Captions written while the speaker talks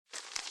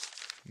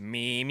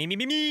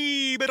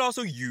Me, but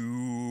also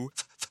you.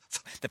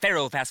 The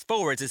Pharaoh fast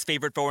forwards his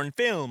favorite foreign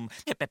film,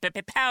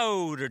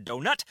 Powder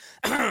Donut.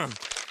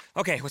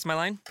 Okay, what's my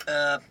line?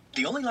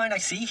 The only line I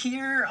see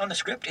here on the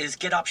script is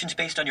get options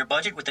based on your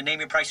budget with the Name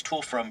Your Price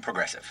tool from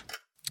Progressive.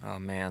 Oh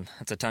man,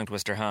 that's a tongue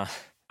twister, huh?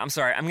 I'm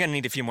sorry, I'm gonna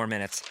need a few more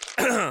minutes.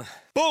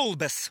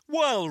 Bulbous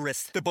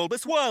Walrus, the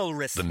Bulbous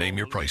Walrus. The Name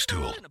Your Price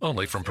tool,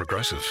 only from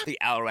Progressive. The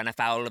owl ran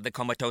afoul of the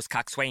comatose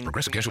coxswain.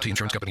 Progressive Casualty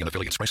Insurance Company and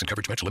affiliates. Price and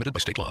coverage match limited by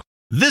state law.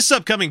 This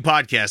upcoming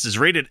podcast is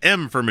rated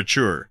M for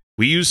mature.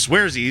 We use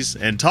swearsies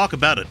and talk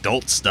about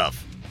adult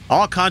stuff.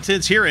 All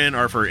contents herein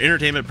are for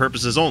entertainment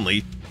purposes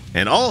only,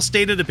 and all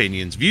stated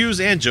opinions, views,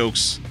 and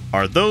jokes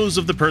are those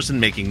of the person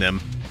making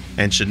them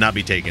and should not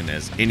be taken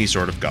as any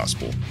sort of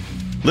gospel.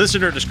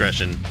 Listener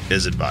discretion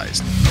is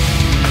advised.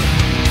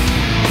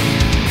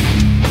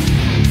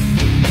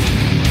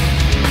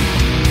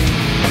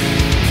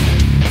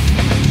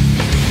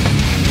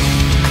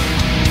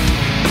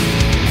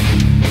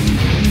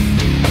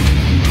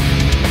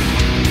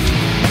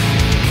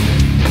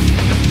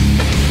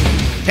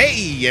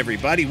 Hey,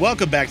 everybody.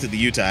 Welcome back to the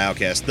Utah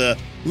Outcast, the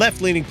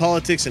left-leaning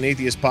politics and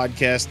atheist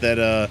podcast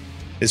that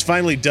is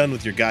finally done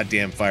with your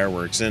goddamn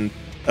fireworks. And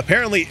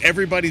apparently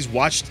everybody's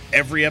watched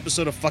every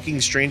episode of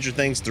fucking Stranger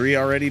Things 3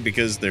 already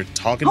because they're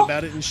talking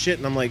about it and shit.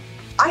 And I'm like,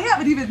 I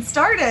haven't even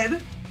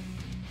started.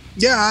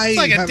 Yeah, it's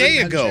like a day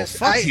ago.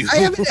 Fuck you. I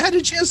haven't had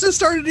a chance to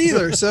start it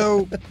either.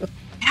 So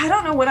I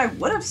don't know when I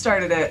would have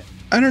started it.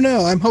 I don't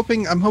know. I'm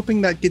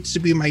hoping that gets to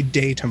be my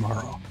day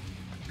tomorrow.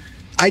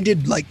 I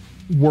did like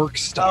work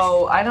stuff.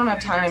 Oh, I don't have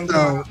time.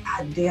 So,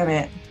 God damn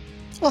it.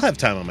 I'll have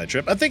time on my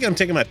trip. I think I'm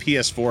taking my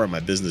PS4 on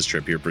my business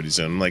trip here pretty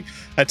soon. Like,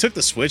 I took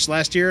the Switch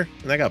last year,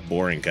 and that got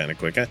boring kind of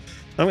quick.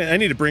 I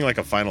need to bring like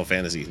a Final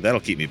Fantasy.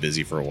 That'll keep me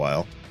busy for a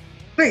while.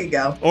 There you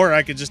go. Or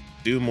I could just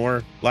do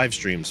more live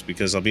streams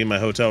because I'll be in my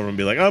hotel room and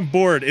be like, I'm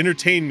bored.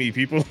 Entertain me,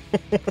 people.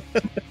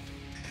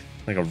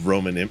 Like a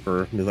Roman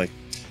emperor. Be like,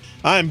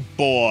 I'm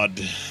bored.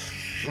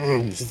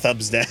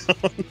 Thumbs down.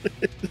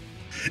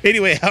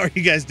 Anyway, how are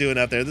you guys doing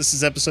out there? This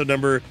is episode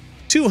number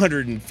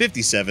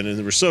 257,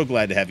 and we're so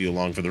glad to have you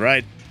along for the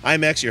ride.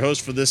 I'm X, your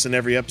host for this and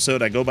every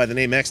episode. I go by the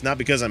name X, not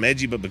because I'm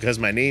edgy, but because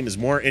my name is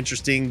more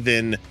interesting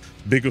than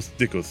Biguth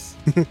Dickuth.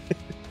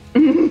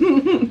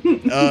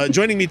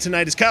 Joining me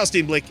tonight is Kyle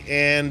Steenblick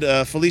and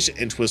Felicia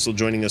Entwistle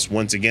joining us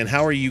once again.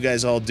 How are you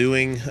guys all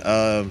doing?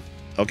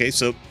 Okay,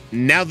 so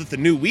now that the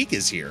new week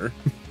is here,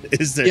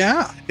 is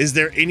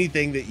there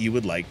anything that you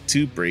would like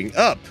to bring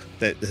up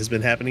that has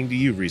been happening to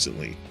you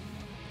recently?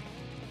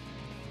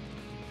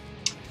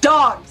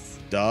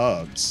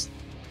 Dogs.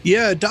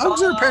 Yeah,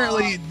 dogs are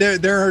apparently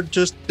they're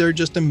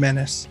just a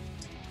menace.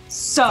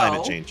 So,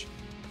 Climate change.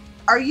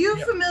 Are you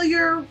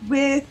familiar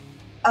with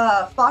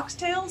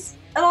foxtails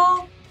at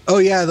all? Oh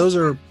yeah, those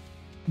are a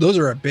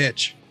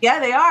bitch.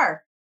 Yeah, they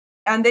are.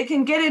 And they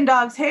can get in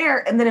dogs' hair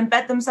and then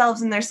embed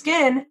themselves in their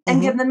skin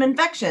and give them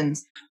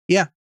infections.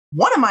 Yeah.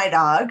 One of my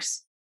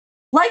dogs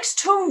likes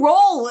to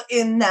roll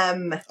in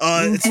them.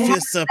 Oh, it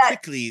feels so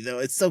prickly though.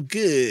 It's so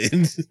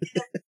good.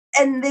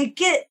 And they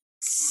get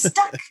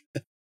stuck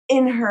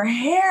in her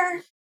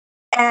hair.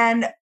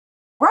 And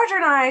Roger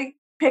and I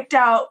picked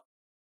out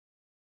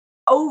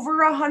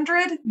over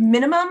 100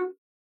 minimum.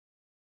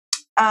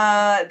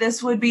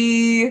 This would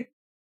be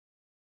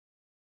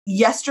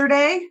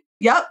yesterday.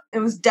 Yep, it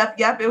was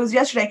it was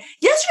yesterday.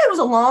 Yesterday was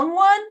a long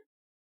one,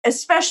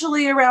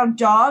 especially around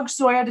dogs,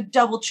 so I had to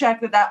double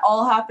check that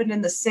all happened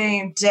in the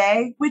same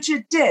day, which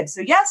it did.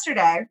 So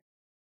yesterday,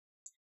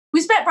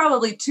 we spent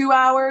probably 2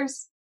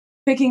 hours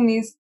picking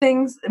these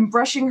things and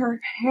brushing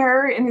her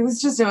hair, and it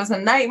was a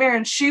nightmare,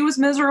 and she was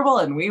miserable,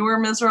 and we were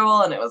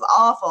miserable, and it was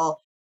awful.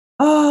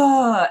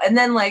 And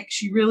then, like,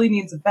 she really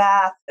needs a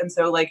bath, and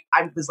so, like,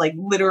 I was, like,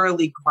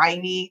 literally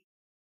grimy.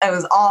 It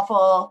was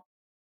awful.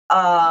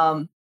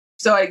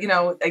 So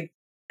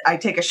I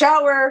take a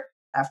shower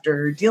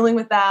after dealing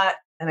with that,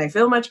 and I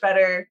feel much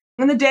better.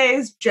 And the day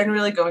is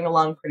generally going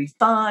along pretty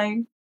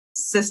fine.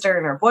 Sister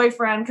and her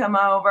boyfriend come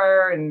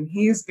over, and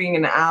he's being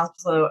an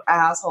absolute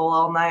asshole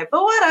all night,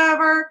 but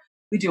whatever.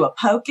 We do a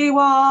poke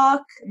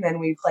walk, and then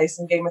we play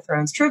some Game of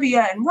Thrones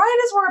trivia, and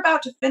right as we're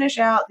about to finish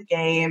out the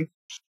game,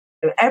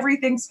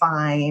 everything's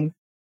fine,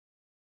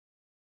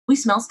 we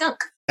smell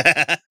skunk.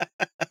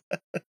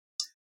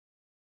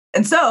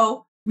 And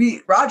so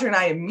Roger and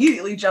I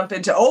immediately jump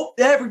into,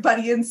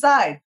 everybody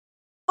inside.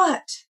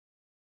 But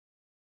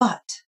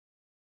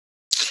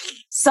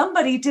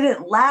somebody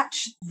didn't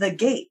latch the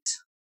gate.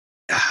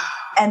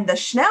 And the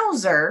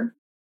Schnauzer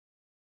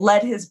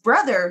led his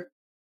brother,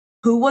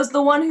 who was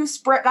the one who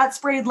got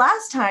sprayed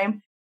last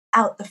time,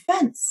 out the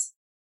fence.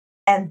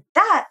 And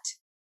that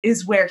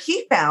is where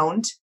he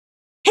found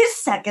his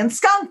second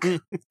skunk.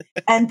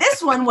 And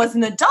this one was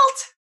an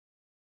adult.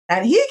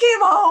 And he came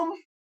home.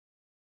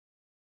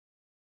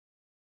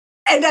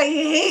 And I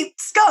hate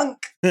skunk.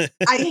 I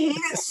hate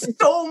it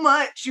so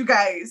much, you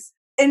guys.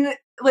 And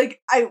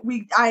like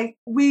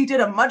we did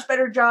a much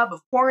better job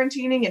of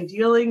quarantining and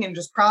dealing and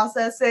just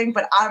processing,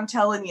 but I'm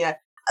telling you,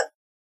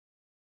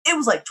 it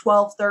was like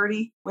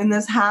 12:30 when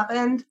this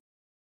happened.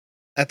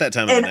 At that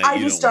time of And the night, I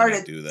you just don't wanna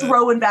started do that.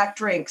 throwing back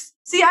drinks.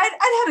 See,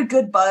 I'd had a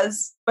good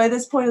buzz by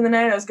this point in the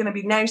night. I was going to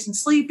be nice and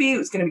sleepy. It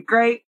was going to be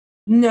great.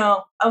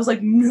 No, I was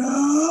like,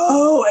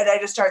 no. And I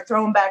just started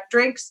throwing back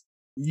drinks.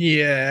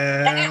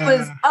 Yeah. And it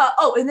was,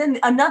 and then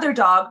another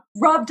dog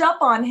rubbed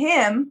up on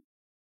him.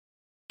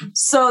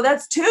 So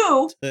that's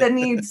two that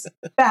needs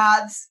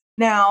baths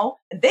now.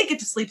 And they get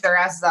to sleep their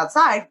asses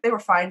outside. They were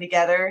fine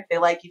together. They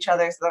like each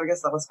other. So I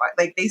guess that was fine.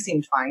 Like, they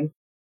seemed fine.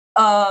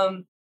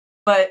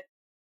 But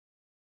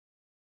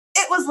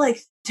it was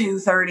like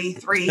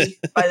 2:33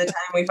 by the time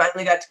we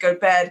finally got to go to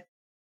bed.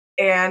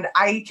 And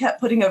I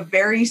kept putting a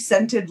very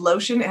scented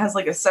lotion. It has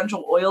like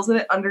essential oils in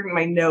it under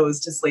my nose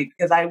to sleep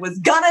because I was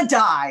gonna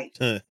die.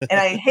 And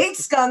I hate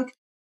skunk.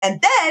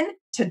 And then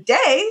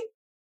today,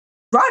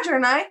 Roger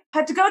and I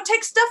had to go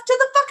take stuff to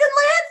the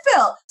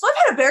fucking landfill. So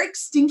I've had a very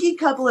stinky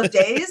couple of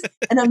days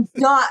and I'm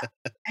not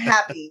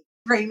happy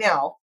right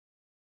now.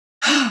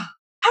 How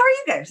are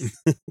you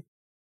guys?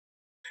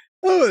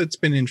 Oh, it's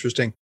been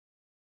interesting.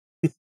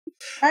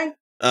 Hi.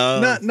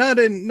 Not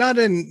in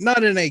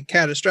a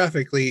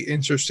catastrophically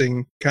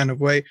interesting kind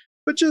of way,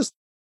 but just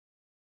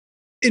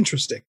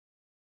interesting.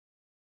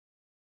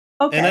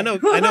 Okay. And I know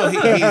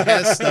he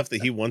has stuff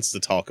that he wants to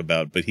talk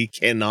about, but he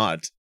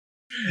cannot.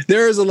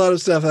 There is a lot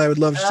of stuff I would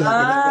love to talk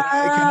about. But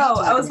I cannot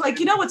talk I was about. like,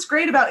 you know what's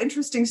great about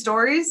interesting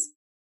stories?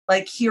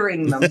 Like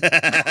hearing them.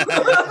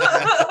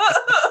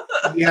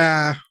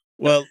 Yeah.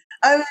 Well,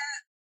 I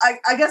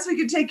guess we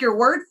could take your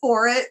word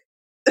for it.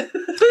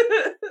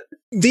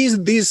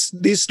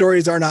 These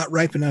stories are not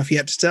ripe enough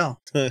yet to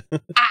tell.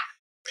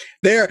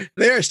 They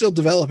are still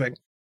developing.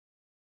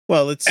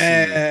 well, it's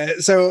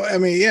So I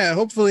mean, yeah.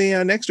 Hopefully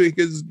next week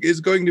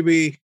is going to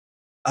be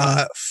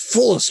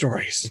full of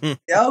stories.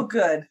 Oh,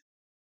 good.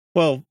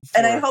 well.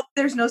 And I hope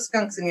there's no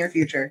skunks in your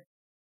future.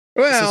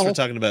 since Well, we're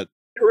talking about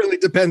it really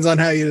depends on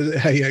how you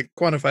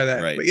quantify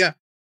that. Right. But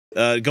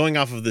yeah. going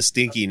off of the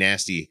stinky,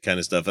 nasty kind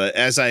of stuff,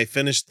 as I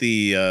finished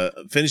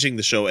finishing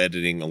the show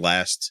editing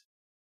last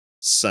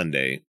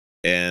Sunday,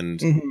 and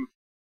Mhm.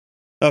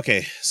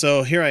 okay,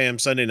 so here I am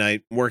Sunday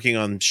night working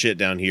on shit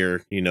down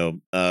here. You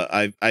know,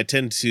 I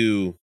tend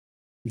to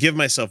give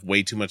myself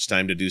way too much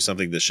time to do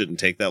something that shouldn't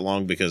take that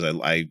long because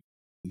I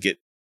get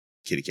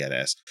kitty cat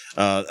ass.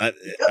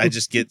 I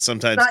just get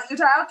sometimes Not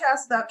Utah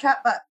Outcast without cat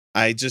butt.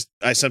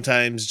 I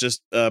sometimes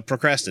just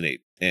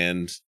procrastinate,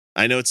 and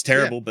I know it's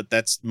terrible, but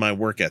that's my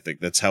work ethic.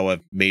 That's how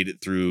I've made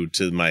it through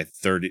to my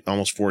 30,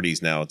 almost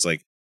 40s now. It's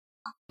like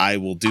I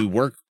will do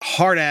work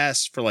hard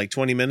ass for like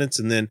 20 minutes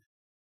and then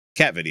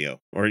cat video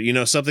or, you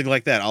know, something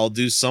like that. I'll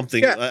do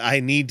something. Yeah.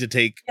 I need to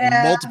take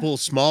Yeah. multiple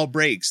small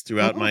breaks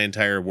throughout my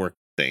entire work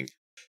thing.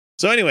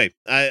 So anyway,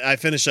 I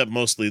finished up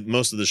most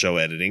of the show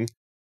editing,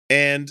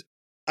 and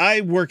I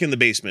work in the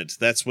basement.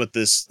 That's what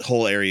this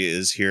whole area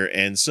is here.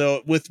 And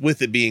so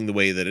with it being the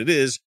way that it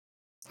is,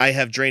 I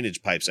have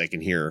drainage pipes I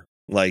can hear.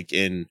 Like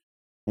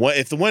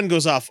if the one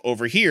goes off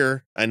over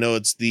here, I know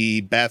it's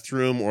the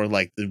bathroom or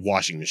like the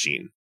washing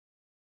machine.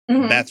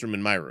 Mhm. Bathroom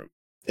in my room.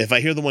 If I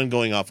hear the one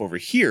going off over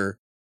here,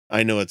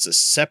 I know it's a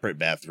separate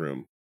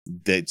bathroom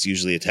that's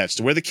usually attached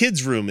to where the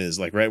kids' room is,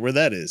 like right where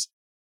that is.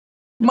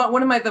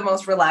 One of the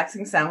most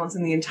relaxing sounds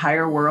in the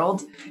entire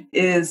world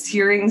is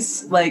hearing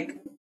like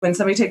when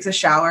somebody takes a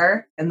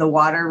shower and the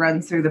water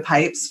runs through the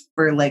pipes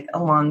for like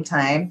a long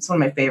time. It's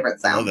one of my favorite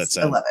I sounds. love that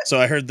sound. I love it. So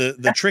I heard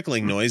the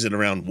trickling noise at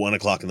around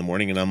 1:00 in the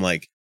morning, and I'm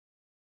like,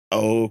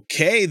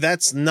 okay,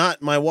 that's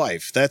not my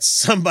wife. That's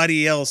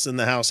somebody else in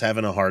the house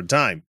having a hard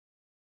time.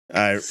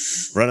 I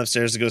run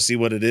upstairs to go see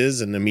what it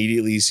is, and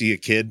immediately you see a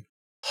kid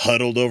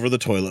huddled over the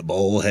toilet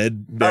bowl,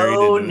 head buried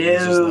Oh into it.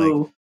 It's just like,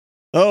 no.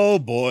 oh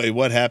boy,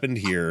 what happened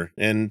here?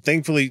 And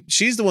thankfully,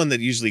 she's the one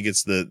that usually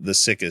gets the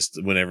sickest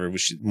whenever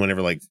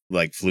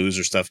like flus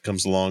or stuff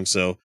comes along.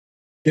 So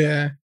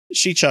Yeah.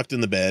 she chucked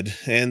in the bed,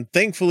 and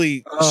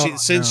thankfully,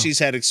 since she's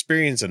had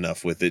experience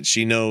enough with it,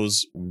 she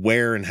knows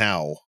where and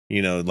how.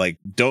 You know, like,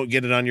 don't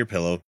get it on your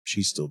pillow.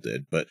 She still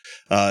did, but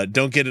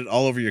don't get it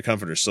all over your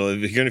comforter. So if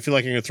you're gonna feel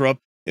like you're gonna throw up,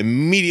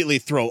 immediately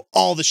throw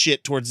all the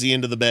shit towards the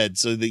end of the bed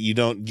so that you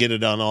don't get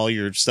it on all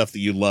your stuff that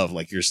you love,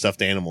 like your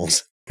stuffed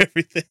animals,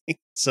 everything.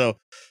 So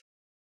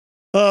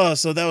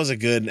that was a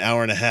good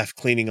hour and a half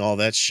cleaning all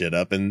that shit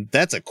up, and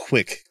that's a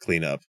quick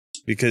cleanup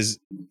because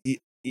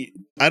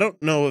I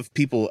don't know if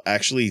people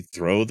actually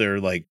throw their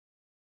like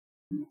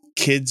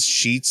kids'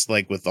 sheets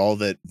like with all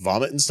that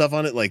vomit and stuff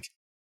on it, like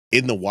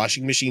in the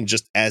washing machine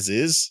just as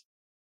is.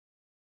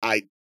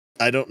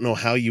 I don't know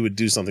how you would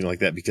do something like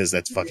that because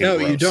that's fucking No,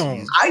 gross. you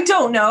don't. I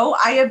don't know.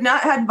 I have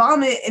not had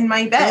vomit in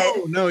my bed.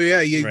 No, yeah,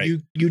 Right.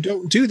 you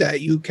don't do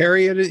that. You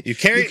carry it. You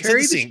carry it to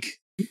the sink.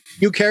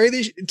 You carry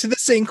it to the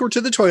sink or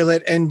to the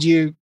toilet, and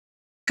you.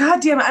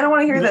 God damn it! I don't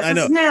want to hear this. I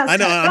know. This is nasty. I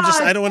know.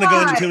 I don't want to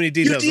go into too many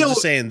details. I'm deal-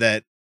 just saying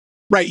that.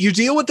 Right, you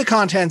deal with the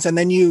contents, and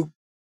then you.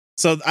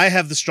 So I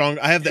have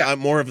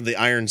more of the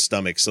iron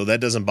stomach, so that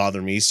doesn't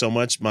bother me so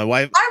much. My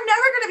wife, I'm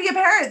never going to be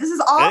a parent. This is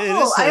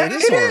awful. I it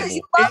is understand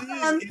you love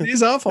them. It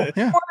is awful.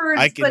 Yeah.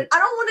 Words, but I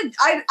don't want to.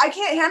 I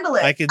can't handle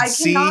it. I can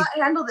cannot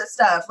handle this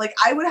stuff. Like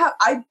I would have.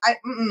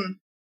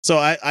 So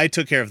I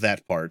took care of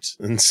that part.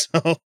 And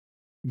so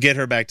get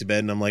her back to bed.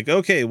 And I'm like,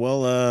 okay,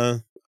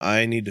 well,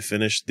 I need to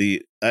finish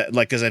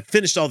because I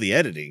finished all the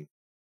editing,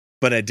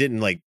 but I didn't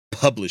like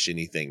publish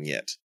anything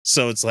yet.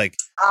 So it's like,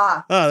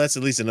 oh, that's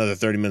at least another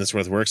 30 minutes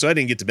worth of work. So I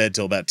didn't get to bed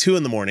till about 2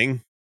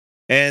 a.m.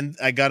 And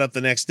I got up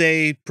the next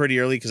day pretty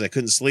early because I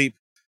couldn't sleep.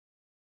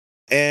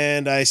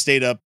 And I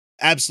stayed up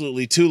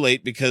absolutely too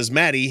late because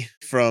Maddie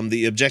from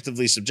the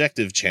Objectively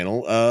Subjective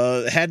channel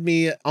had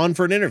me on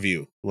for an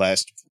interview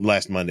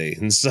last Monday.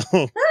 And so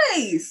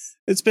Nice.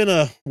 it's been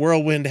a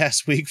whirlwind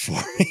ass week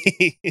for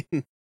me.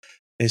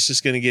 It's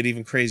just going to get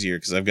even crazier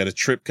because I've got a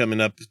trip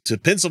coming up to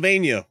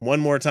Pennsylvania one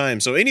more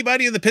time. So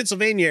anybody in the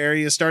Pennsylvania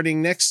area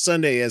starting next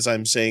Sunday, as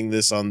I'm saying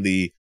this on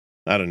the,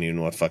 I don't even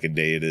know what fucking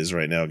day it is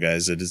right now,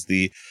 guys. It's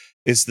the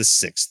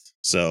 6th.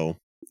 So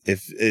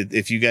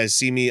if you guys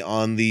see me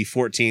on the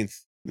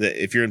 14th,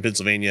 if you're in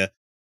Pennsylvania,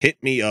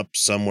 hit me up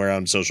somewhere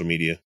on social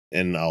media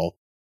and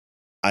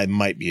I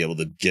might be able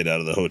to get out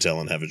of the hotel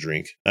and have a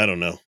drink. I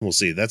don't know. We'll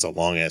see. That's a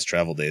long ass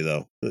travel day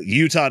though.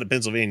 Utah to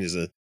Pennsylvania is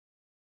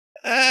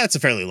it's a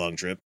fairly long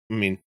trip. I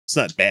mean, it's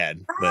not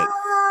bad, but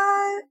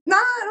no,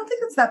 I don't think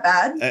it's that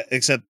bad.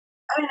 Except,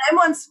 I mean,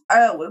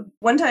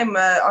 one time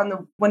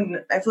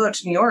when I flew out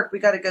to New York, we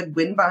got a good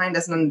wind behind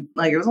us, and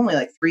it was only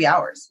like 3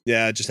 hours.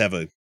 yeah, I just have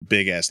a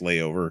big ass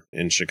layover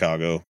in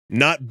Chicago.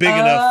 Not big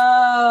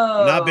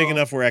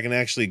enough where I can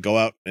actually go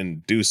out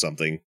and do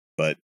something,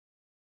 but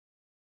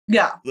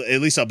Yeah,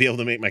 at least I'll be able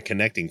to make my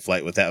connecting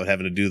flight without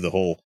having to do the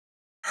whole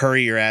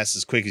hurry your ass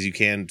as quick as you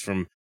can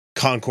from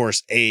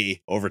Concourse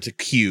A over to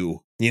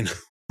Q,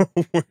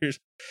 where you're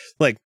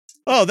like,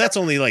 oh, that's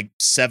only like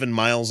 7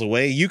 miles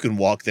away. You can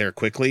walk there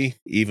quickly,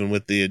 even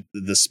with the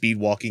speed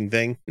walking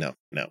thing. No.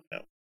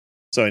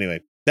 So anyway,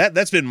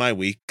 that's been my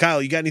week.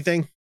 Kyle, you got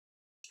anything?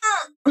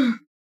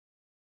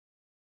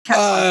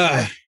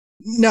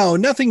 No,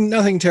 nothing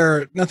really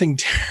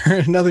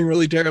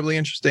terribly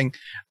interesting.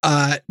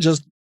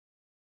 Just,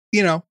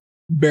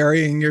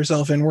 burying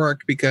yourself in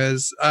work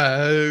because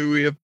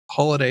we have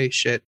holiday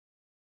shit.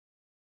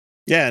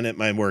 Yeah, and at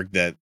my work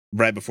that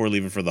right before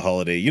leaving for the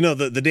holiday,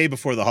 the day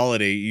before the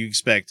holiday, you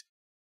expect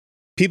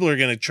people are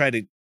going to try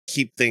to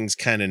keep things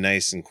kind of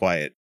nice and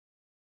quiet.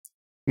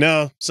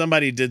 No,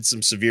 somebody did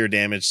some severe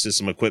damage to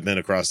some equipment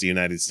across the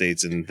United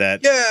States, and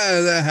that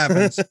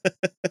happens.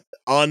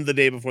 On the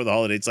day before the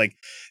holiday. It's like,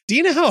 do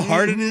you know how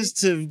hard it is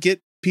to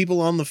get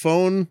people on the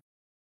phone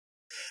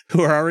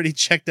who are already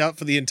checked out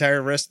for the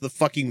entire rest of the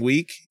fucking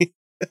week?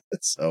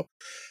 So,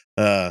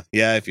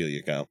 yeah, I feel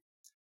you, Kyle.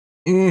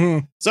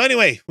 Mm-hmm. So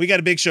anyway, we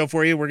got a big show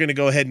for you. We're going to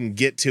go ahead and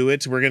get to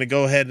it. We're going to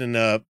go ahead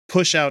and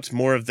push out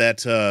more of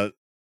that.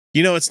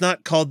 It's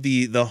not called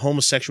the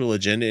homosexual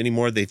agenda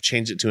anymore. They've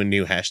changed it to a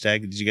new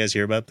hashtag. Did you guys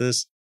hear about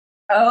this?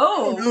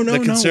 Oh, no. The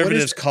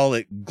conservatives call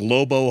it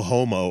Globo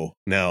Homo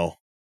now.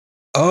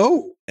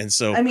 Oh, and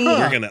so I mean,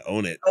 we're going to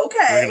own it.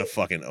 Okay. We're going to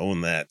fucking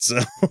own that. So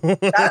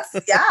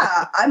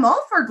I'm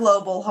all for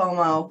global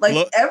homo.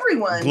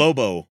 Everyone.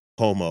 Globo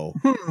Homo.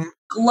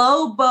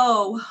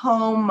 Globo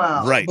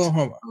homo. Right. Globo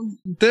homo.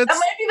 That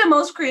might be the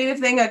most creative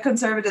thing a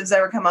conservatives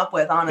ever come up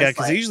with, honestly. Yeah,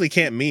 because they usually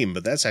can't meme,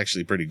 but that's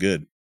actually pretty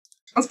good.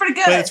 That's pretty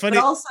good. But it's funny.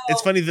 But also,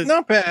 it's funny that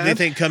not bad. They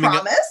think coming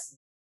up. Promise?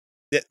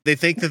 They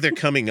think that they're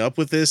coming up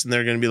with this and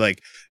they're going to be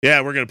like, yeah,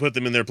 we're going to put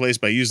them in their place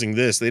by using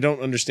this. They don't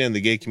understand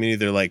the gay community.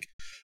 They're like,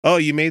 oh,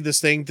 you made this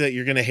thing that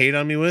you're going to hate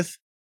on me with?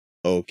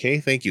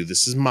 Okay, thank you.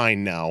 This is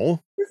mine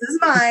now. This is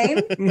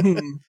mine.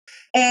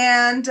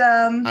 And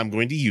I'm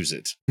going to use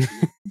it.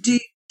 Do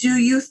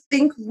you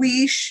think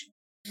we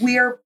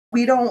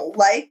don't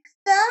like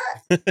that?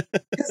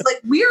 Because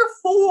we're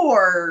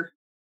for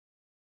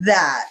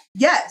that.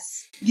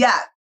 Yes.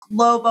 Yeah.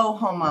 Globo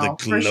homo,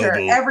 for sure.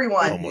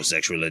 Everyone.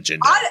 Homosexual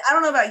agenda. I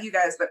don't know about you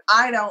guys, but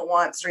I don't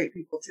want straight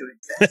people to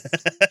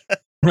exist.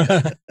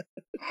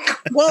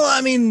 Well,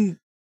 I mean,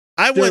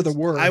 I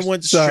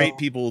want so straight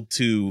people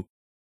to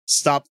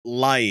stop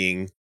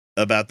lying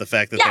about the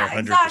fact that they're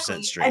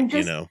 100% straight, and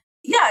just,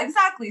 Yeah,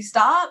 exactly.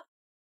 Stop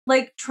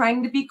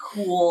trying to be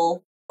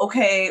cool,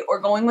 okay, or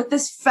going with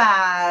this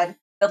fad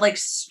that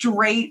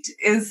straight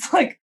is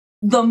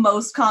the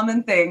most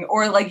common thing,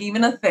 or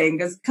even a thing,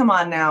 because come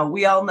on now,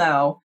 we all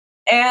know.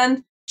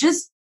 And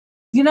just,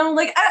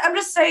 I'm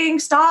just saying,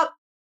 stop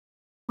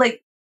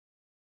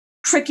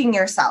tricking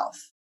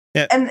yourself.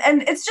 Yeah. And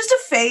it's just a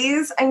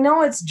phase. I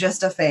know it's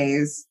just a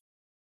phase.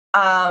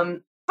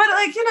 But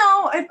I feel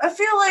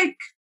like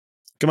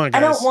come on,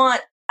 guys.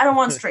 I don't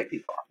want straight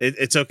people.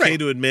 It's okay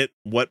to admit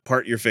what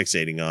part you're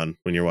fixating on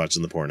when you're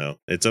watching the porno.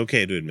 It's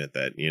okay to admit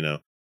that,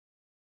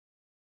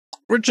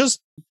 Or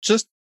just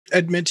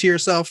admit to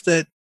yourself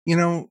that,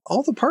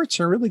 all the parts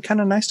are really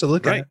kind of nice to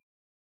look at.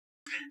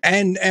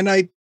 And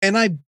I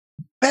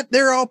bet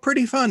they're all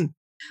pretty fun.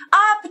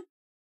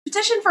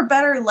 Petition for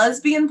better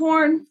lesbian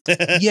porn.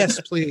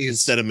 Yes, please.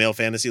 Instead of male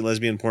fantasy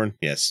lesbian porn.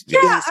 Yes. Yeah,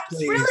 yes,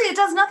 really, it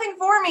does nothing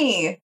for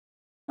me.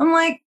 I'm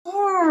like,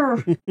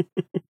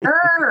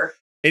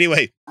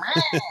 Anyway,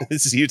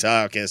 this is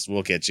Utah Outcast.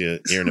 We'll catch you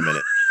here in a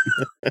minute.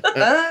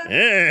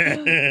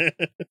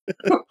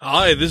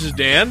 Hi, this is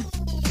Dan.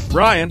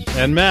 Brian,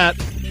 and Matt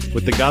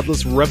with the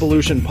Godless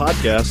Revolution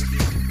podcast.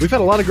 We've had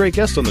a lot of great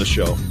guests on this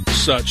show.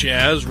 Such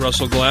as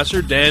Russell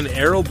Glasser, Dan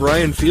Arrow,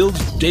 Brian Fields,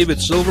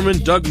 David Silverman,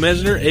 Doug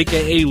Mesner,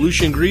 a.k.a.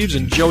 Lucian Greaves,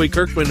 and Joey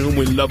Kirkman, whom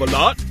we love a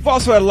lot. We've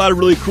also had a lot of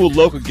really cool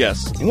local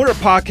guests. And we're a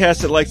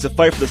podcast that likes to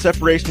fight for the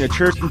separation of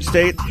church and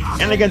state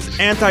and against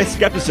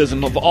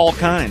anti-skepticism of all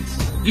kinds.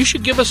 You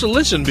should give us a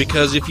listen,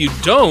 because if you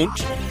don't,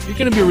 you're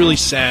going to be really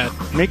sad.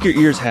 Make your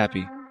ears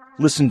happy.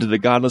 Listen to the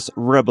Godless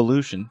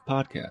Revolution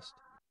podcast.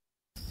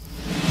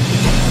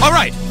 All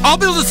right, I'll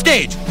build a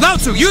stage. Lao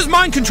Tzu, use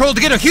mind control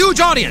to get a huge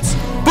audience.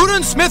 Buddha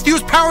and Smith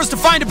use powers to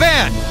find a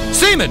band.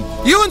 Seaman,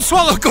 you and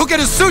Swallow go get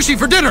us sushi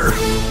for dinner.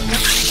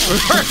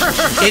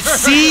 It's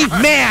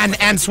Sea-Man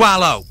and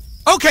Swallow.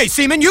 Okay,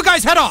 Seaman, you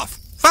guys head off.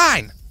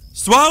 Fine.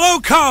 Swallow,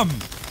 come.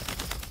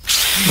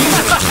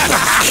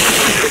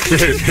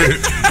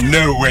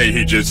 No way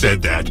he just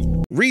said that.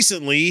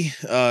 Recently,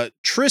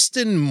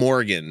 Tristan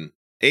Morgan,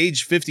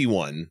 age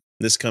 51.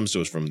 This comes to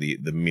us from the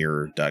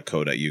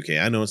mirror.co.uk.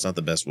 I know it's not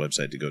the best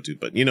website to go to,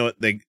 but you know what?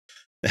 They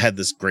had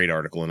this great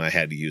article and I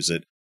had to use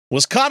it.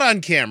 Was caught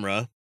on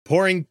camera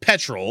pouring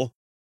petrol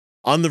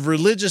on the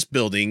religious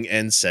building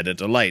and set it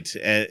alight.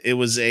 It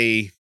was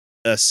a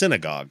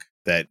synagogue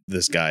that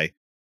this guy...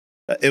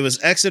 it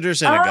was Exeter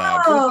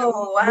Synagogue.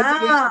 Oh,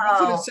 wow.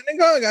 Was it a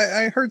synagogue?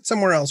 I heard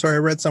somewhere else, or I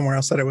read somewhere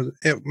else that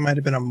it might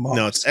have been a mosque.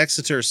 No, it's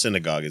Exeter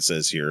Synagogue, it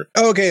says here.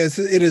 Okay, it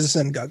is a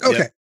synagogue. Okay.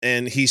 Yep.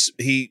 And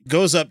he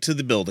goes up to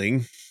the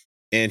building,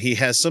 and he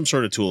has some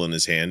sort of tool in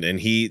his hand, and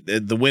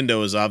the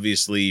window is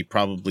obviously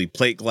probably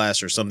plate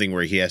glass or something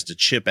where he has to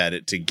chip at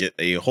it to get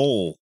a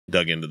hole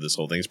dug into this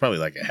whole thing. It's probably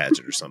like a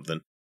hatchet or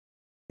something.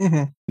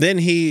 Mm-hmm. Then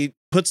he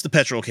puts the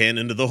petrol can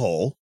into the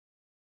hole,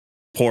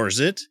 pours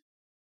it,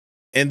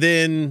 and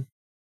then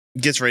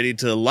gets ready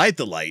to light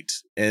the light.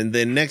 And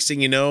then next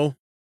thing you know,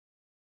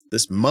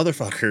 this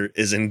motherfucker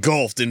is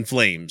engulfed in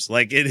flames.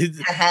 Like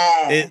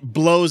it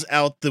blows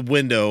out the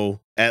window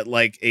at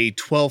like a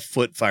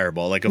 12-foot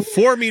fireball, like a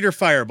 4-meter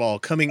fireball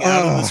coming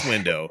out of this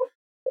window,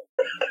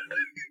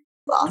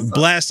 Awesome.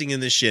 blasting in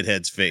this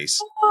shithead's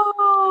face.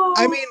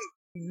 I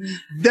mean,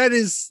 that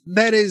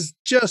is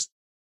just.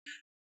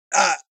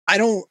 I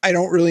don't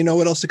really know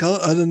what else to call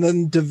it other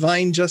than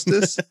divine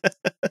justice.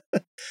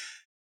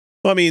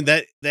 Well, I mean,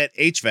 that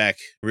HVAC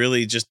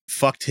really just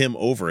fucked him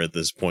over at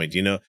this point,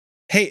 you know.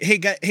 Hey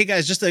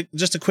guys, just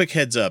a quick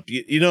heads up.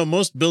 You know,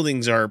 most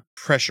buildings are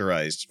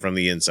pressurized from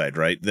the inside,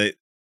 right?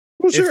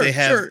 If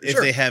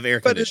they have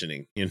air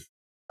conditioning. You know.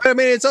 I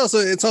mean, it's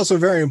also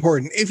very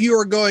important. If you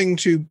are going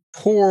to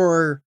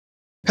pour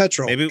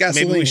petrol,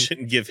 gasoline, maybe we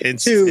shouldn't give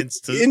hints to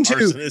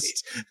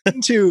arsonists.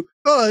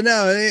 Oh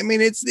no, I mean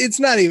it's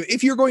not even,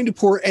 if you're going to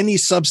pour any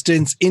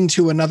substance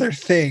into another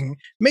thing,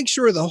 make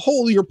sure the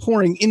hole you're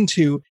pouring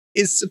into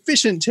is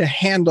sufficient to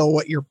handle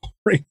what you're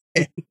pouring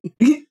in.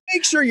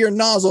 Make sure your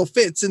nozzle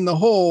fits in the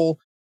hole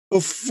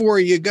before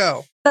you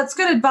go. That's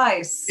good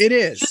advice. It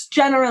is. Just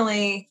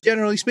generally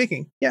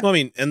speaking. Yeah. Well, I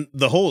mean, and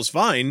the hole is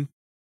fine.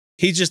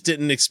 He just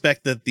didn't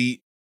expect that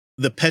the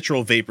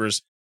petrol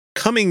vapors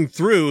coming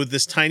through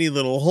this tiny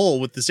little hole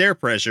with this air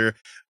pressure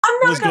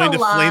was going to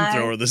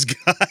flamethrower this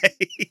guy.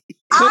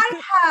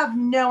 I have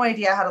no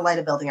idea how to light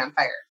a building on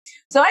fire.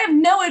 So I have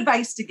no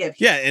advice to give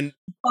you. Yeah,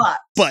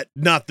 but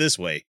not this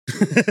way.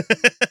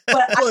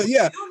 But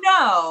I do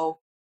know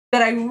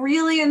that I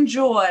really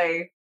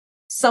enjoy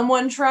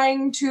someone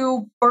trying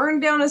to burn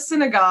down a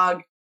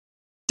synagogue,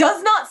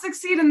 does not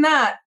succeed in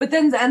that, but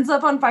then ends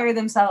up on fire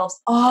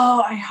themselves.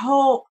 Oh, I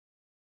hope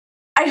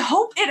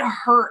it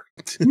hurt.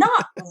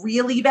 Not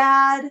really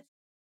bad,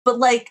 but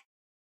like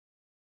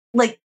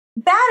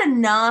bad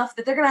enough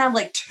that they're gonna have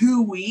like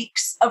 2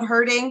 weeks of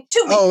hurting.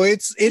 2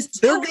 weeks.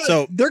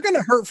 Oh, they're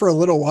gonna hurt for a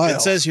little while.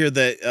 It says here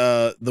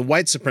that the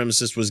white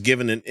supremacist was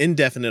given an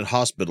indefinite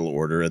hospital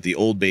order at the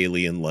Old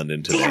Bailey in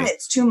London today. Damn,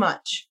 it's too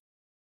much.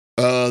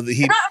 I'm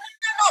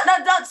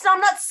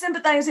not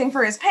sympathizing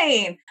for his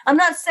pain. I'm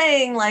not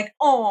saying like,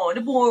 oh,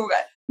 the poor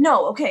guy.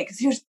 No, okay,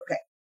 because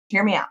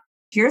hear me out.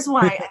 Here's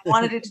why I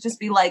wanted it to just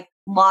be like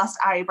lost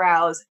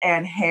eyebrows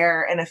and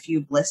hair and a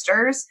few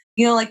blisters.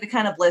 You know, like the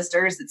kind of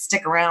blisters that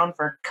stick around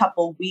for a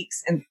couple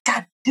weeks and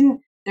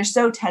they're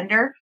so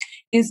tender,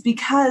 is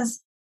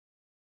because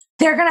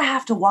they're gonna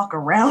have to walk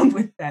around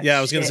with that. Yeah,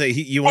 I was gonna say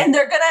and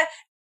they're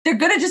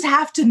gonna just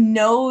have to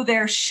know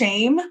their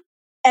shame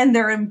and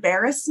their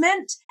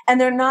embarrassment, and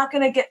they're not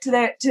gonna get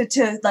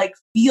to like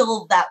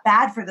feel that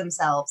bad for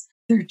themselves.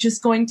 They're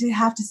just going to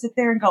have to sit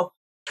there and go,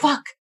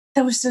 fuck,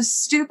 that was so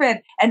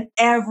stupid. And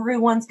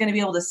everyone's going to be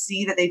able to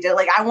see that they did.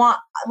 Like, I want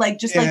like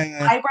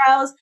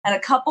eyebrows and a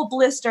couple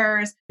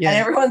blisters, and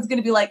everyone's going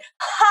to be like,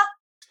 ha.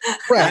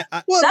 Right.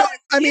 Well,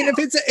 I mean, if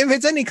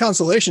it's any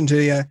consolation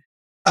to you,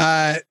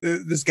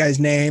 this guy's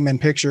name and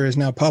picture is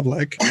now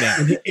public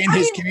in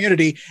his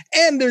community,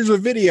 and there's a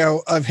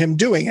video of him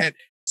doing it.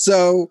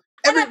 So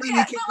everybody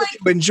can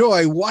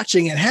enjoy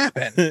watching it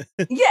happen.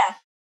 Yeah.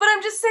 But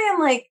I'm just saying,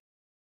 like,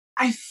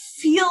 I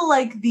feel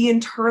like the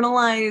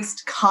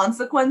internalized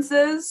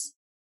consequences,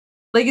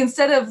 like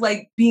instead of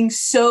like being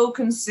so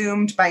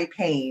consumed by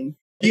pain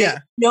Yeah.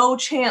 No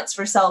chance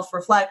for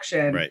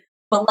self-reflection. Right.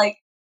 But like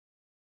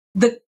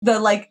the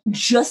like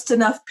just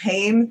enough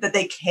pain that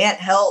they can't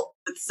help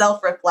but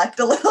self-reflect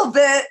a little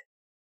bit,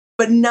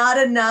 but not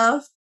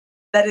enough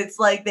that it's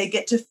like they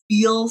get to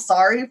feel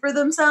sorry for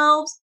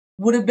themselves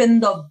would have been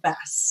the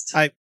best.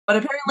 But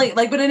apparently,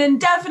 like, but an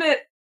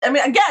indefinite. I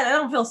mean, again, I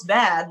don't feel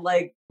bad.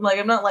 Like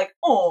I'm not like,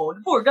 oh,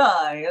 the poor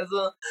guy.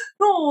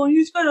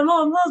 He's got a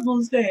long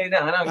husband's day. No,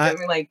 I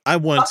mean, like, I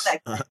want.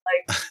 Fuck that guy.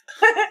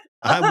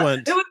 I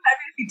want. It was. I mean,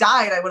 if he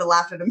died, I would have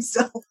laughed at him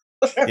still.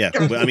 Yeah,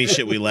 I mean,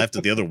 shit. We laughed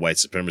at the other white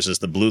supremacists,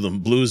 the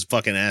blues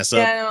fucking ass up.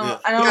 Yeah,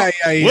 I know.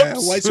 Yeah.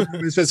 White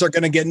supremacists are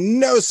going to get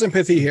no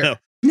sympathy here.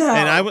 No.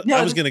 And I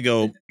was going to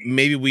go.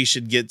 Maybe we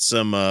should get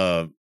some.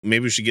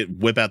 Maybe we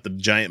should whip out the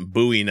giant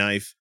Bowie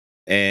knife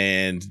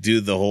and do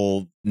the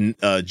whole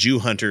Jew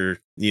hunter,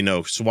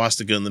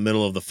 swastika in the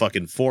middle of the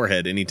fucking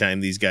forehead anytime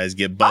these guys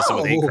get busted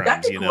with hate crimes.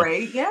 That'd be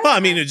great. Yeah. Well, I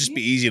mean, it'd just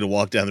be easy to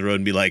walk down the road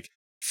and be like,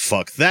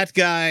 "Fuck that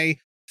guy."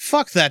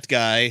 Fuck that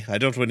guy. I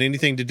don't want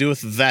anything to do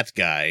with that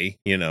guy,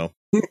 Yeah,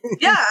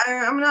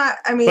 I'm not.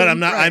 I mean, but I'm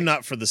not. Right. I'm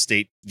not for the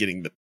state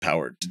getting the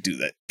power to do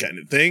that kind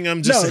of thing.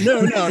 I'm just no.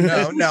 And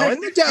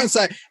the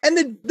downside,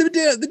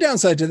 the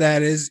downside to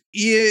that is,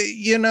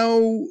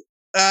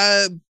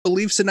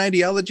 beliefs and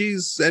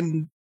ideologies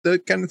and the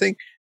kind of thing,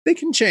 they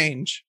can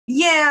change.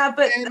 Yeah,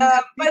 but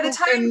by the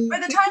time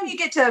you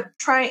get to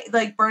try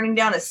like burning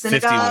down a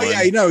synagogue,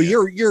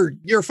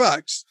 you're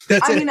fucked.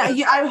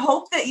 I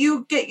hope that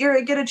you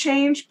get a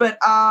change, but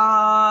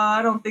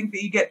I don't think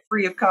that you get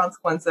free of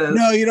consequences.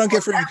 No, you don't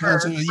get free of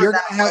consequences.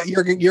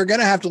 You're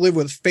gonna have to live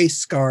with face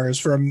scars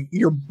from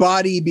your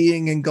body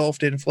being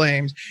engulfed in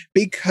flames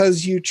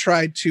because you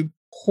tried to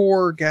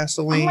pour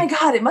gasoline. Oh my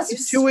god, it must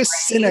have to a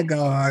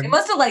synagogue. It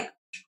must have like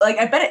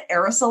I bet it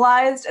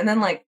aerosolized and then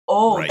that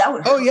would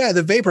hurt. Oh yeah,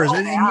 the vapors. Oh,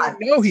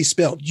 and he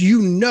spilled.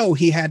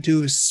 He had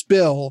to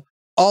spill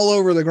all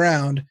over the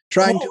ground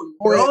trying to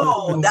pour it.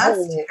 Oh, that's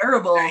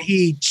terrible.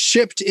 He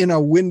chipped in a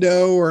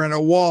window or in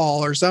a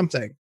wall or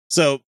something.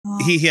 So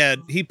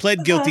he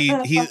pled guilty.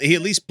 He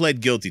at least pled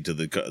guilty to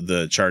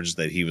the charges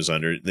that he was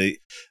under.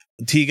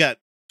 He got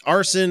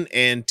arson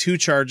and 2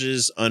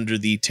 charges under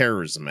the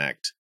Terrorism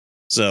Act.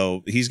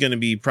 So he's going to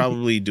be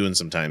probably doing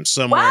some time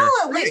somewhere. Well,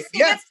 at least he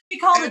gets to be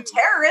called a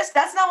terrorist.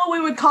 That's not what we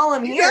would call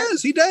him here.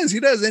 He does.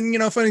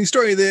 And funny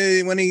story.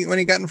 When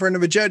he got in front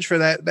of a judge for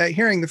that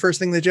hearing, the first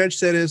thing the judge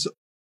said is,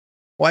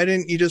 "Why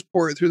didn't you just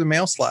pour it through the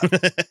mail slot?"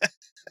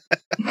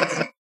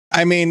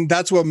 I mean,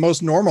 that's what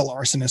most normal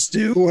arsonists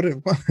do.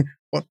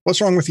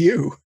 What's wrong with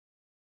you?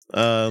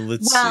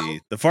 Let's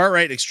see. The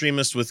far-right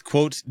extremist with,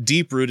 quote,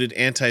 deep-rooted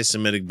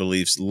anti-Semitic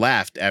beliefs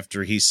laughed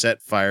after he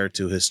set fire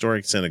to a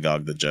historic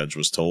synagogue, the judge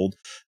was told.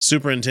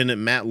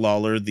 Superintendent Matt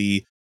Lawler,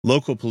 the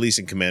local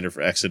policing commander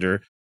for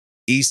Exeter,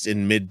 East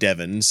and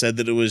Mid-Devon, said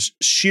that it was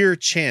sheer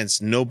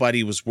chance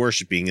nobody was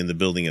worshiping in the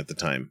building at the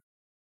time.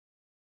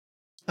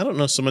 I don't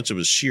know so much it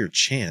was sheer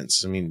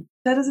chance. I mean...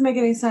 That doesn't make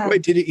any sense.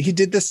 Wait, he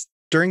did this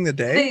during the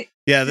day?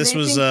 This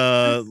was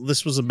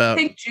about...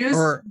 Think Jews...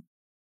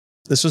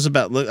 This was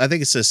about, I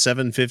think it says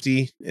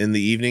 7:50 in the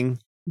evening.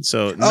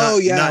 So not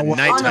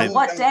nighttime. On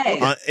what day?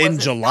 In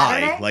July,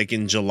 Saturday? like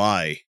in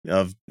July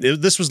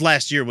this was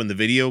last year when the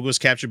video was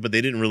captured, but they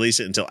didn't release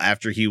it until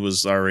after he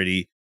was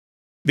already,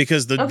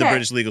 because the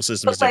British legal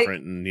system is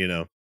different, and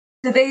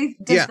Does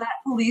that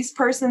police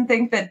person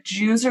think that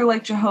Jews are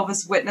like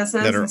Jehovah's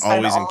Witnesses that are and spend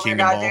always in all their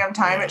Kingdom Hall? goddamn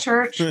time at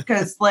church?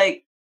 Because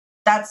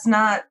that's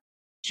not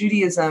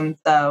Judaism,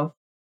 though.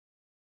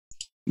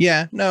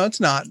 Yeah, no, it's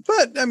not.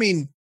 But I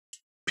mean,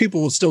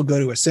 people will still go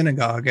to a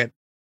synagogue at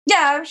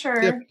I'm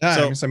sure.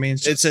 times. So, I mean,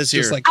 it says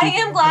here. I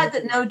am glad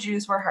that no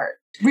Jews were hurt.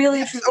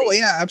 Really, truly. Oh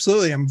yeah,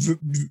 absolutely.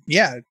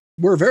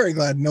 We're very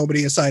glad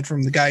nobody aside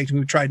from the guy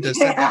who tried to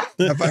set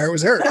the fire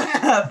was hurt.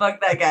 Fuck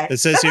that guy. It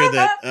says here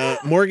that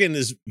Morgan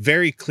is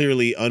very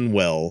clearly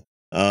unwell.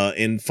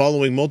 In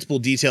following multiple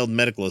detailed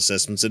medical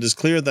assessments, it is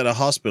clear that a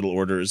hospital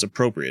order is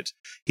appropriate.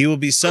 He will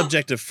be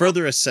subject to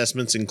further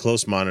assessments and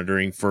close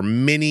monitoring for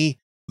many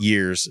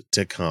years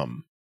to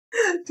come.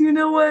 Do you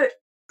know what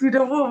would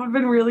have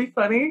been really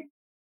funny?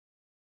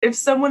 If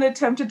someone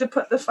attempted to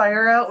put the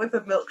fire out with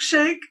a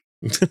milkshake.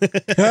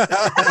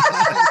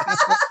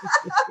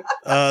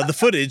 The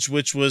footage,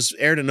 which was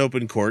aired in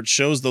open court,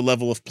 shows the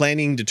level of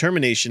planning,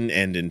 determination,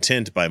 and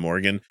intent by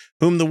Morgan,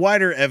 whom the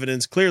wider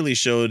evidence clearly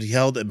showed he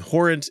held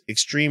abhorrent,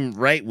 extreme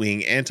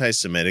right-wing,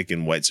 anti-Semitic,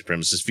 and white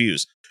supremacist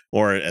views,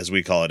 or as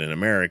we call it in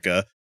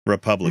America,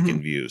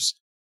 Republican views.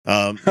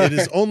 It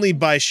is only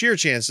by sheer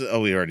chance,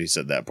 we already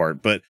said that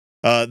part, but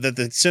that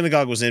the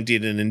synagogue was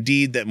emptied, and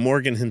indeed that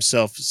Morgan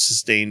himself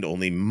sustained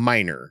only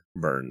minor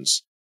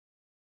burns.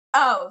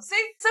 Oh, see?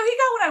 So he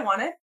got what I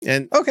wanted.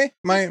 And okay,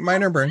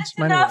 minor burns.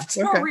 Enough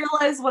to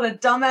realize what a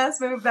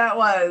dumbass move that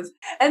was,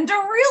 and to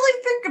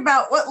really think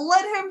about what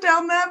led him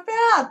down that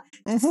path.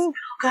 So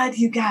good,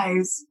 you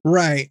guys.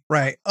 Right.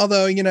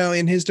 Although,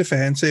 in his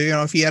defense,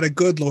 if he had a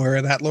good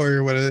lawyer, that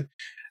lawyer would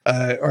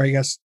have, or I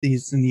guess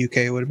he's in the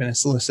UK, would have been a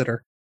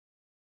solicitor.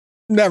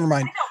 Never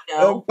mind. I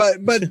don't know.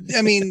 But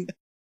I mean,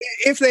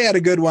 if they had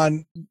a good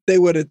one, they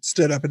would have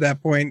stood up at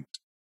that point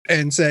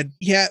and said,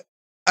 yeah,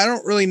 I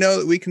don't really know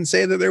that we can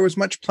say that there was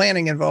much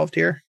planning involved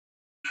here.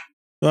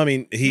 Well, I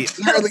mean,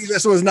 clearly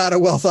this was not a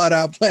well thought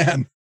out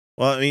plan.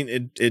 Well, I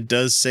mean, it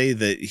does say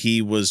that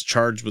he was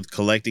charged with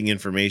collecting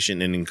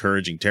information and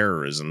encouraging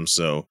terrorism.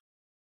 So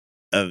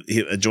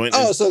a joint.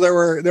 Oh, so there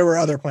were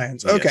other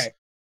plans. Okay.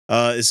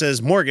 Yes. It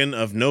says Morgan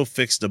of no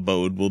fixed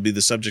abode will be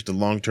the subject of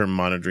long-term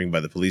monitoring by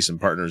the police and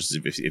partners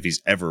if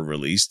he's ever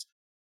released.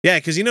 Yeah,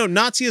 because,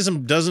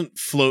 Nazism doesn't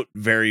float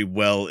very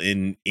well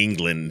in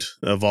England,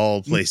 of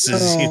all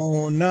places.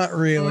 No, not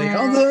really.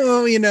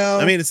 Although,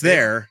 I mean, it's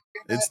there.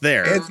 It's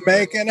there. It's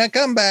making a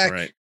comeback.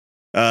 Right.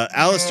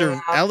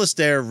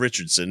 Alistair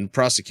Richardson,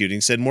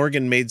 prosecuting, said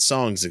Morgan made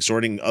songs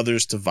exhorting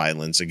others to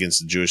violence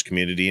against the Jewish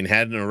community and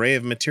had an array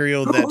of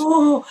material that...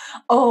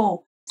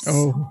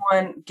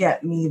 Someone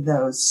get me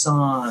those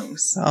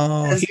songs.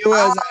 Oh,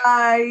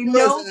 I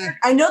know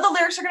the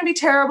lyrics are going to be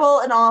terrible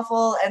and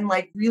awful and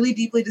like really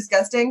deeply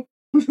disgusting,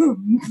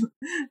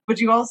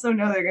 but you also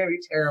know they're going to be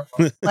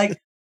terrible. Like,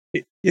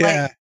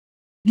 yeah,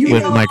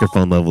 with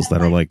microphone levels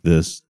that are like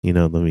this.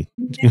 Let me.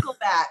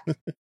 Nickelback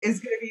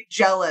is going to be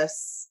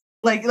jealous,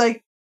 like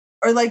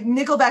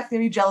Nickelback's going to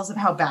be jealous of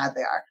how bad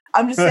they are.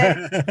 I'm just saying.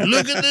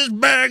 Look at this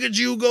baggage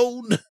you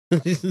go.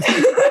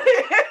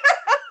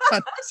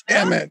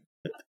 Damn it.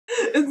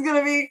 It's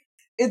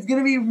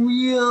gonna be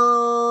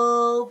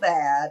real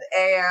bad,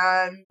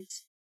 and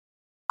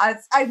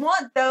I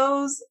want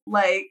those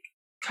like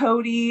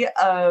Cody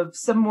of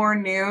Some More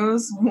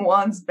News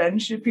wants Ben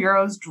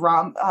Shapiro's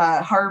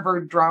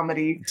Harvard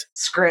dramedy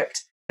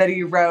script that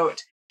he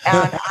wrote,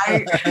 and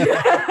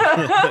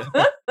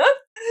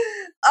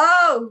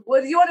oh,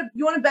 what do you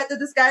want to bet that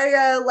this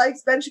guy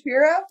likes Ben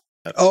Shapiro?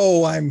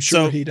 Oh, I'm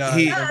sure he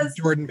does.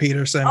 Jordan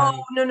Peterson.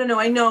 Oh, no.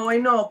 I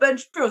know. Ben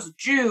Shapiro's a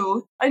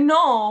Jew. I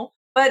know.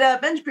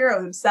 But Ben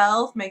Shapiro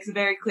himself makes a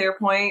very clear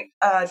point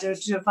to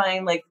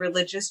define like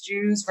religious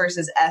Jews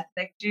versus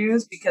ethnic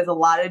Jews, because a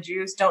lot of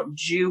Jews don't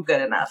Jew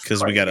good enough.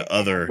 Because we got to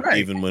other, right.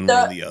 Even when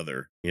we're the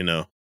other,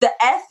 The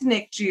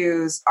ethnic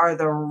Jews are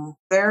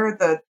they're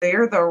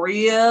the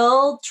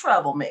real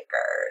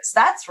troublemakers.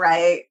 That's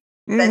right.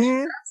 Ben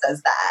Shapiro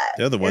says that.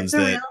 They're the ones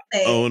that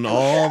own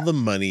all the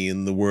money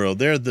in the world.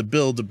 They're the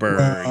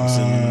Bilderbergs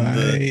and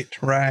the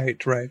right.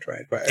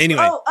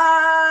 Anyway.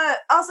 Oh,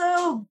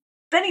 also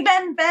Ben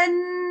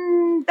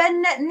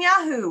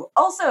Netanyahu,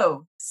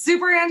 also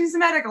super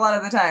anti-Semitic a lot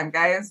of the time,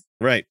 guys.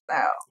 Right. So.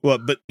 Well,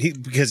 but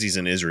because he's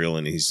in Israel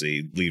and he's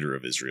a leader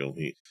of Israel,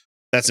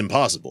 that's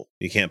impossible.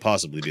 You can't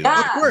possibly do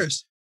that. Of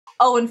course.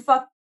 Oh, and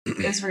fuck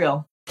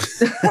Israel.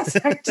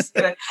 Sorry, just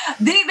kidding.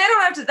 They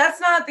don't have to.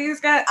 That's not these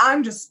guys.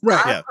 I'm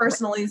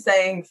personally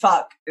saying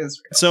fuck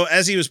Israel. So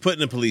as he was put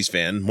in a police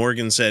van,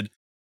 Morgan said,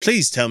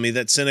 "Please tell me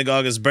that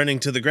synagogue is burning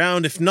to the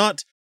ground. If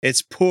not,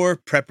 it's poor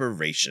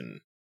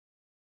preparation."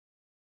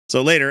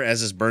 So later,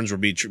 as his burns were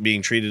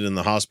being treated in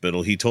the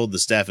hospital, he told the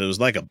staff it was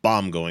like a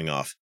bomb going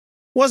off.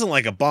 It wasn't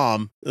like a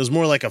bomb. It was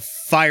more like a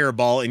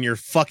fireball in your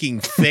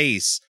fucking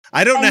face.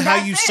 I don't know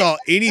how you saw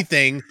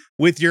anything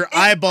with your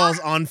eyeballs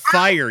on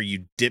fire,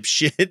 you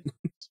dipshit.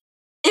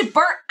 It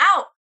burnt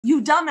out,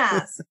 you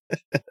dumbass.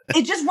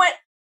 It just went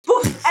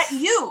poof at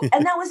you,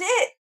 and that was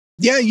it.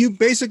 Yeah, you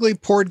basically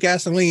poured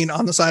gasoline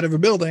on the side of a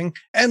building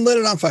and lit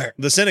it on fire.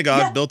 The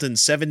synagogue, built in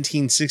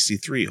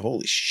 1763,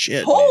 holy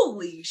shit.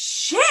 Holy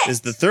shit.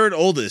 Is the third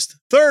oldest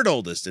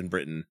in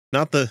Britain.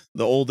 Not the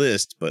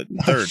oldest, but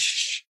third.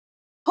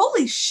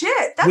 Holy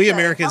shit. We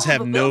Americans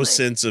have no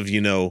sense of,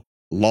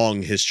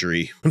 long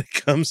history when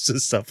it comes to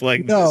stuff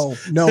like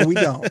this. No, we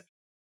don't.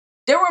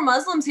 There were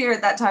Muslims here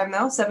at that time,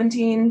 though.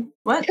 63.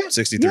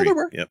 Yeah, there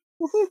were. Yep.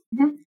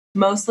 Mm-hmm.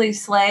 Mostly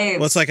slaves.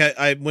 Well, it's like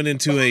I went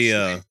into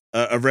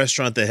a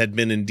restaurant that had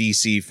been in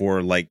DC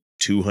for like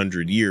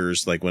 200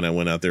 years, like when I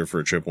went out there for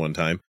a trip one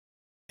time.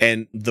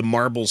 And the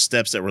marble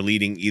steps that were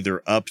leading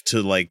either up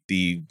to like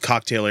the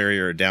cocktail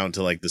area or down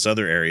to like this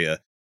other area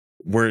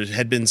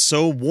had been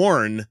so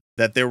worn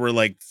that there were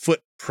like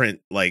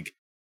footprint, like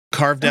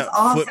carved out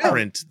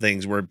footprint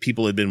things where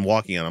people had been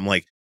walking on. I'm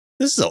like,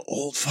 this is an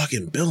old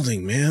fucking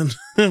building, man.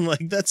 I'm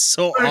like, that's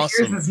so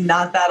awesome. Yours is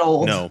not that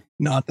old. No,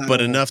 not that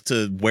but old. Enough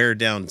to wear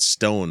down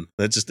stone.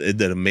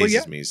 That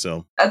amazes me.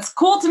 So that's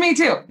cool to me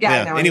too.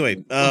 Yeah. No,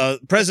 anyway,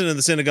 president of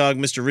the synagogue,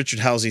 Mr. Richard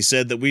Halsey,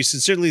 said that we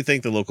sincerely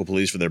thank the local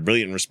police for their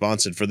brilliant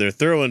response and for their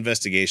thorough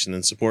investigation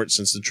and support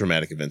since the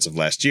traumatic events of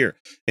last year.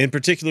 In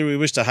particular, we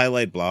wish to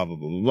highlight blah blah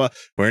blah blah blah.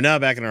 We're now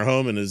back in our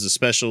home and it is as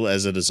special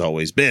as it has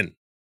always been.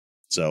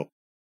 So.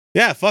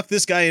 Yeah, fuck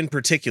this guy in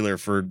particular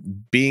for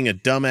being a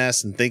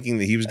dumbass and thinking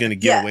that he was going to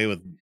get away with.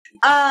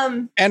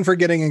 And for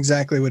getting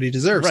exactly what he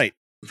deserves. Right.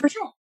 For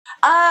sure.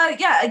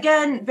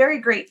 Again, very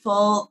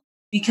grateful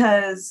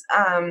because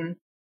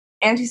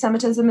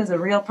anti-Semitism is a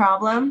real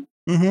problem.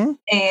 Mm-hmm.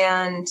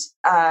 And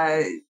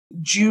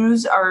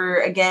Jews are,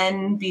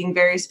 again, being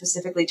very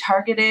specifically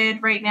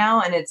targeted right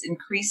now, and it's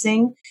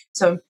increasing.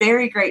 So I'm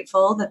very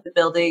grateful that the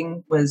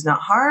building was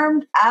not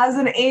harmed. As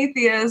an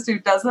atheist who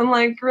doesn't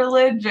like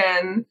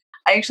religion,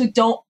 I actually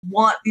don't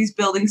want these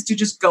buildings to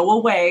just go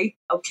away.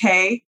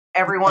 Okay,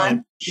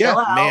 everyone, chill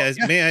out.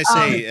 May I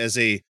say, as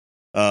a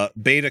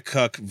beta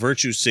cuck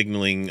virtue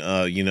signaling,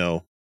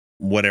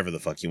 whatever the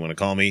fuck you want to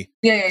call me.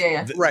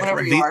 Yeah.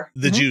 Whatever you are.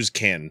 The Jews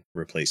can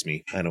replace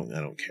me. I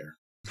don't care.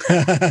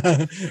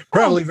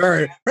 Probably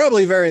very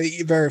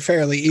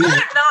fairly easy.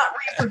 I'm not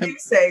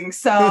reproducing,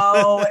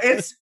 so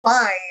it's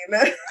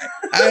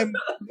fine.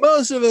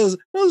 Most of us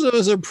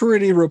are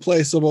pretty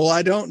replaceable.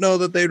 I don't know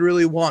that they'd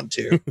really want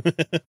to.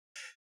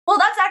 Well,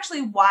 that's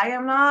actually why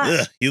I'm not.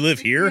 Ugh, you live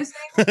here? It's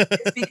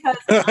because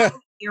I'm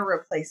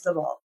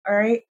irreplaceable. All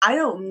right, I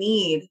don't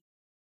need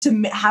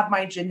to have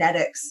my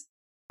genetics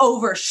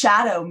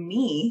overshadow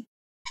me.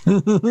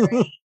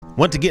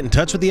 Want to get in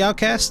touch with the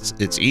Outcasts?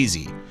 It's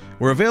easy.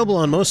 We're available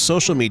on most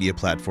social media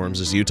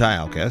platforms as Utah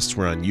Outcasts.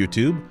 We're on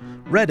YouTube,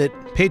 Reddit,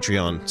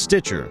 Patreon,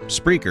 Stitcher,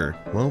 Spreaker,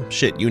 well,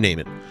 shit, you name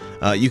it.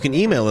 You can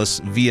email us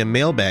via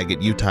mailbag at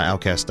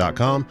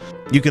utahoutcast.com.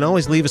 You can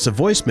always leave us a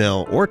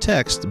voicemail or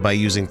text by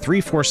using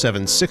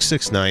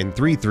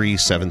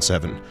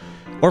 347-669-3377.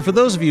 Or for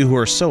those of you who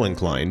are so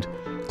inclined,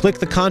 click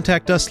the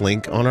Contact Us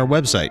link on our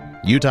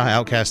website,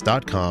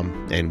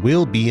 utahoutcast.com, and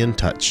we'll be in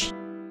touch.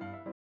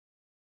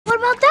 What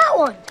about that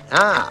one?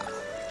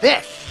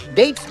 This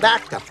dates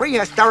back to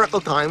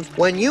prehistorical times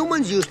when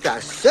humans used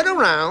to sit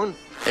around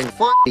and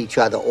f*** each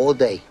other all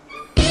day.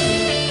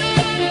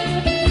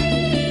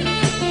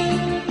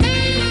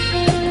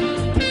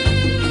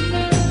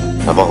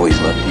 I've always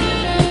loved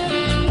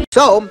you.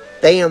 So,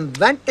 they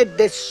invented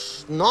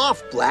this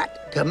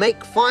Snorfblatt to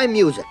make fine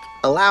music.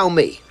 Allow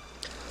me.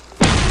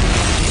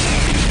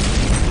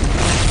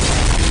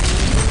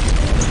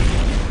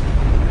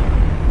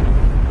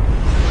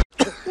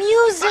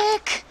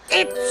 Music!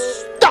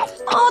 It's stuff!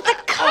 Oh, the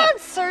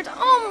concert!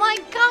 Oh my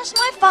gosh,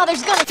 my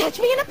father's gonna touch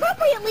me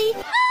inappropriately!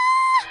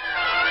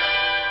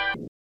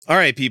 All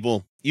right,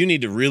 people, you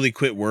need to really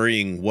quit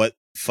worrying what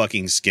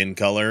fucking skin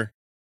color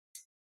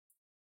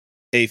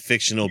a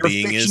fictional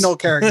being is.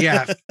 Character,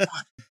 yeah.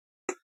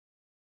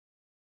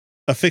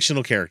 A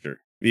fictional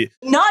character.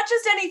 Not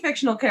just any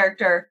fictional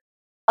character,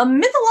 a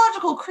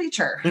mythological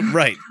creature.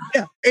 Right.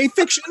 Yeah, a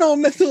fictional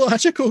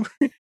mythological.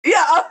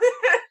 Yeah.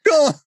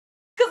 Cool.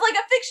 Because, like,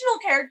 a fictional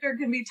character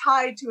can be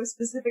tied to a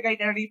specific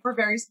identity for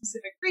very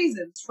specific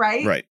reasons,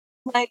 right? Right.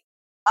 Like,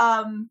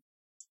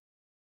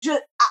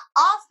 just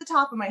off the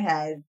top of my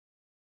head,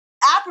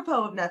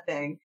 apropos of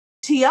nothing,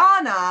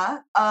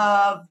 Tiana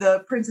of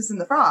The Princess and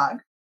the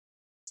Frog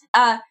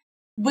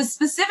was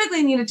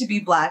specifically needed to be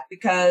black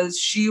because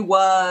she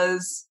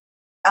was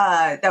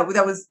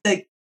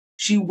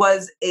she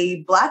was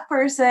a black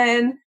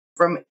person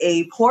from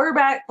a poor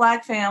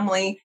black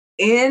family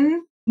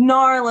in New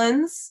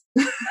Orleans.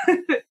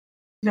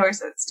 No, I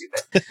said it's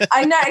stupid.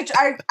 I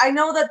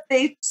know that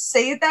they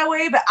say it that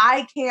way, but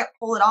I can't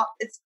pull it off.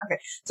 It's okay.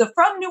 So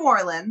from New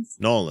Orleans,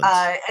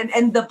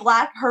 and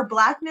her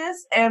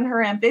blackness and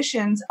her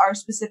ambitions are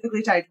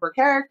specifically tied to her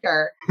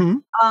character.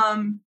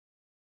 Mm-hmm.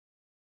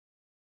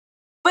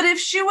 But if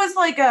she was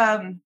like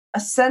a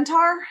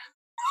centaur,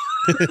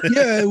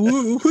 yeah, it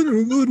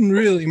wouldn't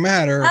really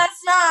matter.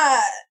 That's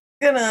not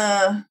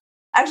gonna.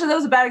 Actually, that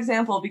was a bad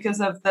example because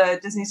of the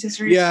Disney's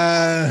history.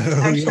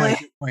 Yeah, actually,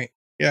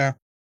 yeah.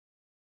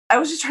 I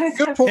was just trying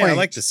to think. Yeah, I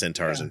like the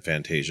centaurs in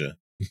Fantasia.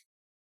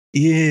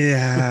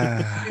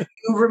 Yeah.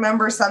 You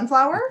remember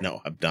Sunflower?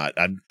 No, I'm not.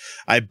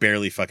 I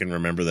barely fucking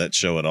remember that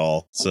show at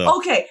all. So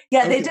okay,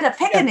 yeah, they did a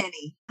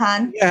pickaninny,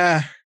 hon.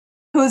 Yeah.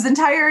 Whose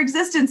entire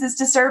existence is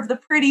to serve the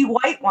pretty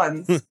white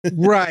ones.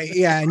 Right.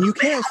 Yeah, and you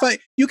can't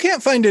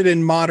find it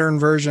in modern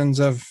versions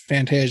of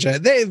Fantasia.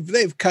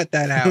 They've cut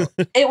that out.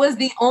 It was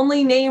the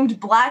only named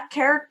black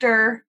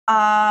character,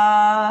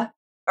 or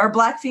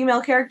black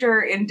female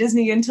character in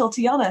Disney until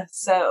Tiana.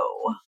 So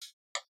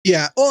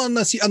yeah. Well,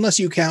 unless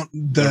you count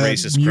the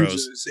racist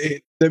muses,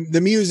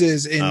 the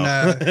muses in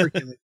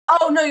Hercules.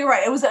 Oh no, you're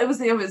right. It was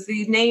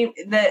the name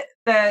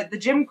the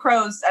Jim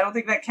Crows. I don't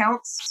think that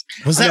counts.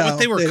 Was that what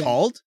they were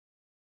called?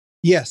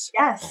 Yes.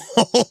 Yes.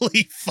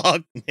 Holy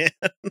fuck, man.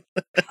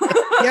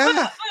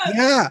 Yeah.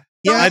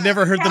 I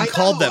never heard them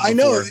called that before. I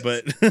know,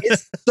 but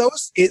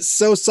it's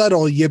so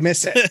subtle you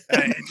miss it.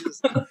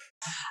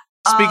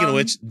 Speaking of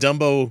which,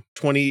 Dumbo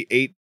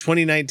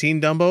 2019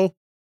 Dumbo.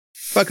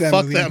 Fuck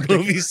that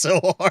movie so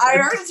hard. I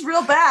heard it's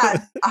real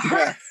bad.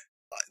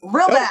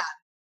 Real bad.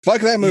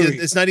 Fuck that movie.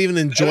 It's not even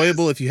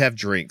enjoyable if you have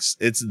drinks.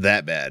 It's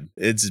that bad.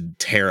 It's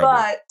terrible.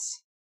 But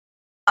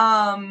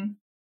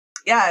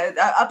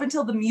yeah, up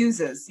until the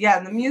Muses. Yeah,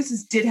 and the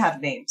Muses did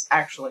have names,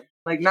 actually.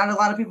 Like, not a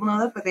lot of people know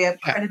that, but they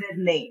have credited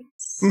names.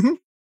 Mm-hmm.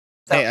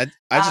 So, hey,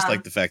 I just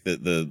like the fact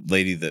that the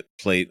lady that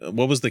played,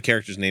 what was the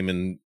character's name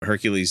in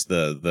Hercules,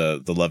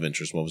 the love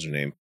interest, what was her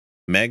name?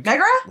 Meg?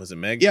 Megra? Was it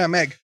Meg? Yeah,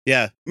 Meg.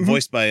 Yeah,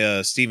 voiced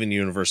by Steven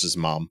Universe's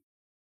mom.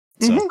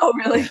 So. Oh,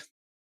 really?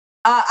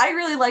 I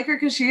really like her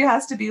because she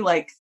has to be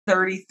like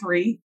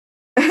 33.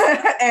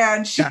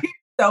 And she's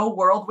so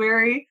world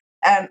weary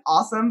and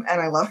awesome, and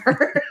I love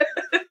her.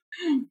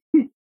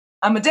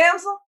 I'm a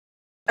damsel.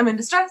 I'm in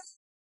distress.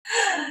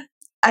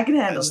 I can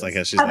handle It's this. like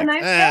how she's Have like, a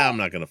nice day. I'm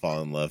not gonna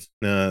fall in love.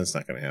 No, it's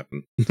not gonna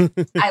happen.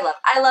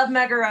 I love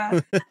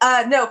Megara.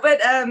 No, but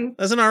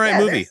That's an all right yeah,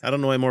 movie. I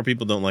don't know why more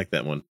people don't like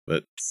that one,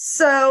 but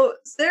so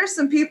there's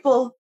some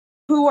people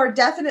who are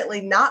definitely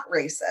not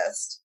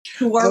racist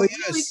who are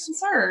really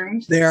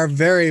concerned. They are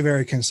very,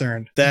 very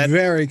concerned.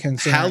 Very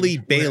concerned. Halle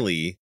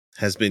Bailey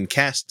has been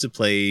cast to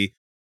play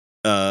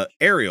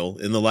Ariel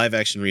in the live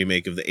action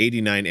remake of the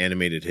 '89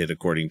 animated hit,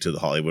 according to the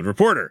Hollywood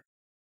Reporter.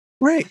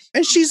 Right.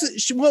 And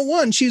well,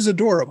 one, she's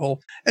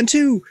adorable. And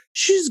two,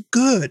 she's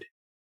good.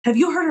 Have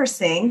you heard her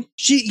sing?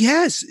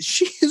 Yes,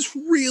 she is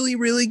really,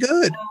 really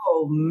good.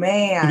 Oh,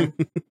 man.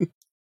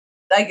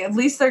 Like, at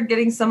least they're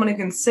getting someone who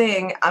can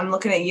sing. I'm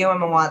looking at you,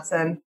 Emma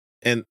Watson.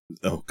 And,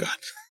 oh, God.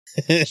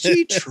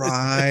 She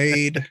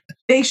tried.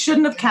 They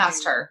shouldn't have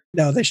cast her.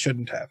 No, they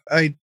shouldn't have.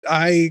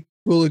 I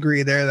will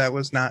agree there. That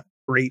was not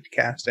great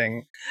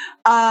casting.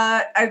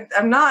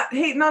 I'm not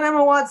hating on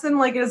Emma Watson,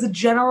 like, as a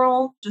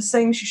general, just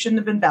saying she shouldn't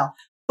have been Belle.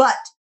 But,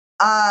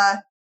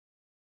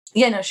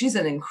 yeah, no, she's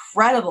an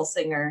incredible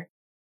singer.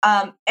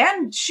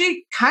 And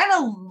she kind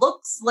of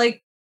looks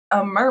like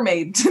a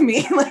mermaid to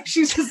me. Like,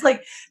 she's just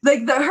like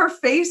her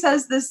face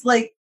has this,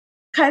 like,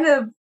 kind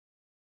of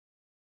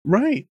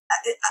right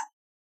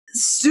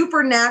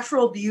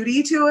supernatural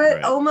beauty to it,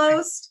 right.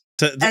 Almost.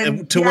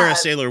 To where a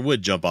sailor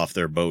would jump off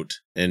their boat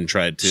and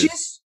try to.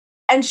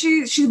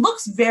 She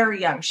looks very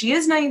young. She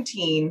is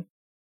 19,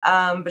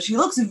 but she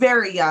looks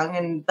very young,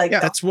 and like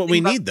that's what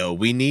we need, though.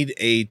 We need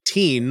a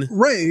teen,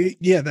 right?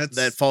 Yeah,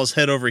 that falls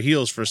head over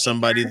heels for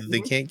somebody that they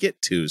can't get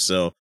to.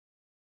 So,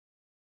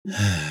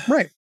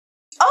 right.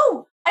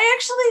 Oh, I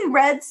actually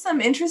read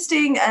some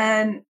interesting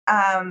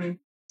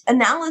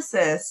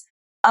analysis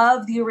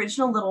of the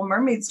original Little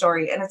Mermaid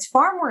story, and it's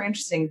far more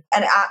interesting.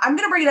 And I'm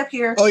going to bring it up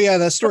here. Oh yeah,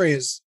 that story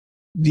is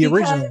the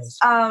original.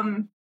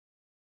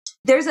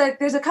 There's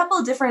a couple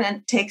of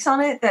different takes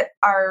on it that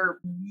are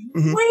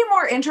way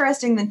more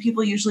interesting than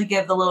people usually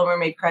give the Little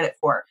Mermaid credit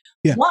for.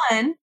 Yeah.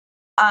 One,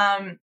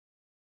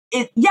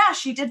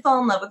 she did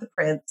fall in love with the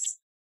prince,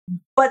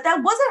 but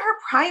that wasn't her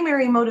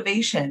primary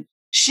motivation.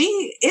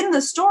 She, in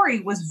the story,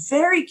 was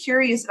very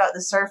curious about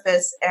the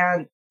surface,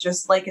 and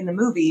just like in the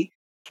movie,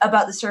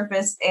 about the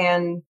surface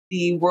and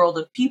the world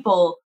of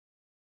people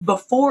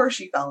before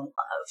she fell in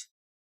love.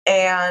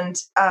 And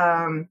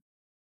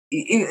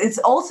it's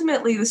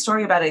ultimately the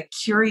story about a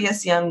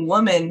curious young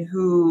woman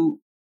who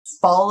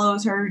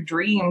follows her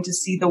dream to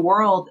see the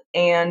world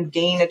and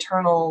gain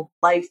eternal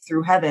life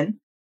through heaven,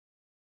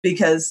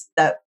 because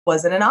that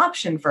wasn't an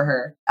option for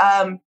her.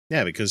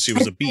 Yeah, because she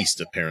was a beast,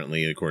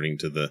 apparently, according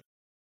to the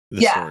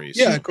stories.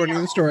 Yeah, according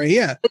to the story,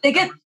 yeah. But they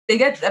get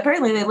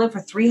apparently they live for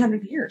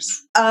 300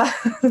 years.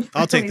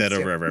 I'll take that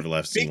over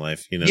everlasting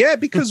life, you know. Yeah,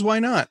 because why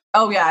not?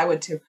 Oh yeah, I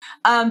would too.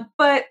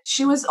 But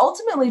she was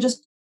ultimately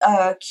just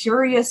a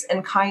curious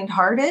and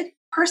kind-hearted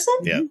person.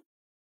 Yeah.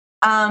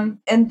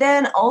 And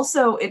then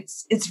also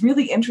it's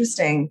really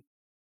interesting,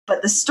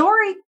 but the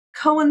story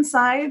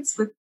coincides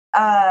with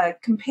a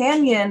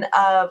companion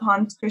of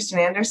Hans Christian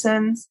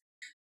Andersen's,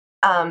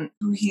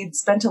 who he'd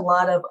spent a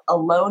lot of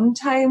alone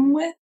time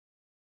with,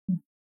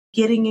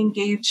 getting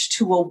engaged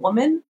to a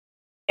woman,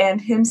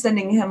 and him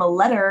sending him a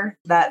letter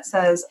that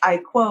says, I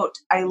quote,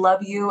 "I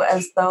love you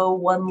as though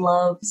one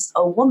loves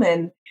a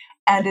woman."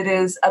 And it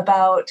is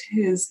about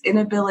his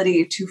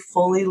inability to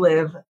fully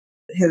live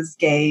his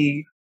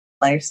gay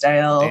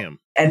lifestyle. Damn.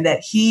 And that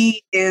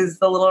he is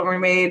the Little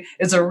Mermaid.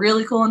 It's a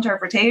really cool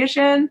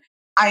interpretation.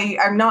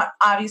 I'm not,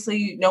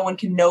 obviously, no one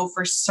can know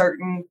for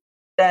certain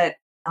that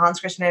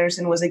Hans Christian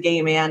Andersen was a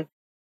gay man.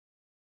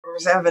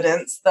 There's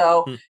evidence,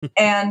 though.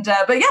 And,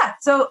 but yeah,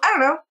 so I don't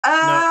know.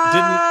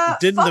 No,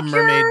 didn't the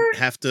mermaid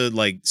have to,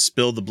 like,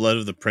 spill the blood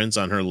of the prince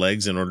on her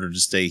legs in order to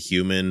stay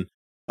human?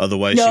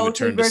 Otherwise, she would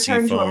turn to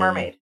sea foam, a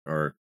mermaid.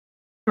 Or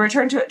to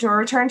return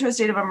to a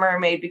state of a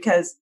mermaid,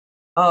 because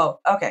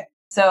okay.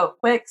 So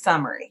quick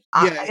summary.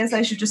 Yeah, I guess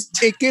I should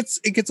just it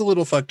gets a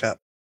little fucked up.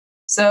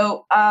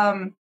 So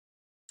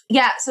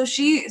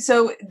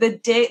so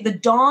the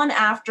dawn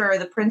after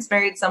the prince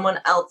married someone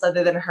else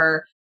other than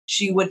her,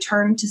 she would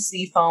turn to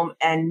sea foam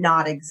and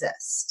not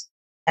exist.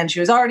 And she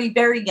was already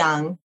very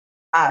young,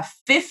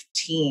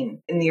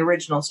 15 in the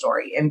original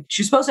story, and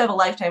she's supposed to have a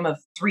lifetime of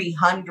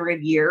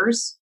 300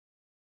 years.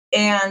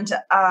 And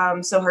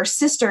so her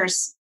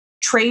sisters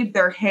trade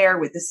their hair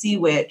with the sea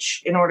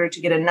witch in order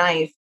to get a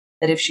knife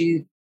that if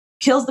she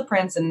kills the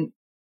prince and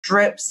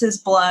drips his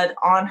blood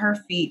on her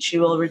feet, she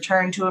will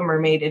return to a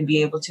mermaid and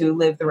be able to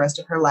live the rest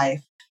of her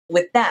life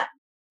with them.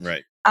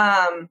 Right.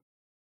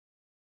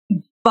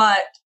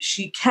 But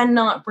she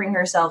cannot bring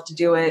herself to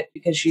do it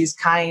because she's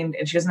kind,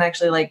 and she doesn't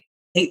actually, like,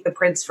 hate the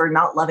prince for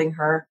not loving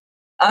her.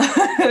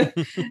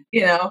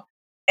 You know?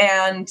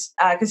 And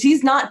because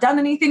he's not done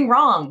anything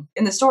wrong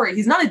in the story,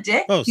 he's not a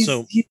dick. Oh, he's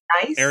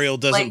nice. Ariel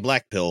doesn't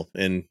black pill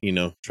and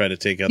try to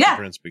take out the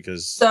prince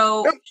because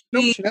so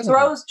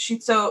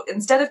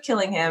instead of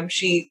killing him,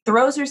 she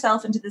throws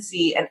herself into the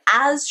sea, and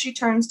as she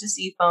turns to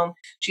sea foam,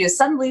 she is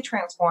suddenly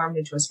transformed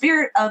into a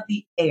spirit of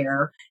the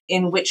air,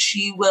 in which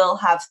she will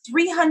have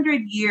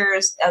 300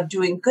 years of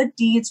doing good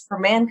deeds for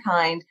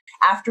mankind,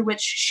 after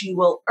which she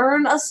will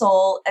earn a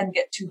soul and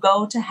get to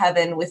go to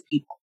heaven with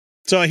people.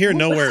 So I hear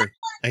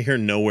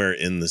nowhere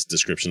in this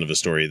description of a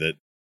story that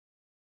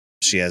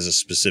she has a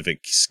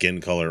specific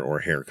skin color or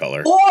hair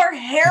color. Or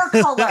hair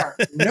color.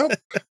 Nope.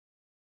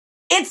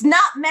 It's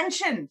not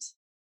mentioned.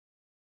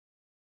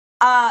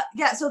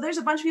 So there's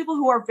a bunch of people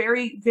who are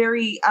very,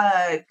 very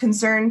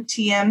concerned,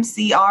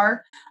 TMCR,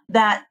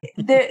 that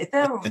the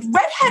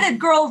redheaded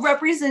girl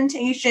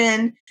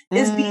representation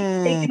is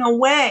being taken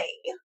away.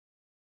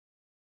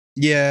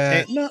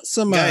 Yeah, not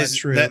so much,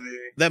 guys, really.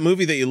 That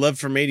movie that you loved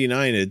from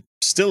 '89, it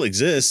still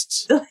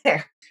exists. Still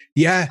there.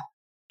 Yeah.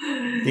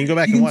 You can go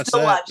back and watch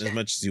that as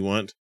much as you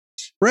want.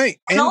 Right.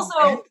 And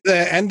also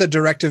the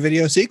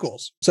direct-to-video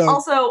sequels. So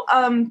also,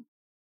 I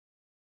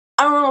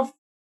don't know if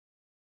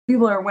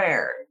people are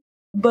aware,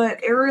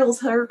 but Ariel's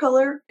hair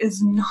color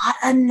is not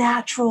a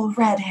natural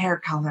red hair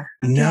color.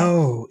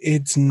 No,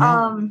 it's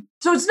not.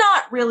 So it's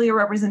not really a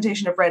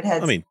representation of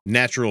redheads. I mean,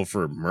 natural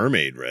for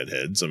mermaid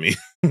redheads. I mean,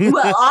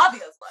 well,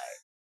 obviously.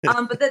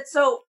 But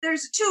so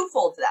there's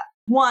twofold to that.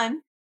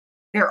 One,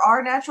 there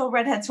are natural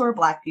redheads who are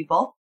black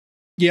people.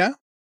 Yeah.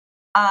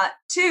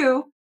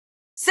 Two,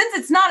 since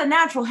it's not a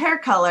natural hair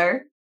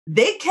color,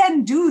 they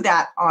can do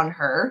that on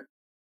her.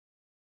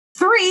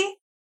 Three,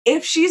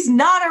 if she's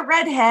not a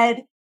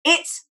redhead,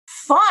 it's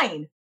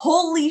fine.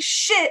 Holy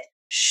shit,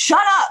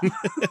 shut up.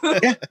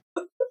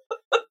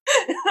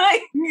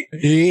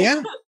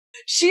 Yeah.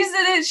 She's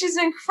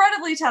an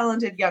incredibly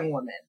talented young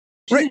woman.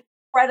 She's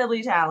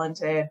incredibly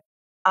talented.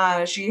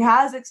 She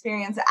has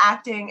experience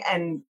acting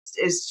and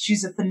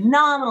she's a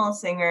phenomenal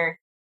singer.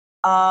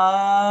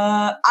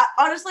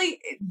 Honestly,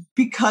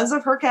 because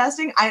of her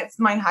casting, it's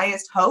my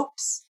highest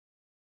hopes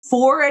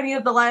for any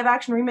of the live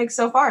action remakes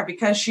so far,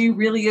 because she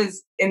really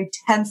is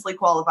intensely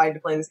qualified to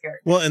play this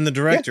character. Well, and the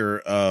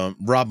director,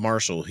 Rob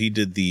Marshall, he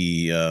did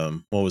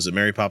the what was it,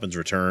 Mary Poppins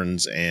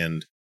Returns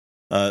and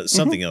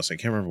something else. I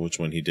can't remember which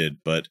one he did,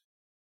 but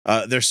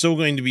they're still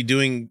going to be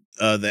doing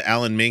the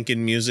Alan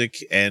Menken music,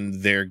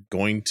 and they're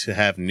going to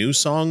have new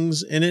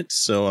songs in it.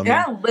 So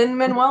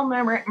Lin-Manuel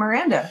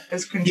Miranda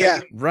is contributing. Yeah,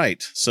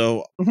 right.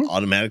 So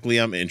automatically,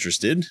 I'm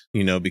interested.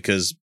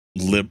 Because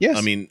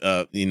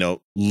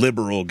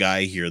liberal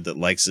guy here that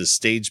likes his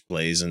stage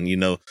plays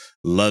and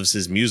loves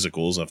his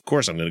musicals. Of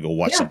course, I'm going to go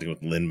watch something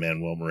with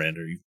Lin-Manuel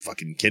Miranda. Are you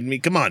fucking kidding me?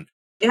 Come on.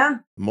 Yeah.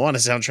 Moana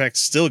soundtrack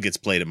still gets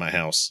played at my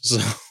house. So.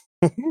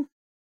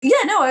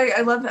 Yeah, no,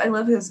 I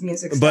love his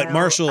music style. But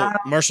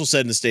Marshall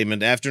said in a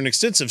statement, after an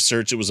extensive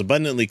search, it was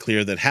abundantly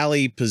clear that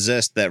Halle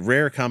possessed that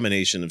rare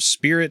combination of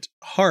spirit,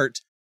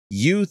 heart,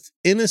 youth,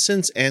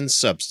 innocence, and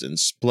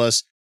substance,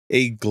 plus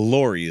a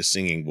glorious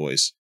singing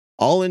voice.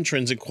 All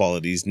intrinsic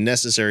qualities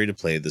necessary to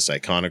play this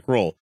iconic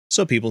role.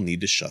 So people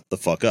need to shut the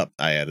fuck up.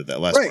 I added that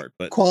last part.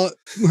 But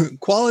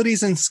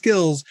qualities and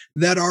skills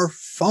that are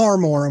far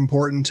more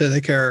important to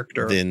the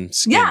character than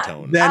skin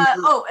tone.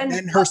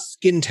 Than her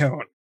skin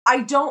tone.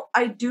 I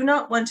do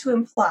not want to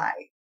imply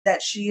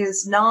that she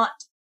is not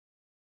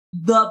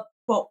the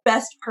quote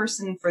best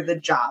person for the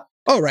job.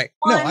 Oh, right.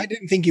 No, I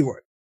didn't think you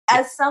would.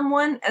 As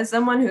someone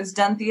who's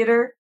done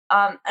theater,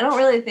 I don't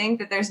really think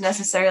that there's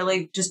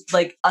necessarily just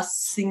like a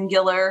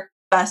singular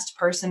best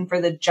person for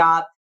the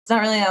job. It's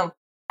not really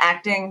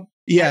acting.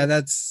 Yeah,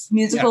 that's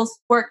musicals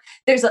work.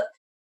 There's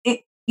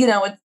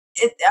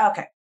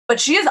okay, but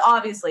she is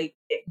obviously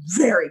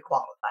very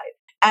qualified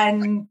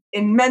and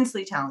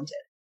immensely talented.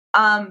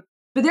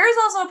 But there is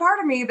also a part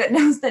of me that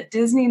knows that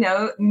Disney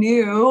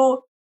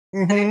knew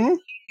that if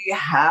you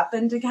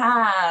happened to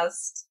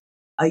cast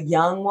a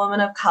young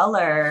woman of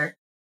color,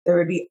 there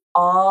would be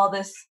all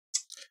this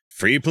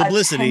free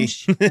publicity.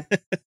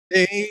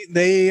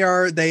 They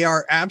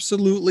are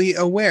absolutely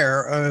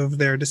aware of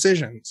their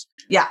decisions.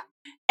 Yeah.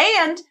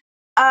 And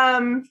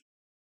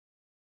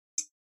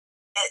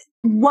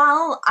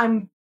while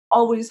I'm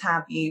always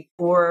happy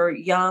for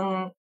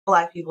young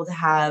Black people to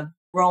have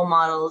role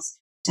models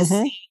to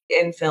see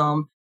in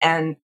film,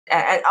 and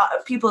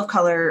people of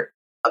color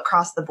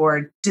across the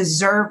board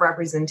deserve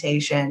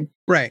representation.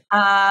 Right.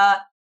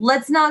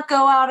 Let's not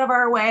go out of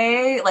our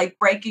way, like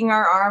breaking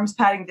our arms,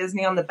 patting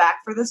Disney on the back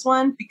for this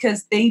one,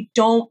 because they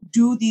don't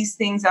do these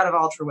things out of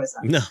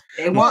altruism. No,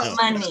 they want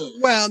money.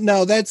 Well,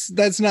 no,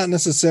 that's not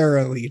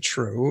necessarily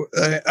true.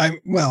 I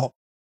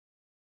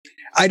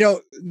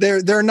don't.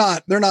 They're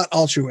not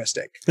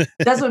altruistic.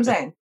 That's what I'm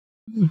saying.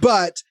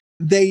 But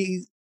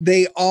they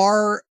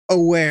are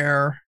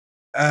aware,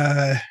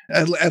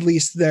 at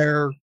least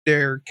their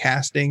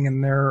casting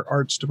and their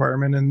arts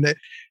department and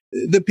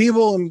the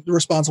people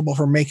responsible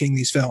for making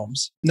these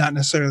films, not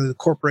necessarily the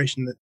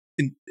corporation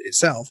in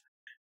itself,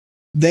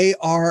 they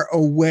are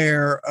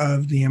aware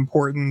of the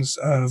importance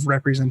of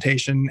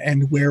representation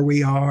and where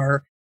we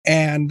are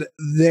and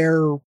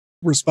their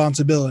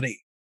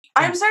responsibility.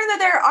 I'm certain that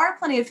there are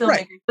plenty of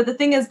filmmakers, but the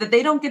thing is that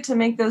they don't get to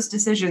make those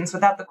decisions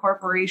without the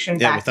corporation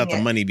backing without the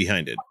it. money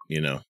behind it, you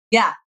know.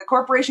 Yeah, the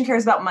corporation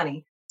cares about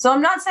money. So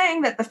I'm not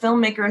saying that the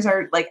filmmakers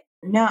are like,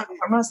 no,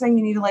 I'm not saying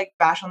you need to like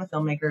bash on the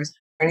filmmakers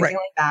or anything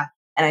like that.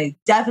 And I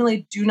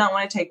definitely do not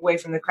want to take away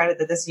from the credit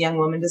that this young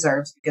woman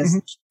deserves, because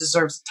she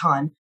deserves a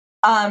ton.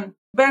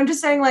 But I'm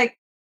just saying, like,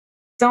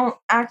 don't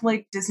act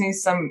like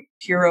Disney's some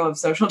hero of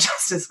social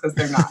justice, because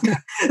they're not.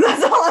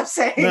 That's all I'm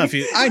saying. No,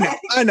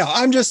 I know.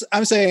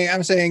 I'm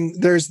saying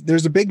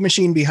there's a big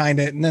machine behind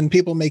it, and then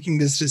people making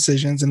these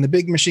decisions, and the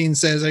big machine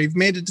says, "I've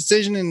made a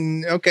decision,"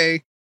 and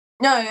okay.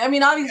 No, I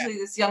mean, obviously,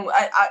 this young.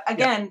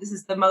 This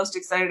is the most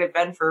excited I've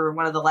been for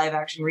one of the live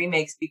action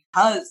remakes,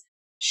 because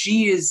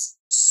she is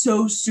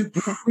so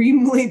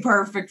supremely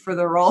perfect for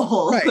the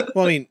role. Right.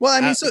 Well,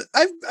 I mean, so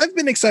I've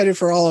been excited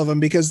for all of them,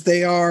 because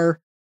they are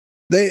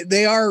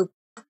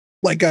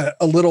like a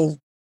little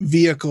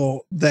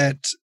vehicle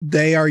that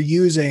they are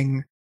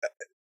using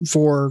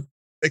for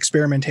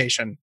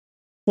experimentation.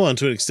 Well, and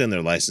to extend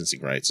their licensing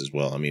rights as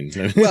well. I mean,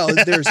 well,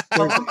 there's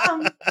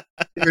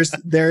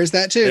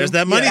that too. There's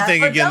that money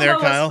thing again there,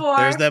 Kyle.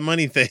 There's that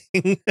money thing.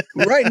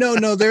 Right.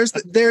 No, there's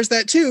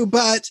that too,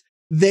 but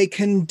they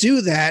can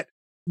do that.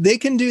 They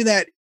can do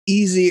that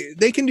easy.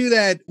 They can do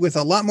that with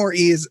a lot more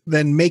ease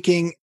than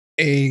making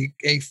a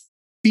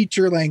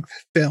feature length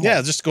film.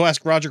 Yeah, just go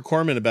ask Roger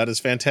Corman about his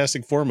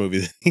Fantastic Four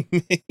movie that he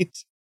made.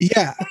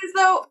 Yeah.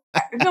 No,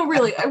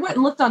 really, I went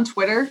and looked on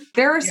Twitter.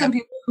 There are some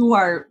people who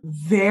are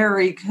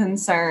very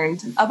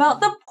concerned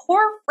about the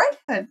poor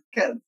redhead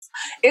kids.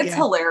 It's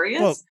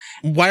hilarious. Well,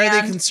 why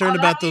are they concerned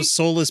about those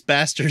soulless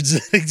bastards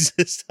that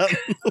exist out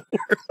in the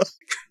world?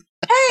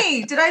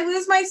 Hey, did I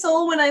lose my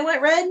soul when I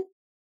went red?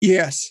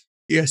 Yes,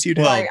 you did.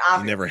 Well, you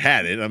never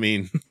had it. I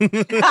mean,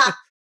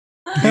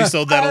 you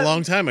sold that a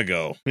long time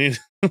ago.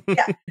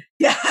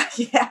 Yes,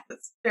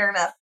 fair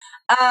enough.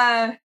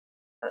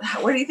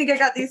 Where do you think I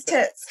got these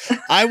tits?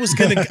 I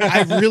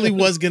really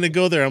was gonna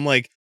go there. I'm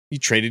like, you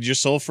traded your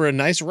soul for a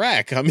nice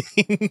rack. I mean,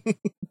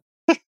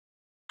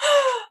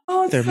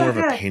 they're more of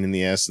a pain in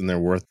the ass than they're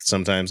worth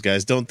sometimes,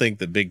 guys. Don't think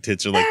that big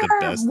tits are like the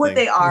best what thing.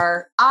 They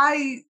are.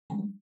 I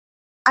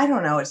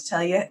don't know what to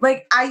tell you.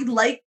 Like, I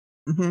like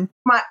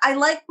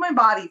my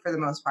body for the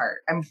most part.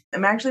 I'm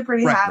actually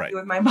pretty happy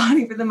with my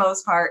body for the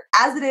most part,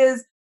 as it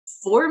is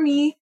for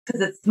me,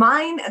 because it's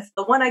mine. It's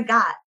the one I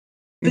got.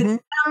 But I'm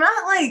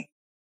not like,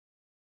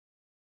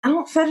 I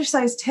don't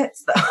fetishize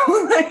tits though.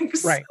 I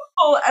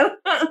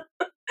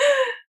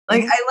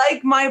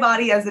like my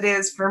body as it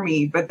is for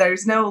me, but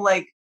there's no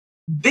like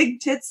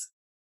big tits,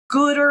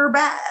 good or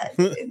bad.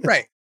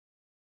 Right.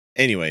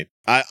 Anyway,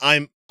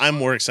 I'm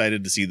more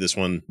excited to see this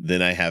one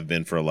than I have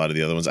been for a lot of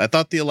the other ones. I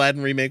thought the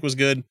Aladdin remake was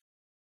good.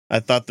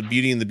 I thought the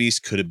Beauty and the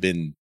Beast could have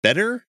been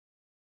better.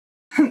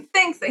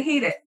 Thanks, I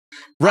hate it.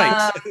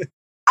 Right.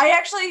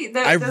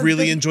 I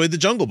really enjoyed the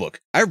Jungle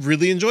Book. I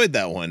really enjoyed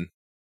that one.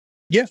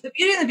 Yeah. The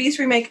Beauty and the Beast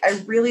remake,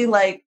 I really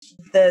like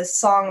the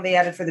song they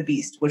added for the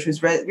Beast, which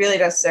was really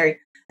necessary.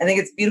 I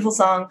think it's a beautiful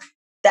song.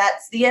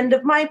 That's the end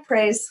of my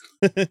praise.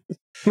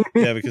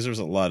 Yeah, because there was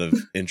a lot of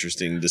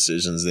interesting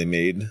decisions they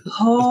made.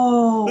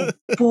 Oh,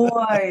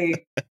 boy.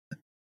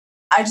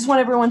 I just want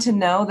everyone to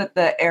know that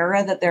the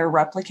era that they're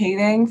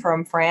replicating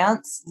from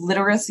France,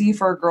 literacy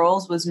for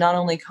girls was not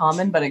only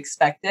common, but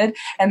expected.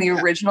 And the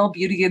original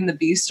Beauty and the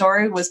Beast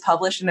story was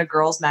published in a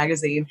girls'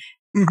 magazine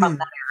from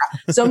that era.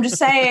 So I'm just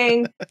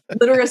saying,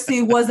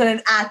 literacy wasn't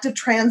an act of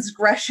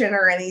transgression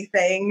or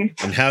anything.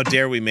 And how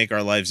dare we make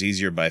our lives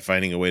easier by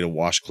finding a way to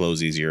wash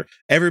clothes easier?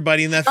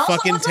 Everybody in that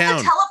fucking town.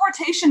 Like a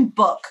teleportation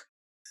book.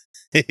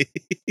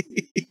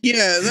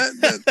 Yeah,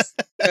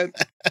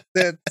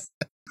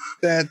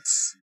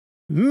 that's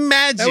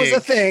magic. That was a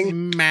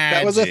thing. Magic.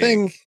 That was a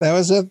thing. That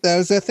was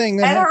a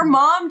thing. And her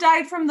mom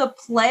died from the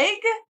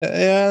plague.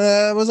 Yeah,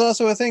 that was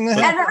also a thing. And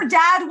her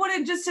dad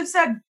would just have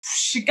said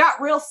she got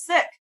real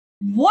sick.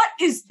 What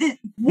is this?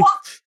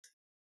 What?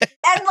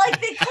 And like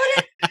they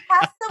couldn't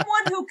have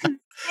someone who can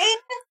sing.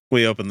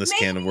 We opened this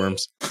can of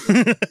worms.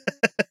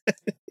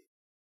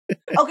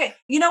 Okay,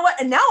 you know what?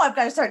 And now I've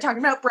got to start talking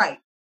about Bright.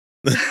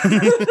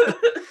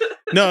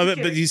 No,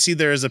 but you see,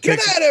 there is a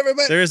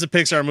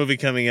Pixar movie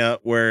coming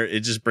out where it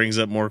just brings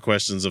up more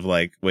questions of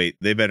like, wait,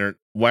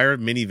 why are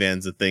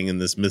minivans a thing in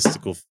this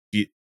mystical?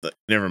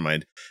 Never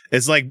mind.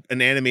 It's like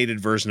an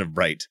animated version of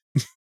Bright.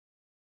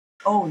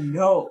 Oh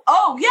no!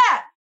 Oh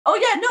yeah! Oh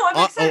yeah! No,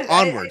 I'm excited.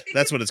 Onward.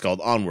 That's what it's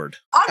called. Onward.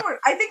 Onward.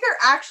 I think they're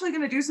actually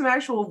going to do some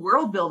actual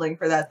world building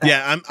for that thing.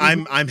 Yeah,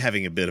 I'm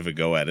having a bit of a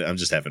go at it. I'm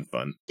just having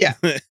fun. Yeah.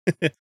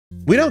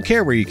 We don't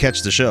care where you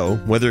catch the show,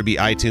 whether it be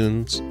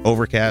iTunes,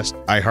 Overcast,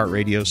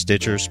 iHeartRadio,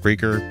 Stitcher,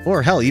 Spreaker,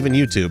 or hell, even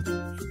YouTube.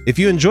 If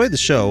you enjoy the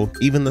show,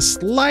 even the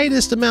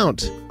slightest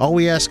amount, all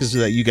we ask is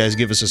that you guys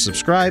give us a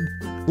subscribe,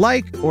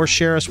 like, or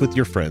share us with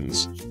your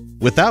friends.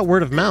 Without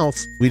word of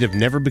mouth, we'd have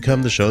never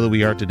become the show that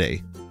we are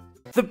today.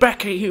 The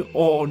Becky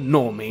or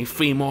Normie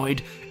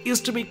femoid is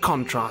to be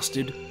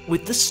contrasted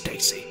with the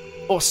Stacy,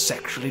 or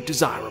sexually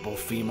desirable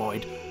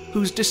femoid,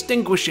 whose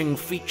distinguishing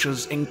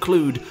features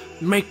include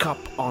makeup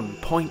on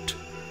point,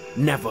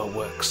 never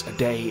works a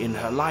day in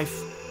her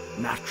life,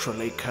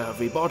 naturally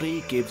curvy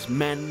body gives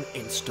men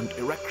instant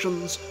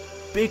erections,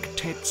 big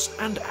tits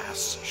and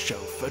ass show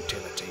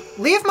fertility.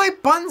 Leave my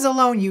buns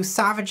alone, you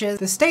savages!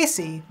 The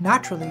Stacy,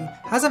 naturally,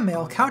 has a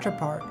male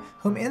counterpart,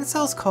 whom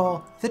incels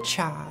call the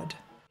Chad.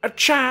 A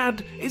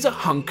Chad is a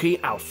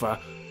hunky alpha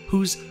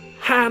whose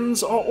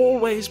hands are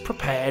always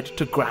prepared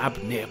to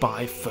grab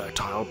nearby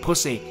fertile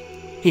pussy.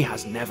 He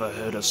has never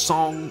heard a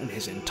song in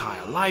his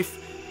entire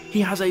life.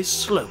 He has a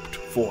sloped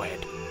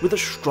forehead with a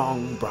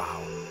strong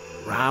brow,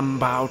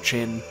 ram-bow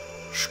chin,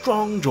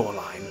 strong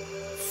jawline,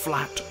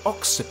 flat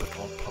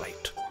occipital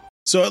plate.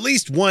 So at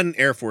least one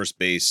Air Force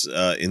base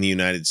in the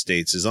United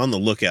States is on the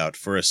lookout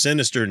for a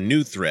sinister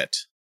new threat.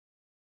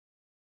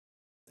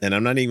 And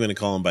I'm not even going to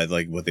call them by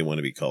like what they want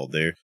to be called.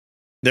 They're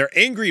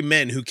angry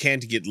men who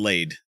can't get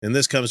laid. And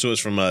this comes to us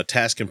from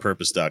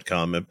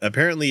taskandpurpose.com.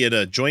 Apparently at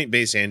a Joint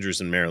Base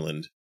Andrews in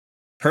Maryland,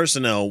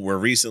 personnel were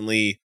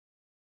recently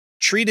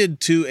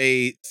treated to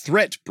a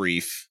threat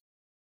brief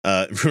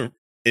in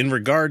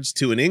regards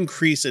to an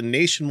increase in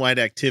nationwide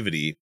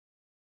activity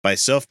by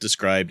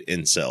self-described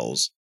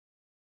incels.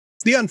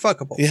 The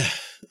unfuckable. Yeah.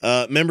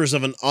 Members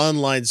of an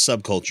online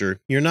subculture.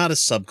 You're not a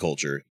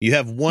subculture. You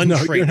have one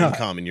trait in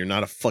common. You're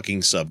not a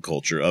fucking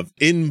subculture of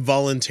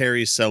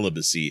involuntary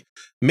celibacy.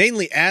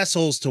 Mainly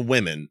assholes to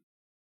women.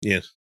 Yeah.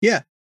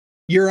 Yeah.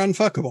 You're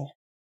unfuckable.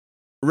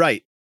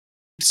 Right.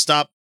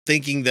 Stop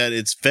thinking that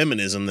it's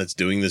feminism that's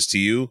doing this to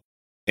you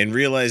and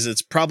realize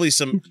it's probably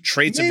some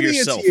traits Maybe of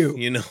yourself. It's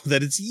you.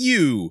 That it's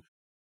you.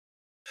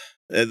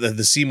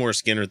 The Seymour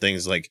Skinner thing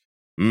is like,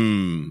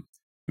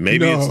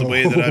 maybe it's the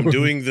way that I'm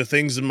doing the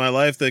things in my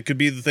life that could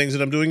be the things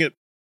that I'm doing it.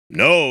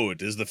 No,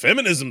 it is the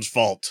feminism's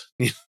fault.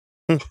 It's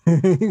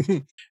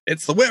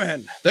the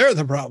women. They're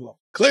the problem.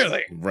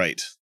 Clearly.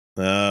 Right.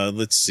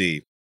 Let's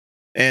see.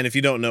 And if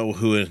you don't know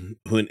who an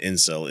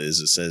incel is,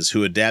 it says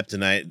who adapt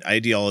an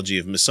ideology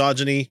of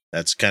misogyny.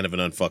 That's kind of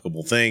an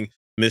unfuckable thing.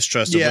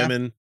 Mistrust of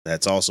women.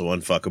 That's also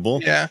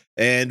unfuckable. Yeah.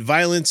 And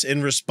violence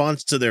in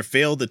response to their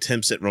failed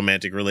attempts at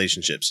romantic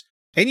relationships.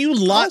 And you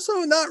also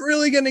not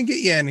really going to get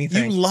you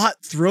anything. You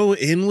throw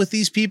in with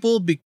these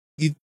people.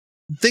 You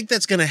think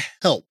that's going to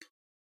help?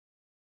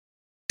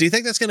 Do you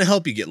think that's going to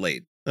help you get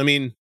laid? I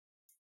mean,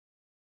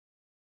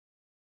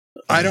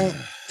 I don't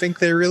think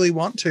they really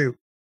want to,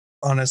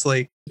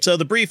 honestly. So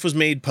the brief was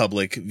made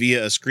public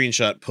via a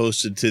screenshot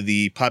posted to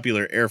the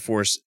popular Air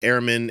Force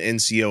Airmen,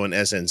 NCO, and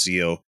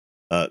SNCO,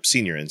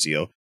 Senior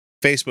NCO,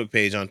 Facebook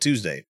page on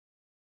Tuesday.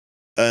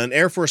 An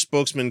Air Force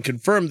spokesman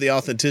confirmed the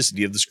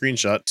authenticity of the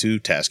screenshot to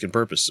Task and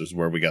Purpose, is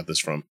where we got this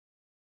from.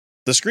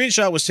 The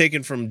screenshot was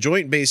taken from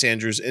Joint Base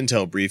Andrews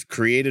intel brief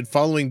created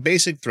following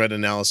basic threat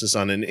analysis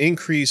on an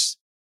increase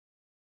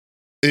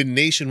in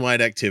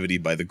nationwide activity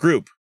by the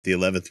group, the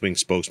 11th Wing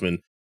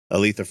spokesman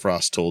Aletha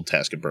Frost told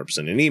Task and Purpose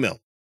in an email.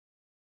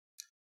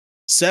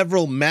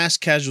 Several mass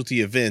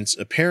casualty events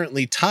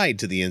apparently tied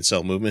to the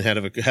incel movement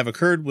have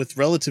occurred with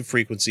relative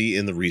frequency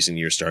in the recent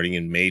years, starting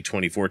in May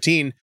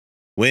 2014,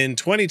 when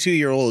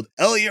 22-year-old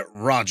Elliot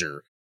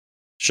Rodger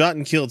shot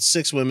and killed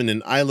 6 women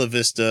in Isla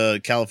Vista,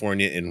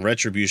 California in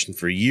retribution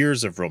for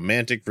years of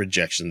romantic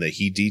rejection that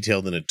he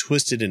detailed in a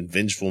twisted and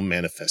vengeful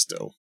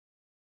manifesto.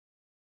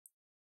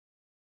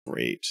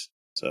 Great.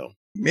 So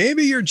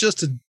maybe you're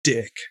just a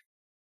dick.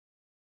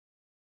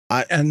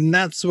 And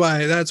that's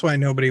why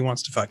nobody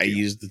wants to fuck you. I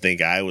used to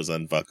think I was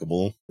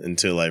unfuckable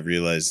until I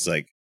realized,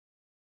 like,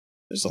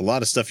 there's a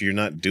lot of stuff you're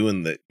not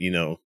doing that,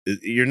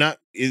 you're not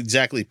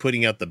exactly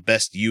putting out the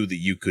best you that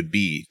you could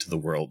be to the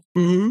world.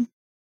 Mm-hmm.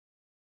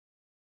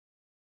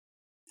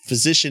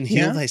 Physician,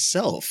 heal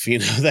thyself,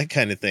 that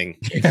kind of thing.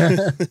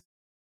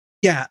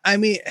 Yeah, I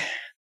mean,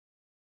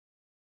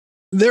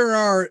 there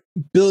are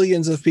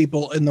billions of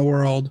people in the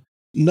world.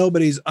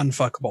 Nobody's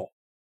unfuckable.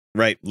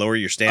 Right, lower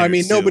your standards. I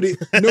mean, nobody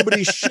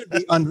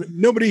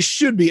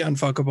should be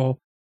unfuckable.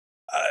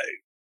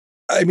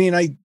 I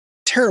mean,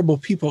 terrible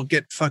people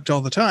get fucked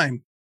all the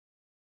time.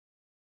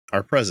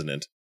 Our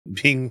president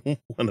being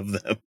one of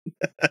them.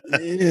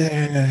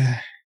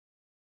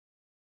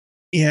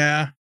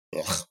 Yeah.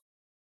 Ugh,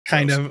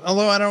 kind of.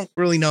 Although I don't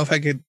really know if I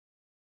could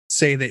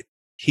say that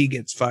he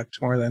gets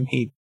fucked more than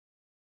he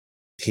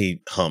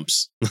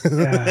humps.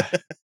 Yeah.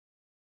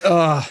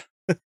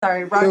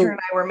 Sorry, Roger and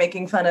I were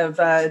making fun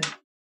of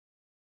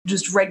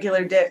just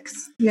regular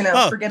dicks,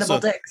 forgettable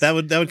dicks. That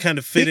would kind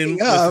of fit in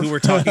with who we're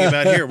talking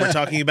about here. We're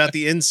talking about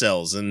the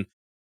incels. And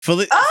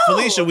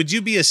Felicia, would you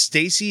be a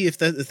Stacy if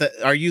that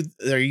are you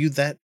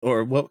that,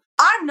 or what?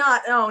 I'm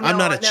not. Oh no, I'm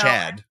not a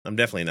Chad. I'm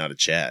definitely not a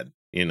Chad.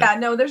 Yeah,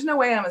 no, there's no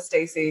way I'm a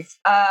Stacy.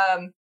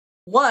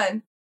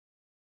 One,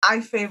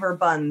 I favor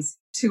buns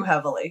too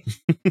heavily.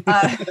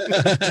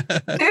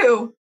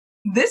 2,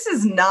 this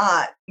is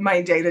not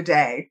my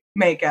day-to-day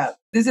makeup.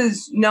 This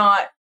is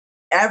not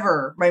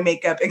ever my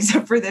makeup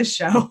except for this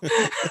show.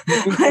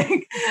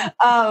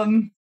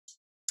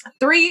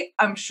 3,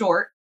 I'm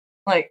short,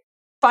 like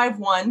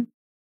 5'1".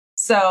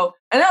 So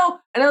I know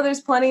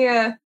there's plenty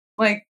of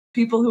like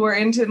people who are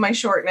into my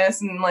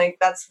shortness, and like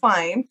that's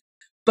fine.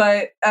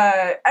 But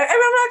I'm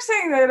not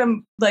saying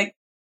that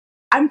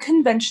I'm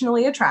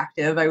conventionally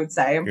attractive. I would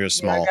say You're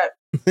small.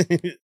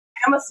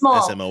 I'm a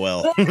small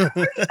SMOL. I'm pretty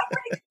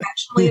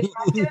conventionally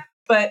attractive.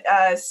 But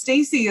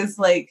Stacy is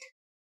like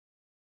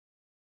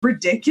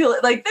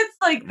ridiculous. Like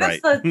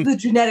that's the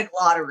genetic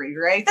lottery,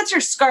 right? That's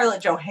your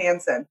Scarlett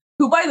Johansson,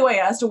 who, by the way,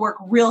 has to work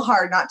real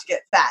hard not to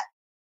get fat.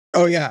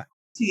 Oh yeah,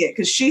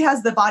 because she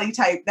has the body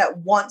type that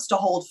wants to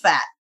hold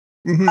fat.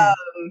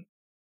 Mm-hmm.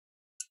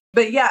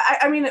 But yeah,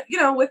 I mean,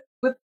 with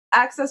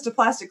access to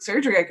plastic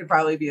surgery, I could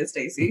probably be a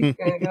Stacy.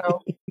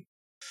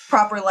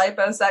 Proper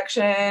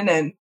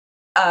liposuction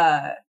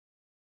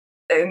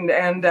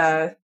and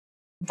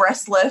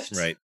breast lift.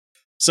 Right.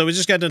 So we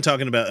just got done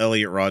talking about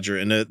Elliot Rodger,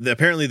 and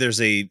apparently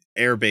there's a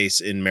air base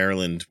in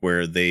Maryland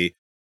where they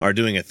are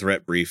doing a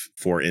threat brief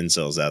for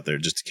incels out there,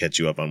 just to catch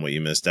you up on what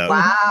you missed out.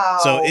 Wow.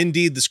 So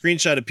indeed, the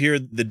screenshot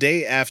appeared the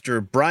day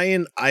after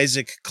Brian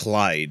Isaac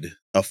Clyde,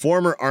 a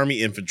former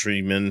Army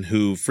infantryman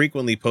who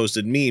frequently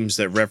posted memes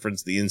that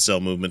referenced the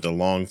incel movement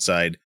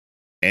alongside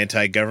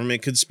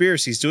anti-government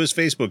conspiracies, to his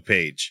Facebook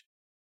page.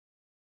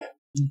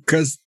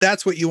 Because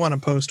that's what you want to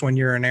post when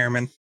you're an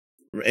airman.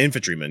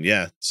 Infantryman,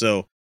 yeah.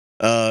 So,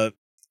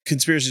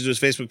 conspiracies to his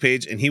Facebook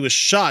page, and he was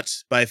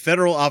shot by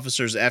federal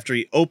officers after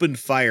he opened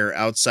fire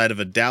outside of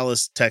a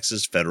Dallas,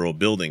 Texas federal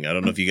building. I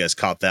don't know if you guys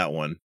caught that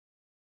one.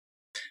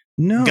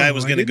 No, the guy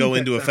was going to go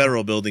into a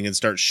federal building and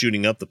start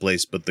shooting up the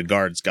place, but the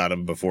guards got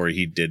him before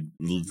he did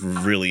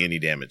really any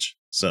damage.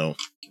 So,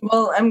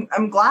 well,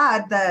 I'm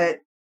glad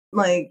that,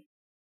 like,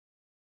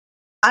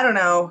 I don't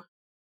know.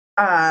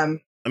 I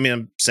mean,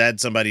 I'm sad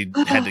somebody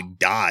had to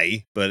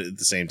die, but at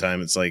the same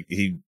time, it's like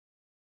he.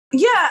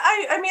 Yeah,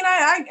 I mean,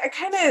 I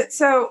kind of,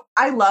 so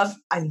I love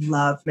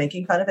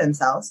making fun of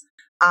incels.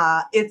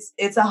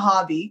 It's a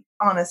hobby,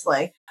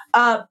 honestly.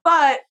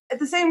 But at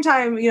the same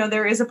time,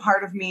 there is a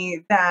part of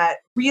me that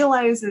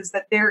realizes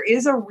that there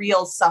is a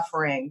real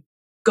suffering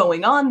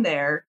going on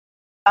there.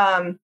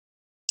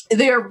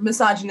 They're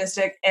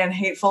misogynistic and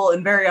hateful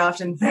and very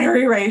often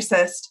very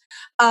racist.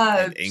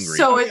 And angry.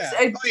 So it's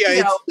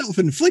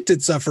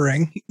self-inflicted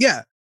suffering.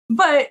 Yeah.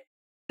 But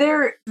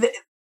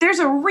there's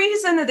a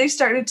reason that they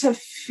started to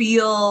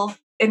feel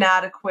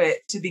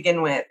inadequate to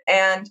begin with.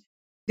 And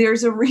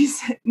there's a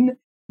reason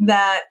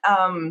that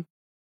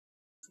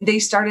they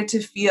started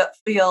to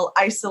feel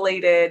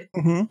isolated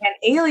and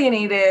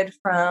alienated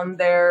from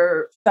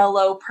their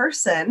fellow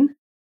person.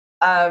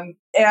 And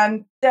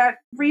that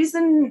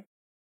reason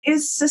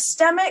is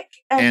systemic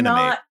and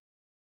not.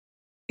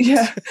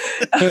 Yeah.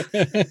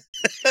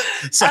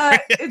 Sorry,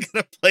 I'm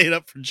gonna play it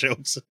up for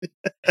jokes.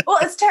 Well,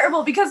 it's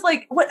terrible because,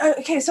 like,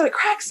 so it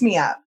cracks me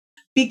up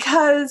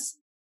because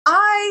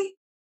I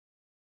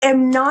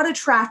am not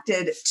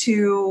attracted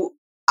to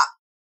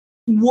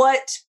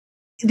what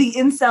the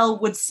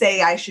incel would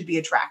say I should be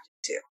attracted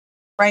to,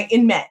 right?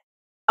 In men.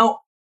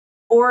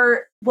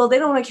 Well, they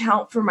don't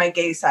account for my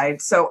gay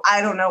side, so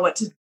I don't know what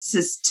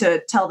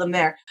to tell them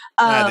there.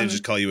 They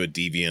just call you a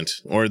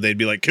deviant, or they'd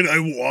be like, "Can I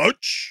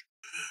watch?"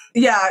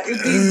 Yeah,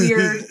 it'd be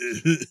weird.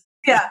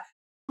 Yeah,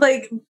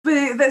 like,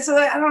 but so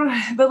I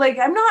don't. But like,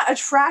 I'm not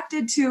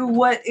attracted to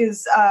what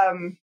is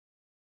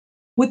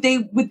what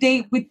they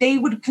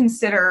would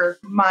consider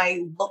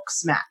my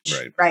looks match,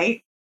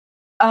 right?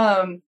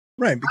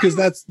 Right,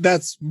 because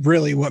that's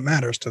really what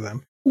matters to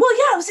them. Well,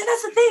 yeah, so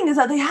that's the thing is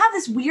that they have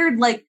this weird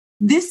like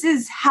this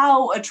is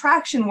how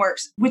attraction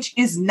works, which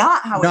is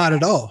not how. Not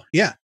at all.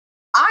 Yeah,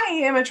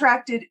 I am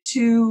attracted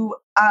to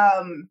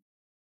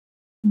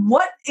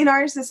what in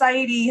our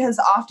society has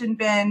often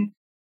been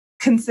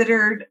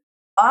considered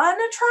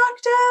unattractive.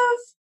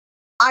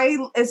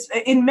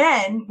 In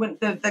men, when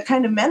the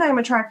kind of men I'm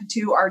attracted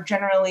to are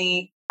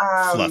generally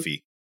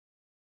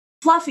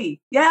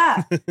fluffy.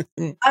 Yeah.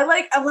 I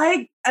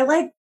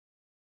like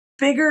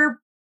bigger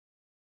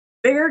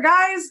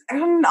guys,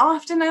 and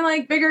often I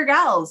like bigger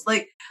gals.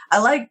 Like I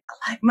like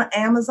my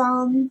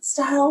Amazon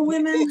style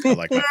women. I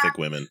like my thick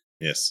women.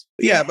 Yes.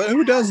 Yeah, but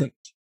who doesn't?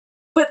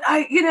 But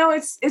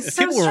it's if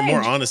so people strange.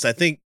 were more honest, I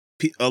think.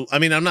 I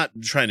mean, I'm not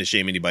trying to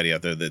shame anybody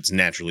out there that's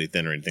naturally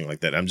thin or anything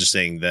like that. I'm just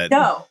saying that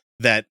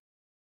that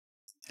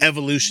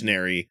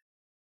evolutionary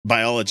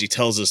biology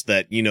tells us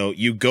that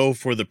you go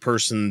for the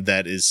person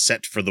that is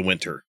set for the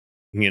winter.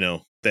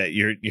 That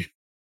you're.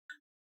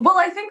 Well,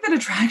 I think that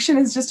attraction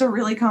is just a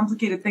really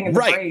complicated thing in the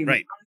brain.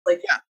 Right.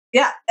 Like,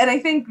 yeah, and I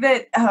think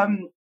that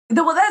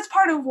that's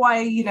part of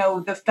why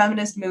the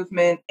feminist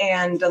movement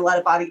and a lot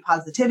of body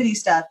positivity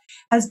stuff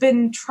has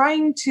been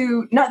trying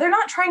to they're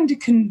not trying to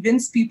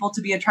convince people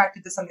to be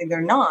attracted to something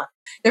they're not.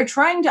 They're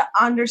trying to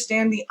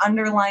understand the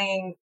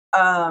underlying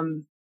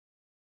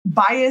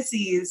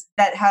biases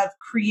that have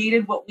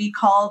created what we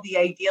call the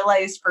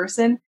idealized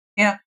person.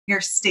 Your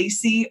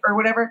Stacy or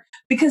whatever.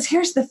 Because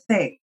here's the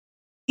thing.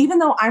 Even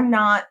though I'm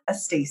not a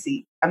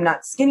Stacy, I'm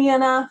not skinny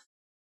enough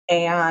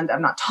and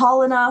I'm not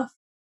tall enough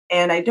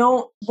and I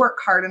don't work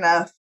hard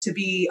enough to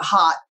be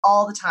hot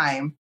all the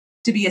time,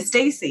 to be a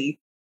Stacy,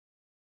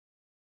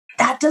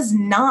 that does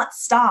not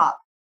stop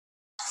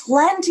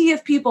plenty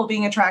of people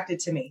being attracted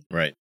to me.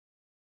 Right.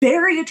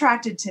 Very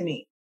attracted to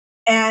me.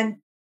 And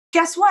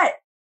guess what?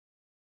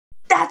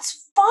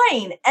 That's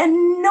fine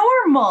and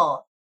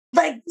normal.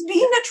 Like,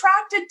 being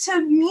attracted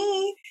to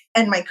me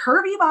and my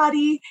curvy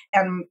body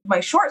and my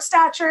short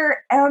stature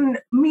and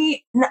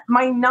me,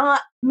 my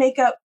not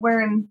makeup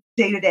wearing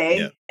day to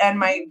day and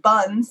my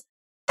buns,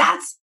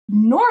 that's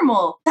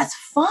normal. That's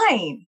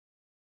fine.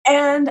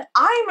 And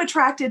I'm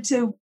attracted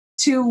to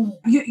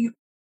you.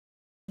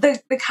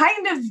 The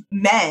kind of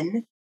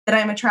men that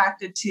I'm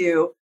attracted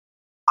to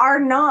are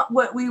not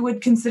what we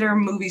would consider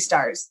movie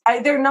stars.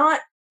 They're not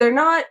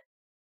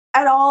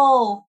at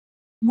all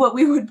what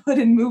we would put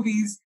in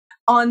movies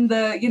on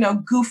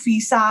the, goofy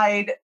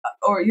side,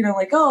 or,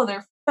 like, oh,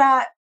 they're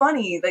fat,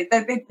 funny, like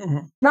that.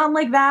 Not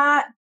like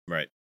that.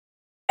 Right.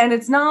 And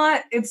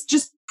it's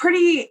just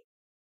pretty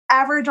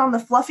average on the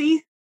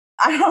fluffy.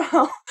 I don't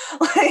know.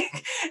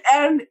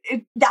 And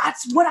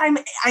that's what I'm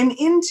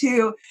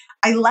into.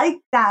 I like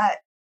that.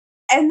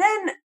 And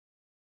then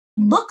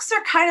looks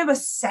are kind of a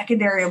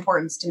secondary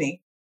importance to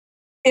me.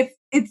 If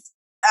it's,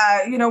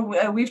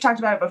 we've talked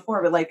about it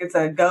before, but like, it's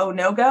a go,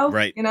 no go,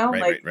 right?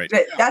 Right.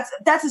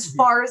 That's as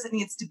far as it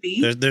needs to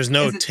be. There's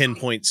no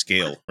 10-point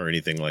scale or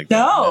anything like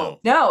that.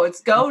 No,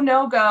 it's go,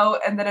 no go.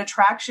 And then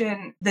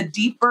attraction, the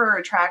deeper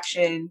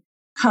attraction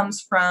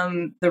comes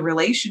from the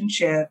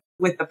relationship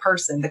with the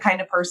person, the kind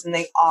of person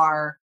they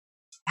are,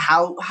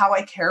 how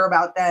I care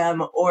about them,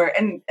 not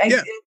in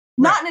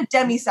a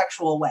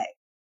demisexual way,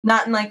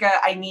 not in like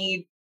I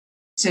need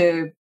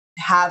to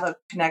have a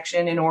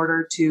connection in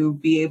order to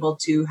be able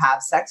to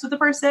have sex with the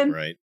person,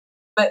 right?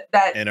 But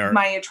that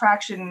my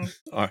attraction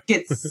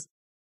gets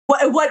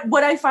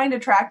what I find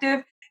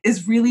attractive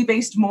is really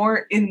based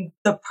more in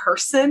the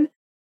person,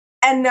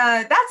 and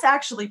that's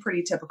actually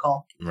pretty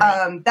typical.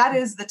 Right. That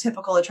is the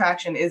typical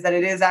attraction, is that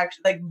it is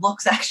actually like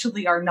looks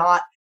are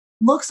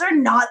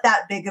not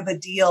that big of a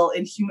deal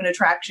in human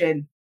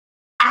attraction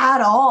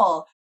at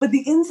all. But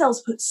the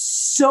incels put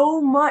so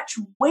much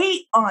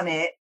weight on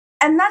it.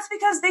 And that's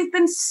because they've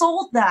been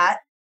sold that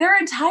their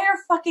entire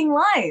fucking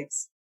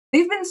lives.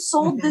 They've been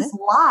sold this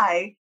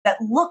lie that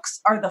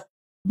looks are the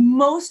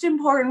most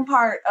important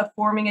part of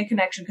forming a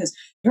connection, because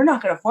you're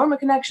not going to form a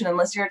connection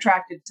unless you're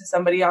attracted to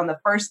somebody on the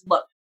first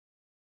look.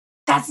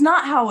 That's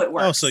not how it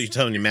works. Oh, so you're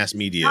telling me mass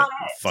media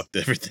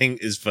fucking everything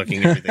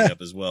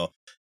up as well.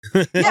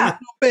 Yeah,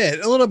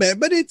 a little bit,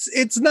 but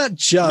it's not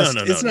just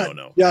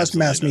just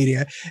mass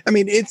media. I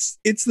mean, it's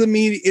the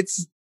media,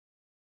 it's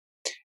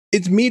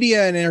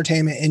media and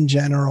entertainment in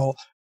general,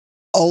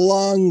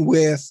 along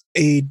with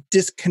a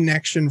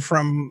disconnection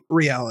from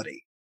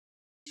reality.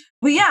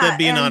 Well, yeah, that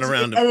being not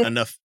around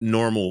enough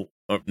normal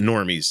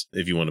normies,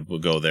 if you want to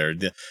go there,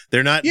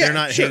 they're not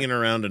hanging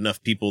around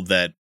enough people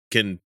that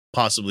can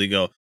possibly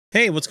go,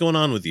 hey, what's going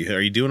on with you?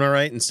 Are you doing all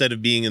right? Instead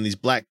of being in these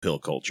black pill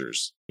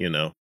cultures,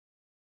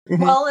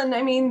 Well, and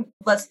I mean,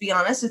 let's be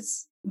honest,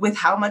 it's with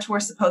how much we're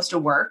supposed to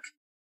work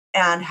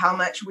and how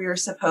much we're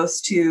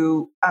supposed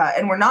to,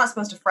 and we're not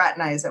supposed to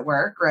fraternize at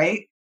work,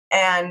 right?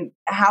 And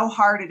how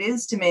hard it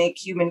is to make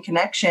human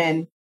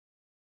connection,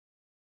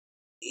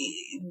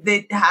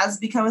 that has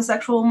become a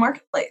sexual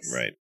marketplace.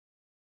 Right.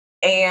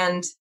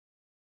 And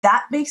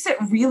that makes it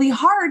really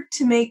hard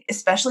to make,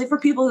 especially for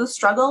people who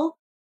struggle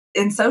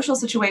in social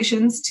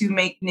situations, to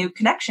make new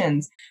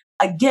connections.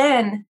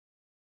 Again,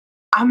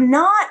 I'm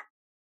not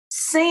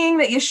saying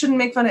that you shouldn't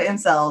make fun of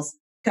incels,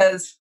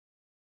 because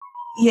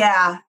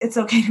yeah, it's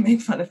okay to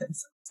make fun of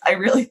incels. I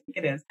really think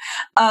it is.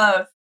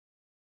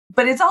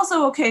 But it's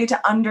also okay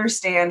to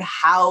understand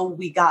how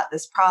we got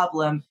this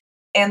problem.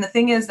 And the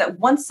thing is that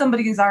once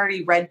somebody is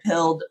already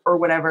red-pilled or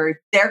whatever,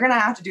 they're going to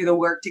have to do the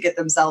work to get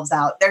themselves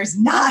out. It's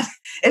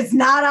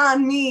not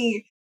on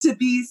me to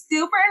be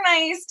super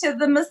nice to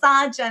the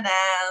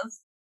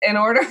misogynist in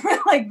order for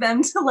like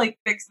them to like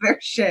fix their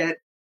shit.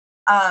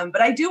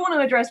 But I do want to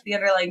address the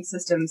underlying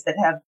systems that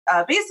have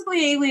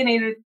basically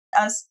alienated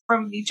us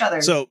from each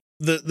other. So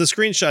the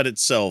screenshot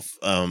itself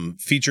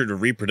featured a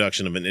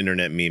reproduction of an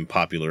internet meme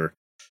popular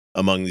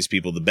among these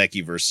people, the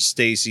Becky versus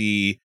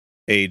Stacy,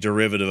 a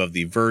derivative of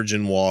the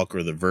Virgin Walk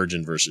or the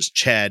Virgin versus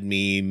Chad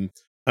meme.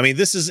 I mean,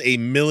 this is a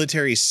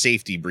military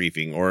safety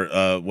briefing, or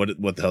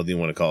what the hell do you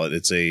want to call it?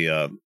 It's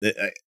a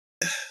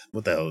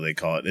what the hell do they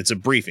call it? It's a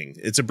briefing.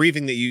 It's a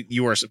briefing that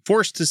you are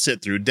forced to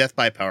sit through, death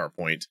by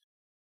PowerPoint.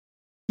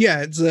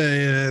 Yeah, it's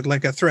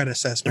like a threat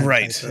assessment.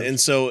 Right.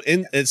 And so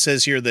it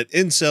says here that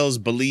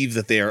incels believe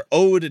that they are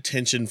owed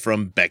attention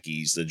from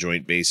Becky's. The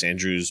Joint Base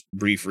Andrews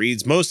brief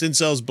reads, most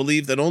incels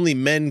believe that only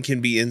men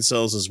can be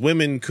incels, as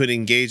women could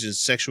engage in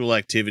sexual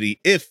activity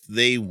if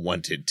they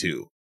wanted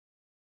to.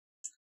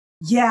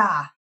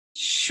 Yeah,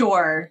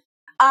 sure.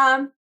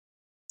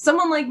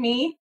 Someone like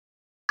me,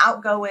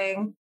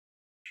 outgoing,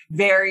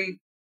 very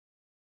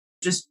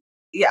just,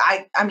 yeah,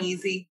 I'm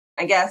easy,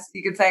 I guess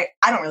you could say.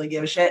 I don't really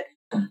give a shit.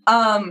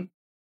 When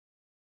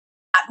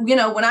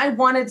I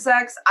wanted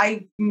sex,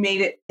 I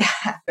made it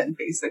happen,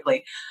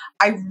 basically.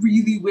 I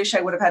really wish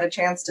I would have had a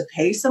chance to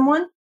pay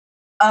someone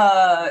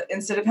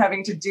instead of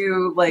having to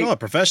do like... Oh, a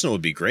professional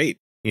would be great.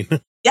 Yeah.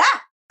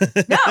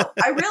 No,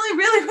 I really,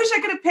 really wish I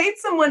could have paid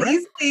someone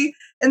easily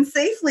and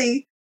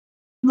safely.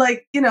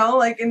 Like, you know,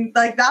 like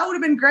that would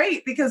have been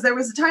great, because there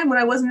was a time when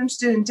I wasn't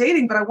interested in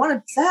dating, but I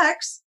wanted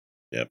sex.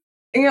 Yep.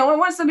 You know, I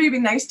wanted somebody to be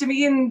nice to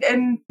me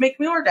and make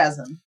me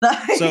orgasm.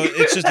 So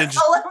it's just that's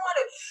all I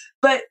wanted.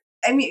 But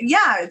I mean,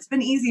 yeah, it's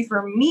been easy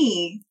for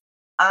me.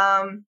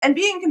 And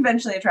being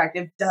conventionally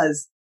attractive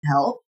does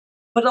help,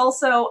 but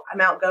also I'm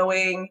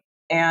outgoing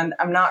and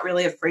I'm not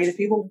really afraid of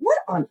people. What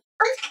on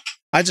earth?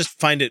 I just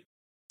find it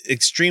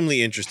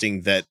extremely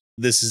interesting that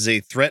this is a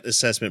threat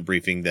assessment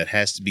briefing that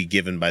has to be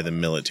given by the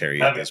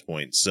military at this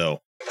point.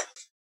 So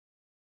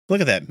look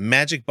at that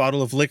magic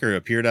bottle of liquor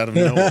appeared out of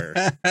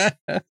nowhere.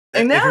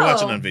 I know. If you're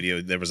watching on video,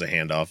 there was a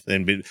handoff,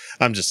 and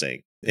I'm just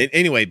saying.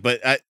 Anyway,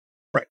 but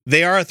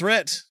they are a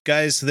threat,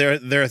 guys.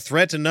 They're a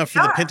threat enough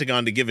for the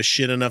Pentagon to give a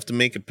shit enough to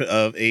make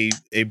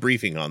a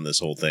briefing on this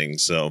whole thing.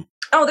 So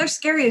they're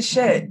scary as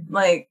shit.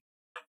 Like,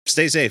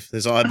 stay safe.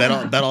 That's all.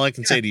 About all I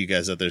can say to you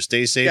guys out there.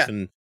 Stay safe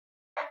and.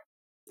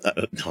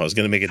 I was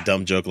going to make a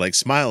dumb joke like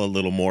smile a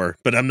little more,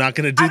 but I'm not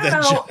going to do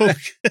that joke.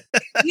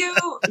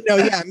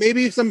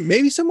 Maybe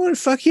someone would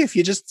fuck you if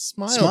you just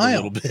smile a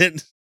little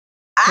bit.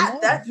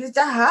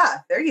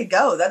 There you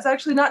go. That's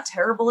actually not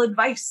terrible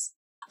advice.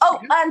 Oh,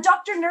 and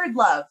Dr.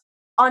 Nerdlove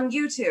on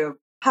YouTube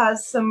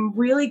has some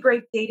really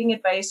great dating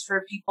advice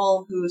for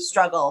people who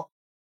struggle,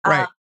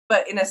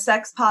 but in a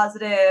sex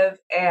positive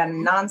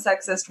and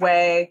non-sexist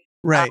way.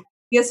 Right.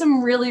 He has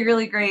some really,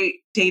 really great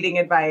dating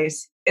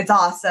advice. It's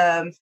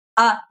awesome.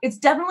 It's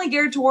definitely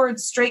geared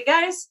towards straight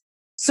guys.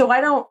 So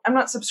I'm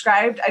not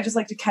subscribed. I just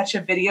like to catch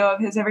a video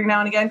of his every now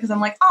and again, because I'm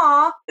like,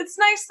 aw, it's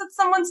nice that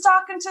someone's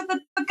talking to the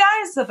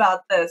guys about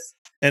this.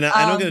 And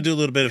I'm going to do a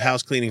little bit of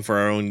house cleaning for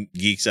our own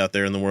geeks out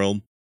there in the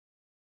world.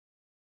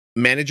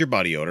 Manage your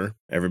body odor.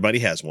 Everybody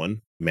has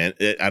one.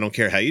 I don't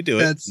care how you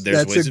do it.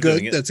 There's ways of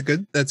doing it. That's a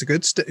good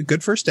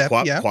first step.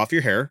 Coif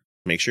your hair.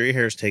 Make sure your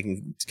hair is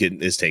taken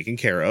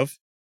care of.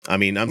 I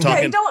mean, I'm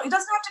talking. It doesn't have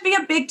to be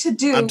a big to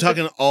do. I'm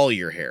talking all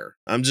your hair.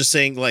 I'm just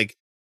saying, like,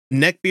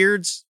 neck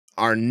beards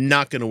are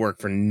not going to work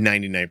for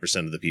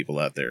 99% of the people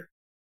out there.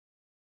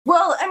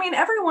 Well, I mean,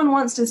 everyone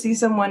wants to see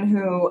someone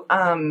who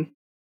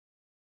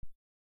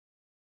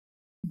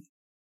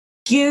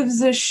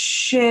gives a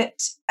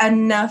shit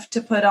enough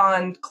to put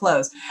on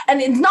clothes, and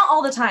it's not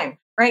all the time,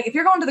 right? If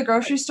you're going to the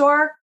grocery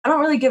store, I don't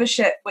really give a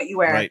shit what you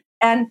wear, right.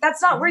 And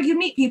that's not where you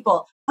meet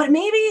people. But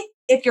maybe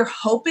if you're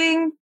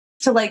hoping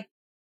to like.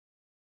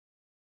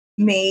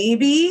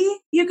 Maybe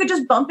you could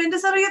just bump into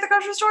somebody at the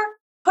grocery store,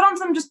 put on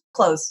some just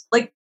clothes,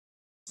 like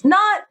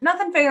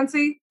nothing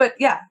fancy, but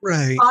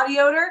right. Body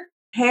odor,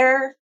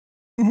 hair,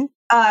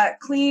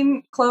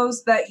 clean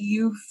clothes that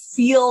you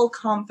feel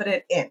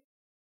confident in.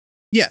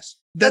 Yes,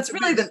 that's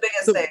really the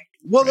biggest thing.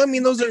 Well, I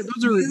mean, those are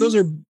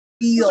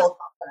feel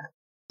confident.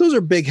 Those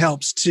are big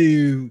helps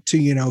to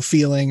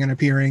feeling and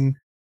appearing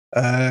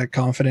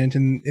confident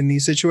in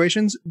these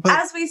situations. But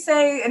as we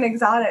say in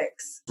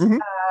exotics.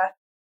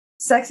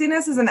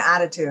 Sexiness is an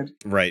attitude.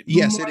 Right.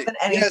 Yes,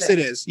 it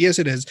is. Yes,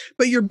 it is.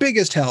 But your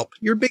biggest help,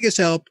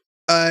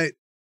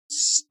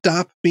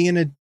 stop being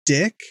a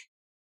dick.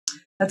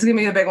 That's going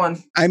to be a big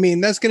one. I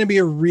mean, that's going to be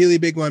a really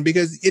big one,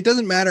 because it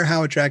doesn't matter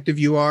how attractive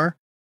you are.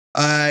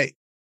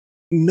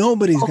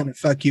 Nobody's going to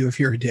fuck you if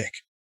you're a dick.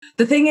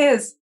 The thing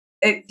is,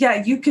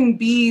 you can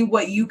be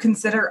what you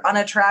consider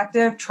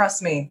unattractive.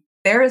 Trust me,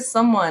 there is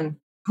someone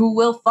who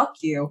will fuck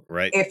you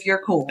if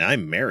you're cool.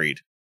 I'm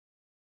married.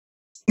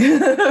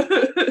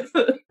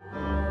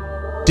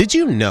 Did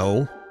you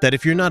know that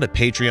if you're not a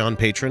Patreon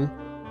patron,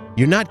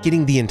 you're not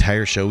getting the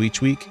entire show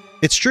each week?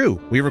 It's true.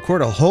 We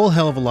record a whole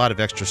hell of a lot of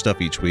extra stuff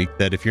each week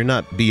that if you're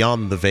not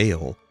beyond the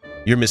veil,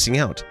 you're missing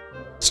out.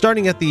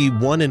 Starting at the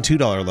 $1 and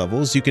 $2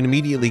 levels, you can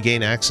immediately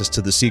gain access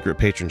to the secret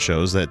patron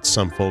shows that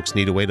some folks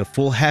need to wait a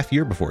full half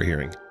year before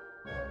hearing.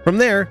 From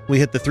there, we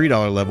hit the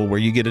 $3 level where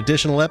you get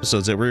additional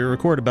episodes that we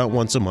record about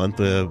once a month,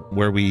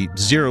 where we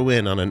zero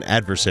in on an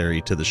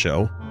adversary to the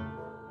show.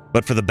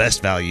 But for the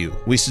best value,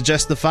 we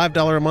suggest the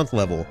 $5 a month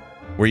level,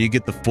 where you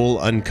get the full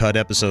uncut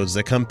episodes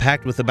that come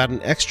packed with about an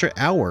extra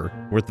hour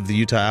worth of the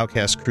Utah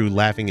Outcast crew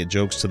laughing at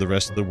jokes to the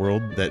rest of the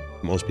world that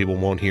most people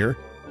won't hear,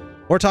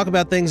 or talk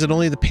about things that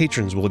only the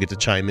patrons will get to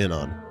chime in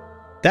on.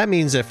 That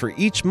means that for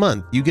each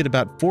month, you get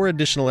about 4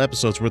 additional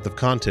episodes worth of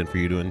content for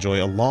you to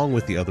enjoy along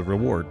with the other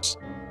rewards.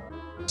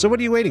 So what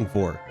are you waiting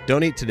for?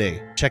 Donate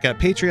today. Check out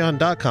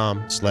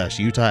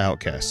patreon.com/Utah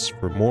Outcasts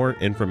for more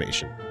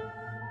information.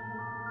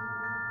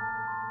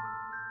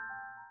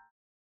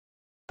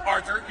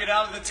 Arthur, get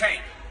out of the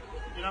tank.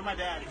 You're not my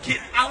dad.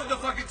 Get out of the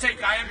fucking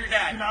tank. I am your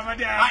dad. You're not my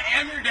dad. I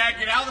am your dad.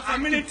 Get out of the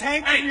fucking tank. I'm in a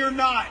tank and you're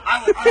not.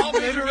 I will call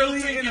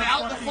literally in get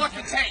out of the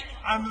fucking tank.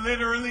 I'm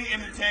literally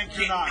in a tank.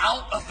 You're not. Get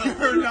out of the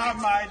You're not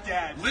my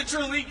dad.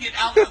 Literally get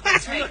out of the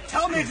tank.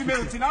 Tell Major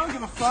Middleton. I don't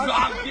give a fuck.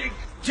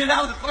 Get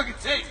out of the fucking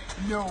tank.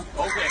 No.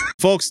 Okay.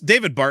 Folks,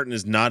 David Barton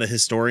is not a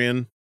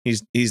historian.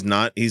 He's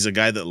not. He's a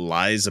guy that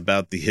lies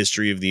about the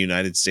history of the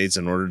United States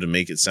in order to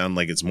make it sound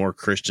like it's more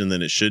Christian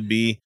than it should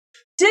be.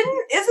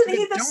 Isn't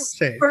he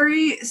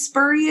the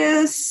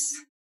spurious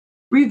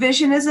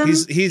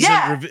revisionism? He's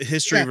a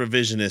history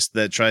revisionist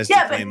that tries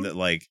to claim that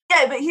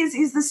but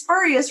he's the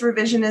spurious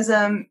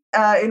revisionism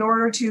in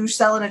order to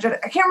sell an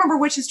agenda. I can't remember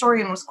which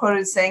historian was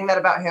quoted saying that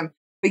about him,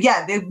 but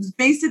yeah,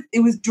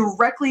 it was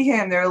directly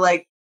him. They're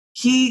like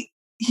he's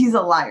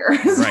a liar.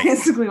 Is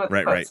basically what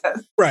the quote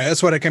says. Right,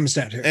 that's what it comes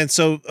down to. And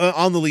so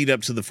on the lead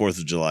up to the 4th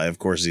of July, of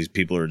course, these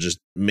people are just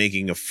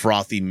making a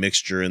frothy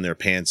mixture in their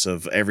pants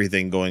of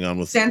everything going on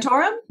with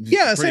Santorum.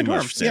 Yeah, pretty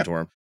much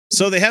Santorum.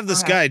 So they have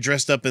this guy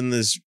dressed up in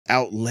this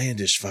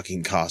outlandish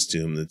fucking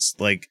costume that's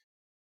like,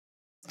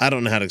 I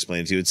don't know how to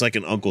explain it to you. It's like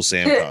an Uncle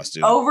Sam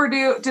costume.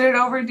 Did it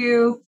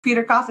overdo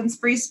Peter Coffin's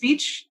free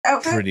speech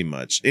outfit? Pretty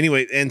much.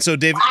 Anyway, and so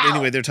they're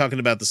talking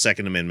about the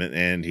Second Amendment,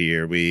 and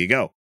here we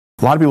go.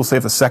 A lot of people say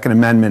if the Second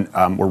Amendment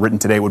were written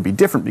today, it would be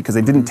different because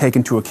they didn't take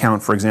into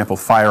account, for example,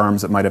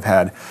 firearms that might have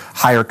had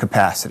higher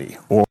capacity.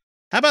 Or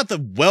how about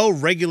the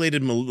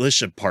well-regulated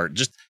militia part?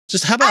 Just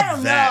how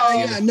about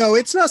that? Yeah, no,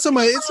 it's not so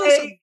much.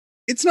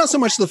 It's not so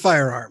much the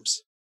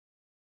firearms.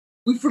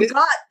 We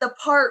forgot the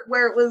part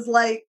where it was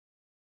like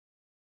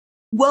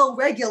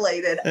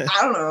well-regulated.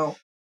 I don't know.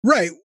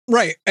 Right.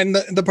 And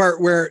the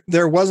part where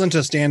there wasn't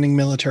a standing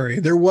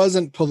military, there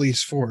wasn't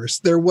police force,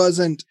 there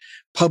wasn't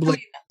public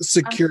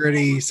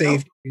security,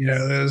 safety,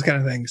 those kind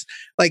of things.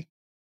 Like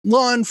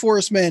law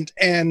enforcement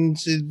and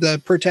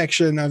the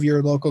protection of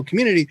your local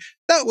community,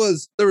 that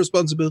was the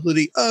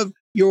responsibility of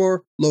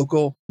your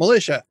local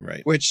militia,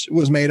 which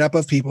was made up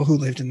of people who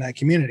lived in that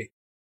community.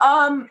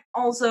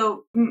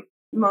 Also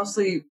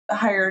mostly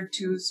hired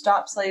to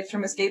stop slaves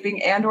from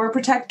escaping and or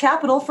protect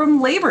capital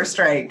from labor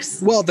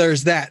strikes. Well,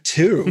 there's that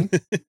too.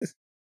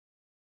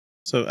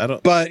 So I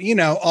don't. But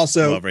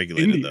also well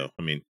regulated though.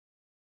 I mean,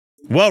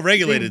 well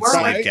regulated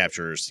slave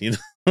capturers.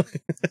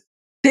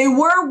 They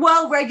were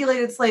well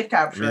regulated slave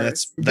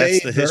capturers. I mean,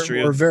 that's the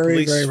history of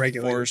very police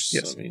regulated. Force.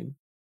 Yes. I mean,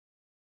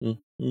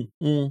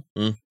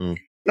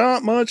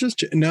 not much is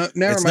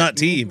it's not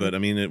tea, but I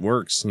mean it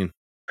works.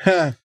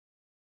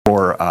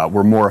 Or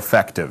were more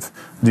effective.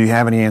 Do you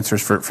have any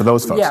answers for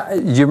those folks? Yeah,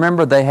 you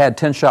remember they had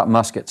 10-shot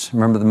muskets.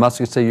 Remember the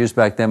muskets they used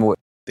back then?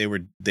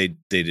 They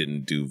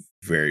didn't do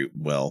very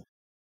well.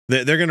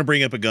 They're going to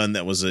bring up a gun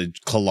that was a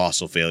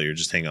colossal failure.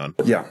 Just hang on.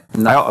 Yeah.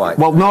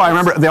 Well, no, I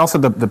remember they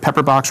also had the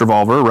pepper box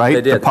revolver, right?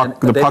 They did. The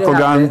puckle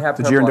gun,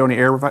 the Girandoni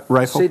air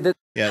rifle. The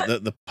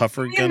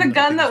puffer gun. The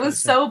gun that was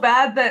so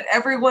bad that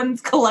everyone's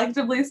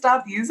collectively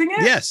stopped using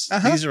it? Yes.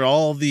 These are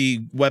all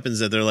the weapons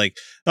that they're like,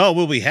 oh,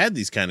 well, we had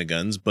these kind of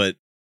guns, but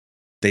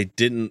they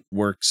didn't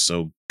work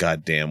so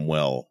goddamn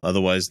well.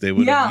 Otherwise, they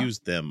would have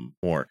used them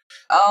more.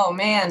 Oh,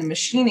 man.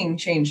 Machining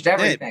changed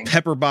everything.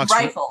 Pepper box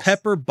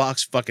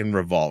fucking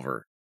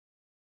revolver.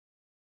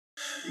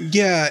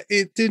 Yeah,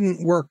 it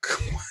didn't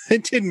work.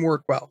 It didn't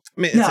work well.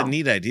 I mean, it's a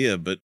neat idea,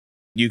 but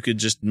you could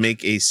just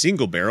make a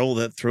single barrel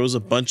that throws a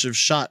bunch of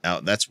shot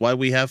out. That's why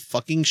we have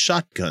fucking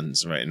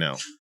shotguns right now.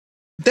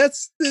 The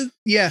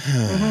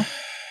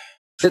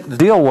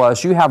deal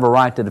was you have a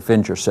right to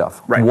defend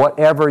yourself. Right.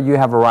 Whatever, you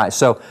have a right.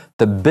 So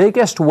the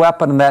biggest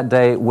weapon in that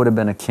day would have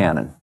been a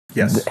cannon.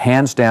 Yes.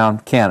 Hands down,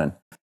 cannon.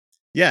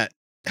 Yeah.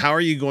 How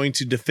are you going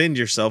to defend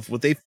yourself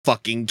with a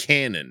fucking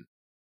cannon?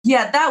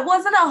 Yeah, that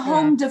wasn't a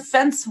home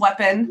defense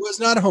weapon. It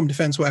was not a home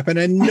defense weapon.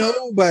 And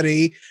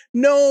nobody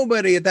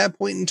at that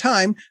point in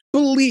time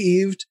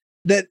believed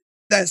that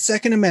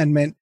Second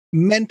Amendment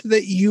meant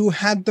that you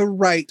had the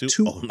right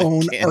to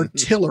own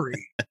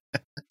artillery.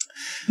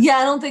 Yeah,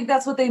 I don't think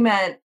that's what they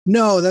meant.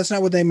 No, that's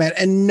not what they meant.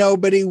 And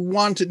nobody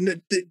wanted... No,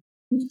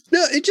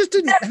 it just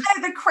didn't...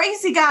 The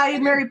crazy guy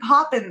in Mary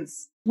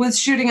Poppins was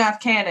shooting off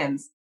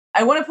cannons.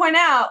 I want to point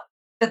out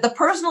that the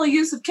personal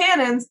use of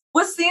cannons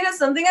was seen as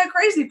something a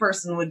crazy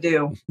person would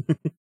do.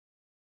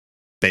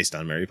 Based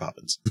on Mary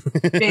Poppins.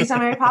 Based on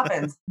Mary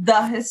Poppins.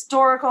 The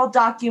historical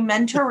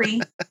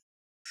documentary.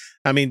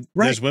 I mean,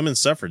 there's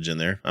women's suffrage in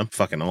there. I'm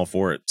fucking all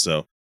for it,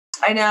 so...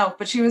 I know,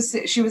 but she was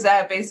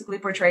basically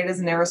portrayed as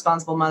an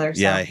irresponsible mother.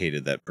 So. Yeah, I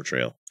hated that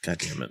portrayal. God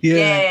damn it.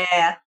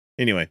 Yeah.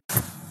 Anyway.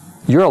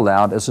 You're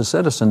allowed as a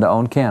citizen to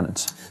own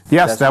cannons.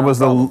 Yes, that was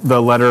the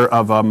letter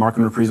of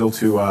Markham Reprisal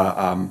to,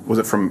 was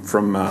it from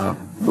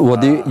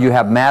you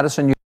have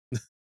Madison.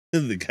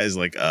 The guy's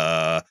like,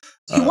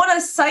 you want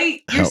to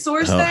cite your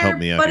source there, help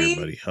me out buddy?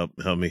 here, buddy.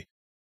 Help me.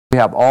 You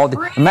have all the...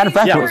 Matter of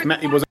fact...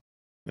 it was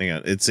hang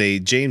on. It's a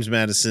James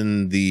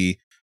Madison,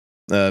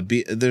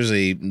 there's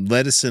a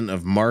Ledison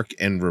of Mark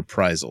and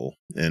Reprisal,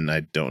 and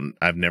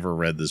I've never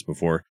read this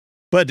before.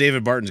 But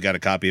David Barton's got a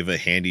copy of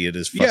it handy at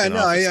his fucking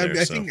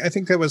office. I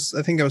think that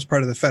was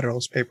part of the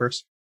Federalist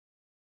Papers.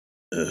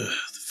 The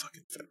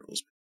fucking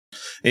Federalist.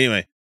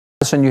 Anyway,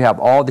 you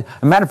have all the...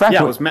 Matter of fact,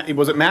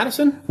 was it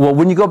Madison? Well,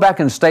 when you go back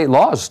in state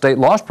laws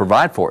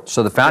provide for it.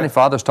 So the founding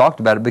fathers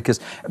talked about it because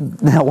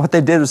now what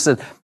they did was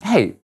said,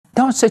 "Hey,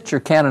 don't set your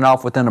cannon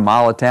off within a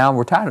mile of town.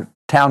 We're tired of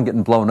town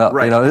getting blown up,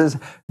 right?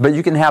 But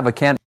you can have a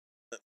cannon."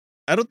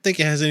 I don't think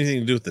it has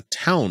anything to do with the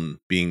town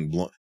being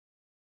blown.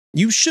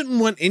 You shouldn't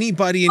want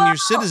anybody in your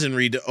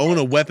citizenry to own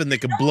a weapon that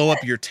could blow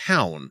up your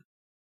town.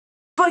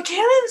 But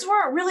cannons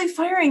weren't really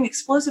firing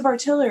explosive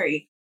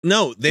artillery.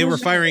 No, they were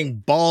firing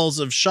balls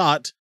of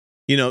shot,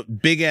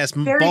 big ass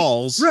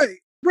balls.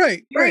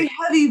 Right. Very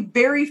heavy,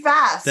 very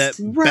fast. That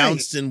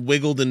bounced and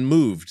wiggled and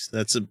moved.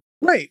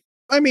 Right.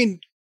 I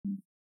mean,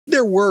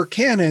 there were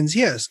cannons,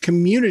 yes.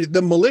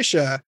 The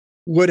militia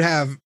would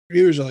have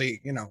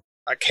usually,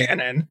 a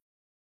cannon,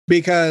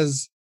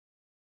 because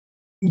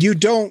you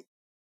don't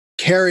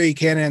carry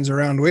cannons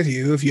around with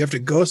you. If you have to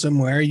go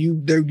somewhere,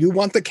 you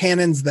want the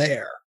cannons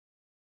there.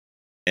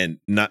 And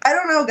not. I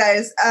don't know,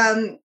 guys.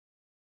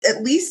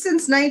 At least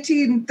since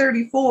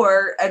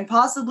 1934 and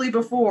possibly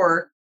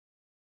before,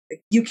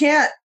 you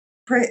can't.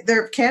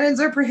 Their cannons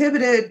are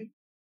prohibited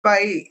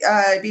by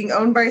being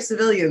owned by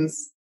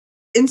civilians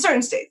in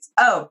certain states.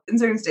 In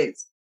certain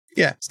states.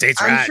 Yeah,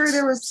 states' I'm rights. sure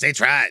there was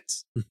states'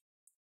 rights.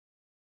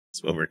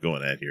 That's what we're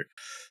going at here.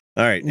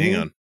 All right, hang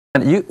on.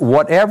 And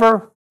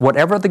whatever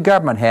the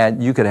government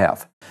had, you could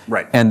have.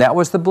 Right. And that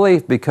was the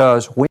belief,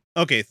 because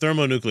Okay,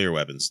 thermonuclear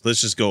weapons.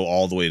 Let's just go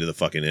all the way to the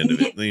fucking end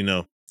of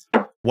it.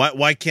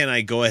 Why can't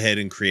I go ahead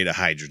and create a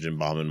hydrogen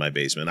bomb in my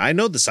basement? I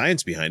know the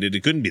science behind it.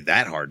 It couldn't be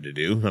that hard to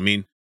do. I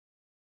mean,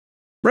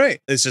 right.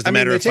 It's just a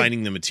matter of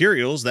finding the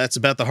materials. That's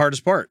about the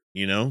hardest part,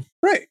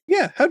 Right.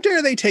 Yeah. How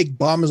dare they take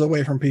bombs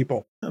away from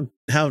people?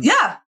 How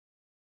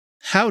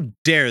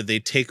dare they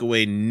take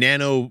away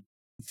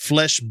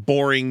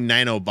flesh-boring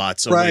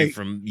nanobots away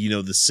from,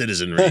 the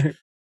citizenry?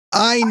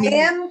 I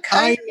need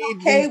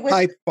these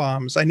pipe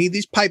bombs. I need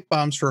these pipe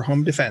bombs for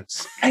home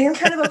defense. I am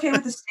kind of okay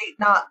with the state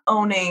not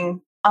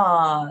owning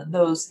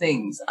those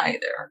things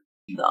either,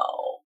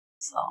 though.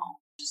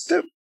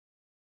 So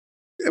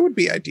it would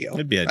be ideal.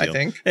 It'd be ideal. I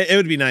think it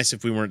would be nice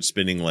if we weren't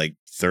spending like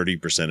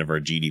 30% of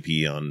our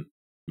GDP on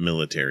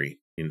military.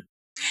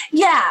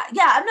 Yeah.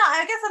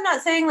 I guess I'm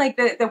not saying like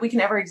that we can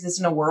ever exist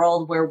in a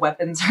world where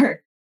weapons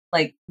are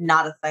like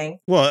not a thing.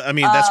 Well, I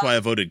mean, that's why I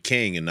voted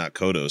Kang and not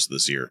Kodos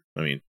this year.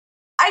 I mean,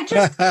 I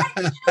just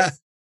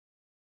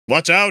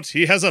watch out!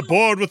 He has a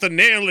board with a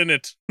nail in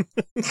it.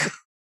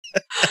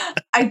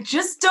 I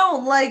just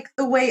don't like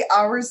the way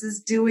ours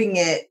is doing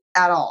it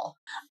at all.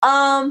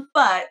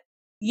 But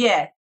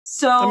yeah.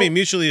 So I mean,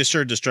 mutually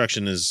assured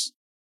destruction is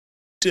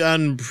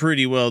done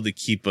pretty well to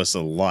keep us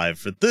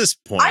alive at this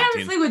point. I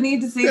honestly would need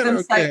to see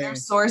them cite their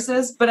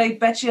sources, but I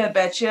bet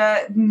you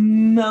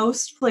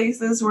most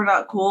places were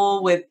not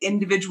cool with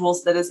individual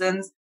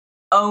citizens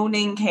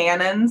owning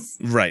cannons.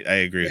 Right, I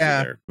agree with you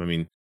there. I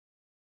mean,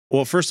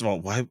 well, first of all,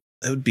 why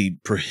that would be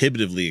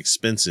prohibitively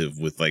expensive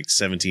with like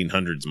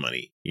 1700s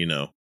money,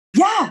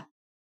 Yeah.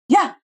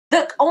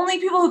 The only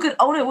people who could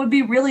own it would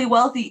be really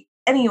wealthy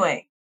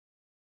anyway.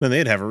 Then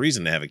they'd have a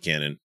reason to have a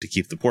cannon to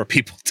keep the poor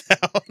people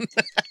down.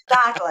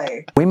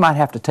 Exactly. we might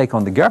have to take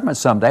on the government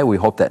someday. We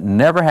hope that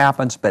never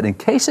happens. But in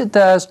case it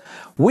does,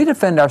 we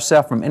defend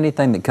ourselves from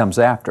anything that comes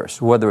after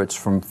us, whether it's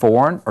from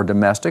foreign or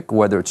domestic,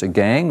 whether it's a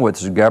gang, whether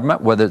it's a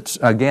government, whether it's,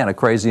 again, a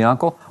crazy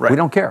uncle. Right. We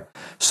don't care.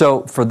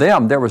 So for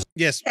them, there was...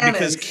 Yes,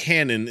 because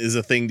cannon is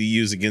a thing to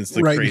use against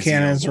the crazy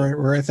cannons uncle.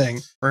 We're a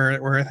thing.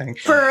 We're a thing.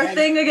 For a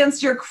thing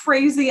against your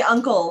crazy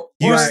uncle.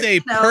 You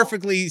stay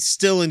perfectly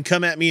still and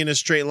come at me in a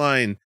straight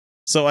line.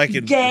 So I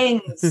could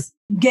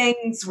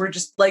gangs were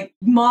just like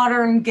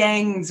modern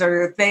gangs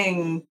are a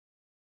thing.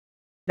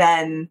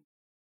 Then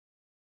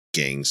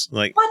gangs,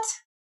 like what?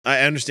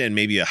 I understand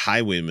maybe a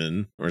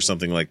highwayman or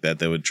something like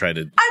that would try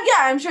to.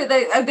 I'm sure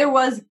there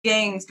was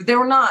gangs, but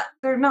they're not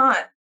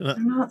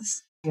the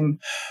same.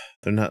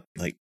 They're not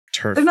like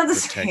turf. They're not the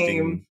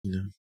protecting,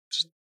 same.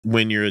 Just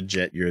when you're a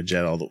jet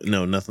all the way.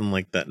 No, nothing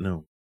like that.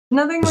 No.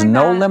 Nothing. There's like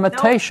no that.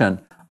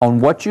 limitation on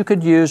what you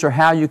could use or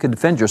how you could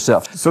defend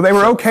yourself. So they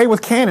were okay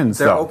with cannons,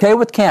 They're okay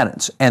with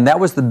cannons, and that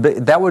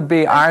would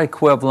be our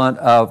equivalent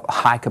of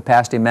high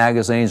capacity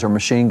magazines or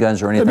machine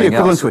guns or anything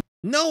else.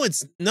 No,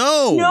 it's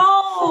no.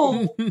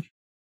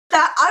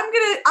 That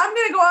I'm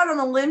gonna go out on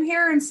a limb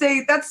here and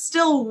say that's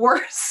still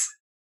worse.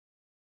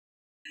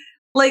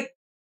 Like,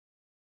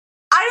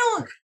 I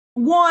don't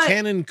want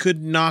cannon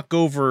could knock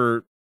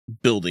over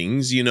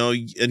buildings,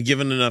 and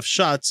given enough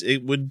shots,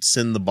 it would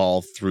send the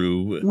ball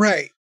through.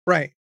 Right.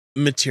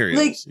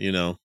 Materials,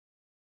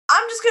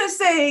 I'm just gonna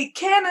say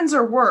cannons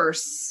are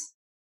worse.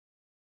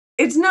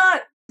 It's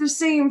not the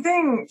same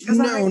thing.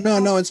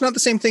 No, it's not the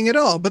same thing at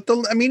all. But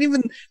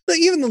even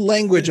the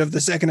language of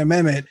the Second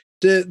Amendment,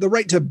 the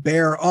right to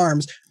bear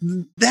arms,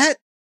 that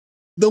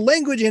the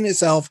language in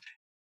itself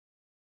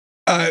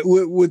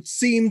would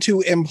seem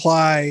to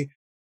imply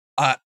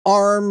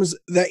arms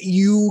that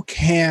you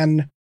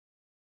can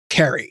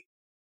carry.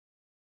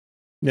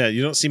 Yeah,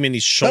 you don't see many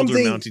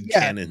shoulder-mounted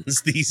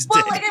cannons these days.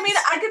 Well,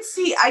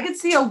 I could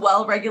see a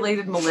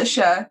well-regulated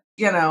militia,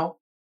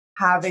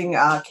 having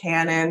a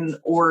cannon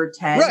or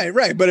 10.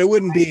 Right, but it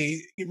wouldn't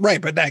be right.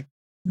 But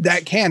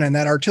that cannon,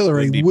 that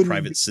artillery, wouldn't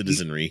private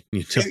citizenry.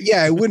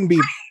 Yeah, it wouldn't be.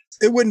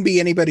 It wouldn't be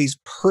anybody's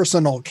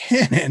personal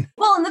cannon.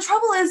 Well, and the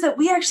trouble is that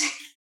we actually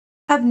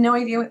have no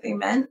idea what they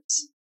meant.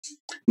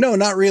 No,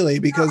 not really,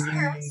 because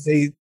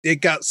it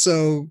got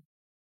so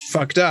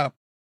fucked up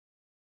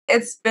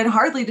it's been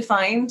hardly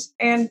defined,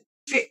 and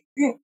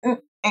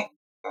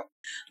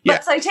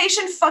but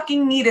citation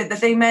fucking needed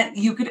that they meant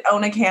you could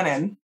own a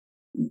cannon.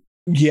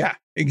 Yeah,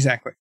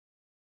 exactly.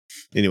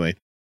 Anyway,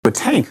 a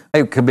tank.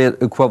 It could be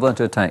equivalent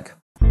to a tank.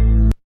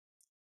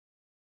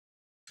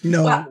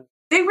 No. Well,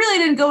 they really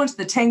didn't go into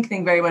the tank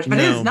thing very much, but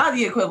it No. is not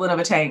the equivalent of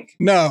a tank.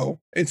 No,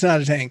 it's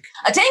not a tank.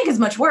 A tank is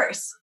much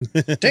worse.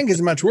 Tank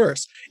is much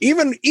worse.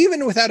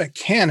 Even without a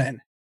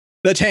cannon,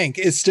 the tank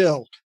is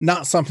still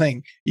not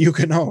something you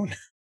can own.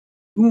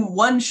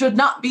 One should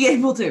not be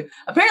able to.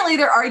 Apparently,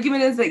 their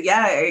argument is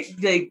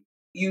that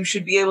you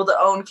should be able to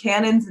own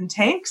cannons and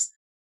tanks.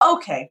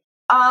 Okay.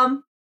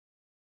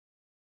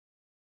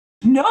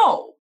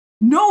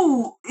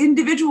 No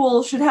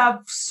individual should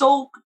have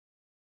sole.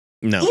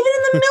 No. Even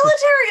in the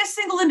military, a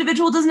single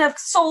individual doesn't have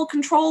sole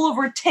control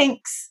over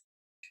tanks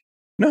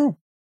No.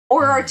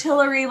 or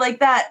artillery like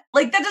that.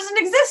 Like that doesn't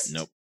exist.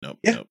 Nope.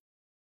 That,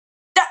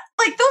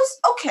 like those.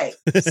 Okay.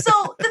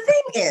 So the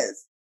thing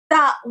is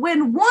that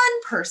when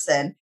one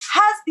person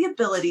has the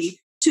ability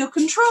to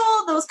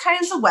control those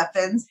kinds of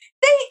weapons,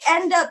 they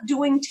end up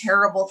doing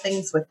terrible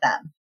things with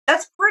them.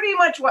 That's pretty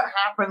much what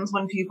happens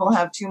when people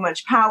have too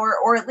much power,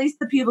 or at least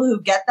the people who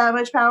get that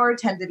much power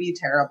tend to be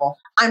terrible.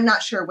 I'm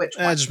not sure which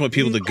one. I just want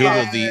people to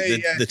Google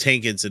the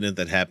tank incident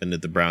that happened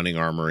at the Browning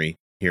Armory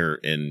here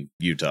in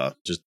Utah.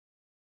 Just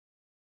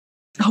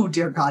Oh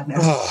dear God,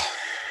 no.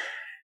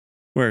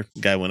 where a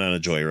guy went on a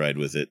joyride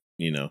with it,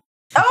 you know.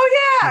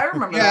 Oh yeah, I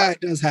remember Yeah, that.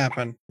 it does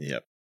happen.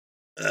 Yep.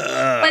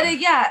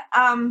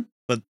 But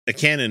But a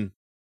cannon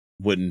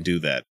wouldn't do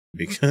that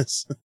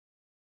because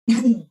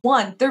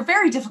one, they're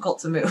very difficult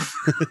to move.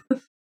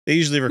 they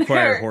usually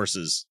require They're-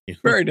 horses.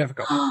 Very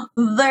difficult.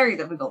 Very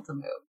difficult to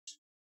move.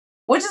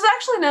 Which is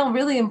actually now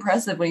really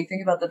impressive when you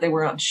think about that they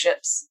were on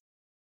ships.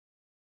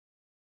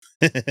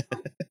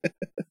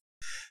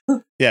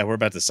 Yeah, we're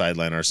about to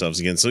sideline ourselves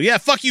again. So yeah,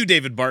 fuck you,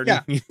 David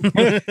Barton.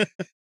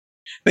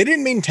 They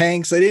didn't mean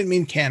tanks. They didn't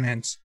mean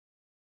cannons.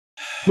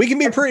 We can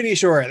be pretty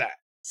sure of that.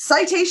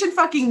 Citation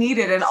fucking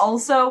needed. And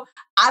also,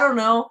 I don't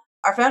know,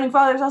 our founding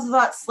fathers also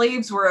thought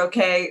slaves were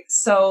okay.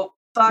 So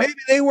fuck. Maybe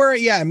they were.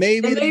 Yeah,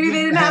 maybe. Maybe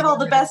they didn't have all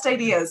the best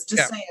ideas.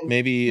 Just saying.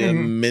 Maybe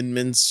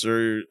amendments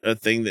are a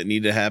thing that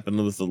need to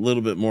happen with a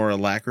little bit more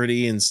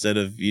alacrity instead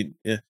of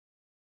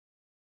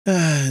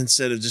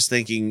just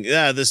thinking,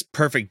 this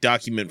perfect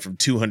document from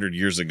 200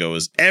 years ago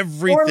is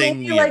everything. Or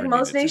maybe, we like ever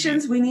most needed to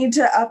nations, we need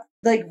to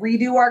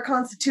redo our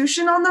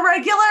constitution on the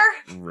regular.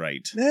 be.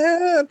 Right. Yeah,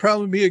 that'd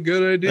probably be a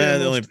good idea.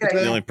 The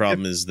only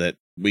problem is that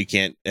we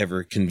can't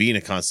ever convene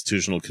a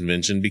constitutional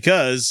convention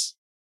because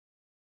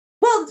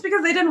Well, it's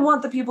because they didn't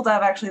want the people to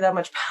have actually that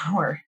much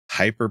power.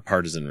 hyper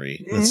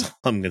partisanry. That's all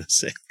I'm gonna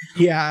say.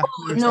 Yeah.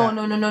 No.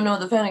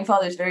 The founding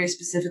fathers very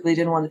specifically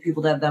didn't want the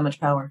people to have that much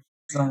power.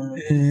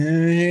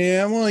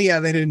 Yeah, well,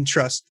 yeah, they didn't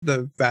trust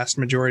the vast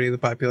majority of the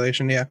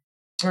population. Yeah.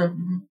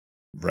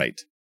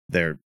 Right.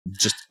 They're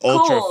just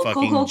ultra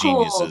fucking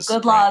geniuses.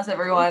 Good laws,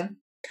 everyone.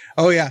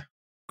 Oh yeah.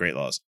 Great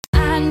laws.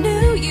 I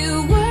knew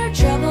you were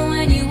trouble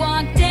when you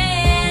walked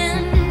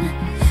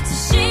in.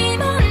 So shame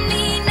on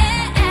me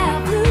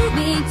now. Blew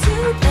me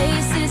to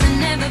places I've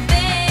never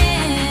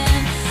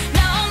been.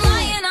 Now I'm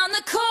lying on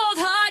the cold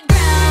hard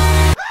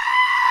ground.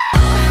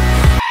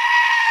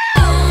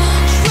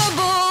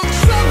 Trouble,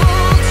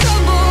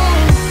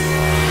 trouble.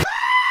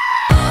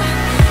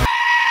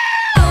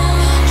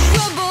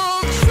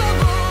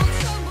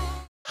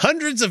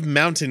 Hundreds of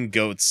mountain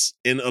goats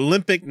in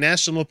Olympic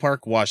National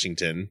Park,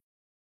 Washington.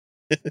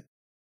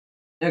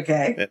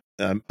 Okay.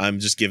 I'm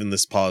just giving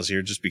this pause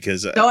here just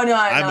because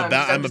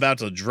I'm about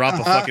to drop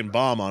a fucking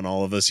bomb on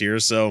all of us here.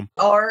 So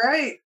All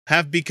right.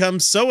 have become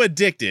so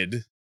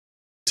addicted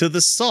to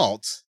the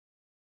salt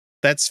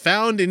that's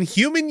found in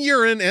human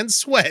urine and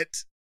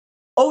sweat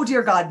Oh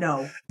dear God,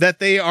 no. that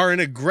they are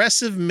an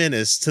aggressive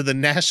menace to the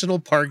national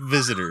park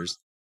visitors.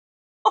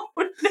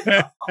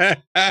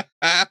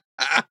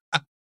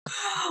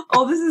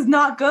 Oh, this is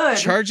not good.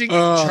 Charging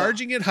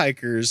at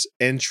hikers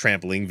and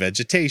trampling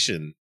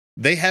vegetation.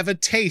 They have a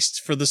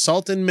taste for the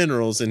salt and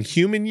minerals in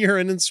human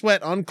urine and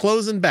sweat on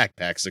clothes and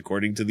backpacks,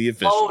 according to the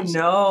officials. Oh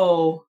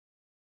no.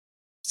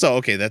 So,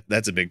 okay,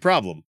 that's a big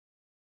problem.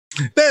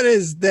 That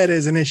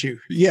is an issue.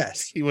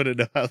 Yes. You want to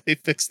know how they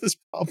fix this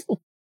problem?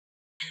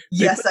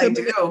 Yes, I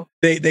do.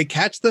 They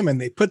catch them and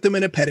they put them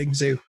in a petting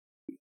zoo.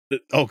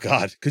 Oh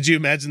God! Could you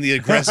imagine the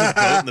aggressive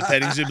goat in the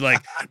petting zoo? Be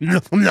like,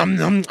 nom, nom,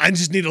 nom, I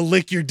just need to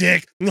lick your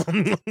dick. Yeah,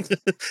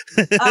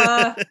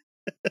 I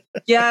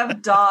have a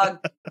dog.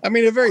 I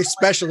mean, a very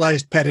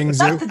specialized petting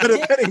zoo, the but a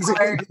dick petting zoo.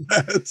 part.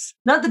 Does.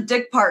 Not the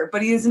dick part,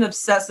 but he is an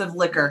obsessive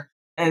licker.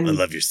 And I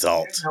love your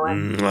salt. Oh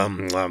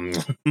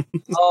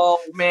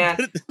man.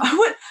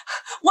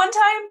 One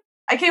time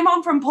I came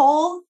home from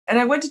pole and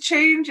I went to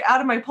change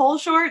out of my pole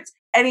shorts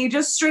and he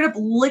just straight up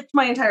licked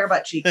my entire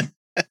butt cheek.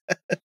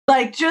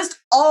 Like just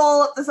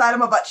all up the side of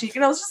my butt cheek.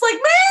 And I was just like,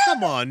 man,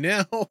 come on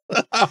now.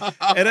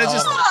 And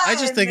I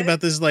just think about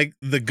this, like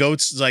the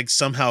goat's like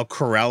somehow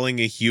corralling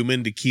a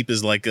human to keep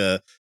as like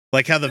a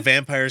Like how the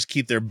vampires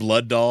keep their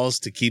blood dolls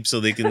to keep so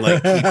they can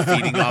like keep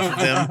feeding off of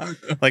them.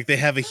 Like they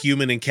have a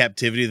human in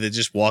captivity that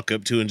just walk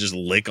up to and just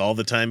lick all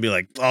the time, be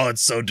like, oh,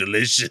 it's so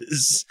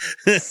delicious.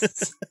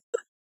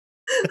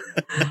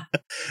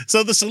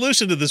 So the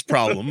solution to this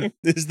problem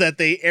is that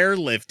they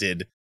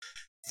airlifted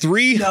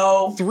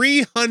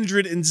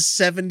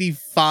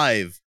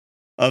 375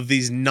 of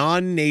these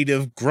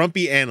non-native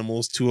grumpy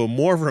animals to a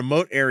more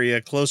remote area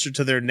closer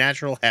to their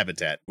natural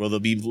habitat where they'll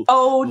be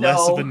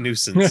less of a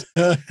nuisance.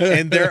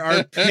 And there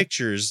are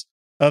pictures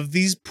of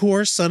these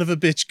poor son of a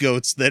bitch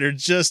goats that are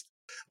just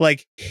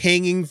like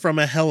hanging from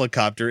a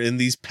helicopter in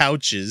these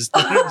pouches.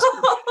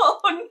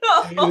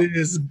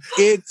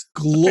 It's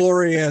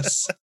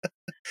glorious.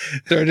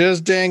 They're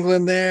just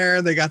dangling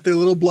there. They got their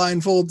little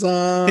blindfolds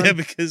on. Yeah,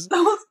 because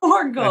those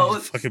poor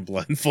goats. Fucking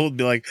blindfold,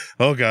 be like,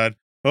 oh god,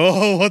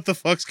 oh what the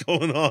fuck's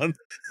going on?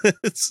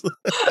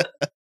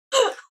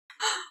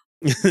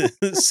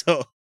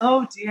 So.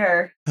 Oh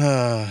dear.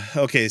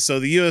 Okay, so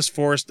the U.S.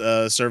 Forest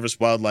Service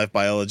wildlife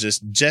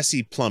biologist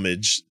Jesse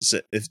Plumage,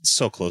 it's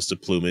so close to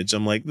plumage.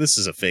 I'm like, this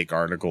is a fake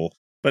article,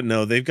 but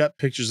no, they've got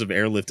pictures of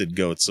airlifted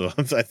goats, so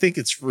I think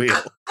it's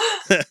real.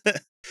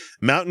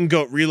 Mountain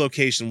goat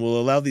relocation will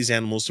allow these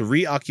animals to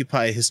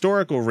reoccupy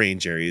historical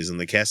range areas in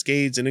the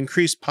Cascades and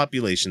increase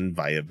population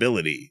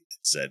viability, it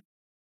said.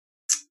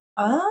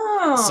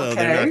 Oh, so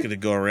they're not going to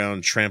go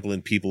around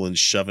trampling people and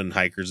shoving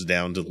hikers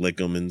down to lick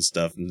them and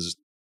stuff. And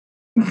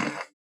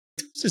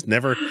just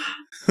never.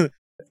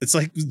 It's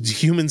like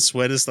human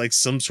sweat is like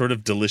some sort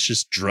of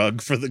delicious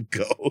drug for the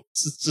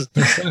goats.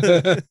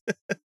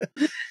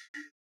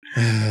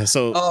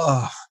 So,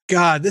 oh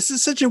god, this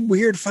is such a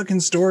weird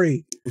fucking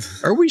story.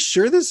 Are we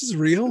sure this is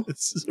real?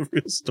 This is a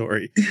real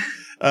story.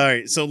 All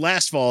right. So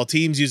last fall,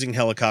 teams using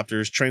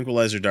helicopters,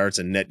 tranquilizer darts,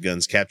 and net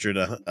guns captured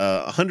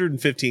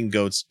 115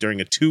 goats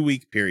during a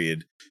 2-week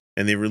period,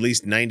 and they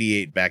released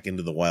 98 back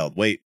into the wild.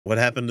 Wait, what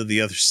happened to the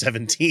other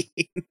 17?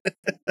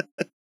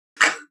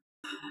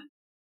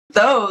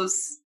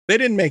 Those. They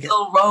didn't make it.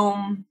 Still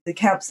roam the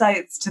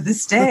campsites to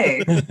this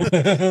day.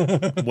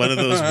 One of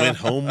those went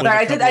home. With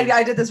Sorry,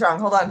 I did this wrong.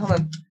 Hold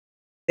on.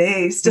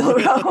 They still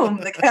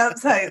roam the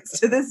campsites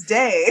to this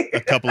day.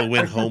 A couple of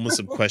went home with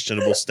some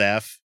questionable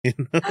staff. Hey,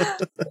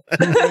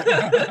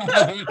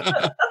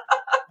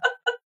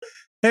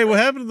 what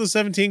happened to the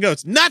 17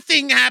 goats?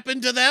 Nothing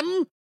happened to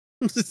them.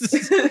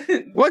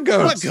 What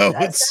goats? What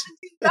goats?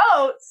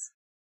 Goats.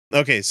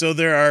 Okay, so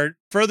there are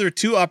further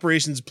 2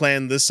 operations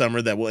planned this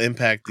summer that will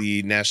impact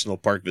the national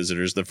park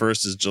visitors. The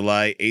first is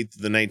July 8th to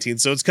the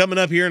 19th, so it's coming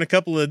up here in a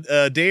couple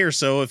of day or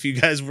so if you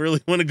guys really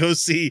want to go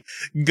see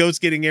goats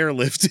getting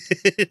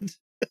airlifted.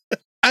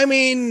 I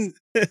mean,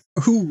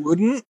 who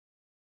wouldn't?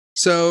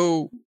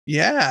 So,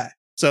 yeah.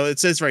 So it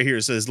says right here,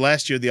 it says,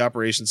 last year the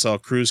operation saw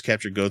crews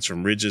capture goats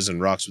from ridges and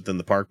rocks within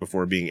the park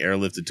before being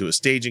airlifted to a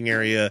staging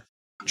area,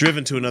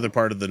 driven to another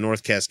part of the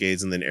North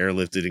Cascades, and then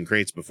airlifted in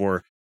crates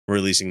before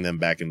releasing them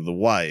back into the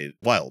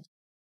wild.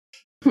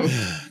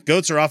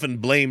 Goats are often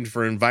blamed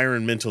for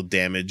environmental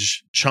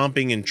damage,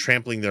 chomping and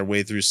trampling their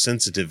way through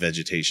sensitive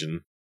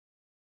vegetation.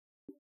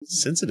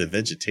 Sensitive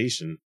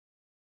vegetation?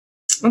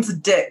 That's a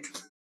dick.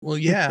 Well,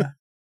 yeah.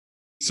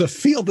 It's a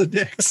field of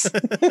dicks.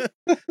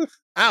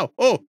 Ow.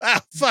 Oh,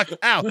 ow. Fuck.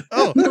 Ow.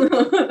 Oh.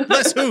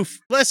 Less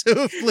hoof,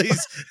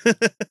 please.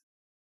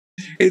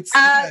 It's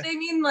they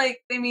mean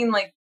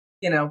like,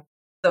 you know,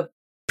 the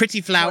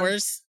pretty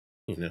flowers.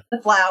 You know.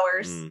 The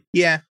flowers.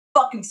 Yeah.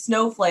 Fucking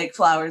snowflake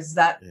flowers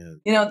that,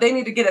 you know, they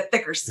need to get a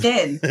thicker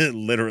skin.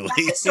 Literally.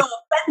 I get so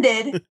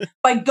offended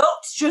by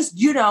goats just,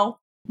 you know,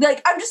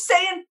 like, I'm just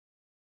saying,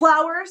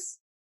 flowers,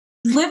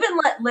 live and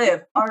let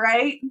live, all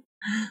right?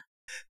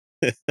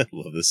 I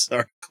love this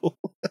article.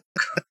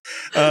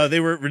 They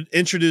were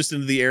introduced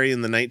into the area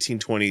in the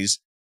 1920s,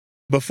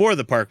 before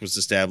the park was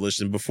established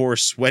and before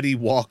sweaty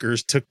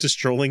walkers took to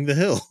strolling the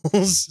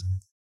hills.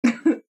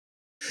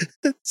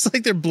 It's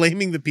like they're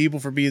blaming the people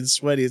for being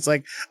sweaty. It's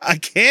like, I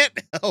can't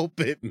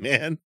help it,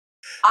 man.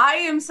 I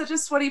am such a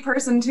sweaty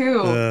person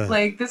too.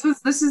 Like this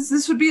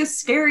would be a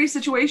scary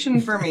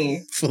situation for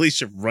me.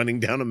 Felicia running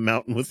down a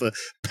mountain with a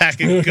pack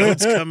of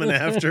goats coming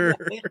after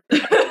her.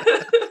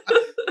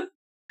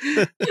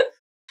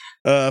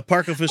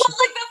 Park officials. Well,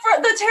 like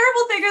the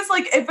terrible thing is,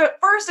 like, if at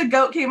first a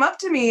goat came up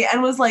to me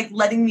and was like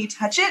letting me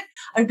touch it,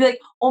 I'd be like,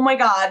 oh my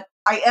god,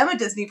 I am a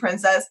Disney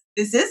princess.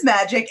 This is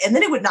magic. And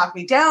then it would knock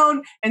me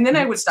down, and then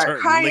I would start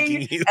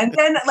crying, and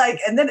then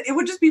it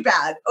would just be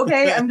bad.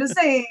 Okay, I'm just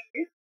saying.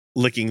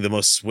 Licking the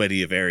most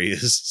sweaty of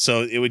areas,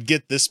 so it would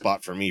get this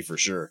spot for me for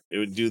sure. It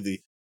would do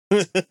the.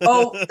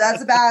 Oh,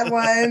 that's a bad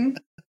one.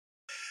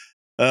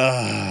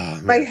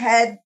 My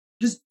head,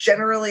 just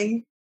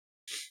generally.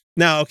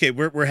 Now, okay,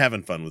 we're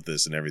having fun with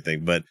this and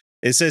everything, but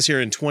it says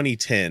here in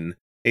 2010,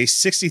 a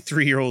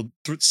 63-year-old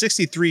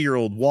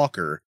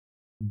walker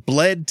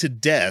bled to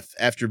death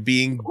after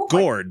being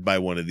gored by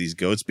one of these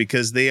goats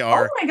because they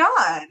are. Oh my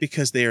god!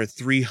 Because they are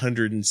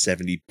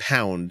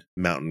 370-pound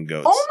mountain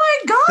goats. Oh my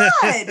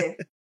god!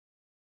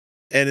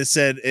 And it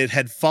said it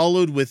had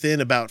followed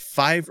within about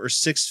 5 or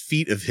 6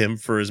 feet of him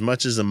for as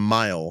much as a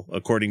mile,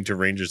 according to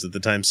rangers at the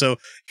time. So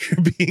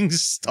you're being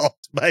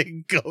stalked by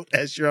a goat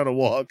as you're on a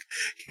walk.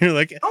 You're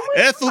like,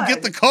 Ethel,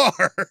 get the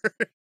car.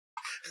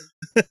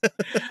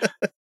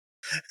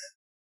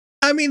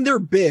 I mean, they're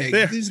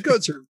big. These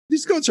goats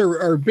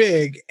are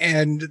big,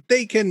 and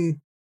they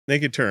can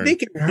turn. They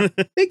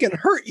can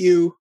hurt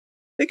you.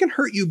 They can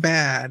hurt you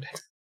bad.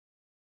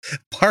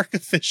 Park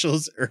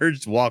officials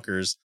urged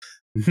walkers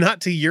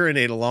not to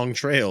urinate along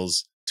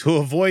trails to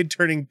avoid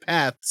turning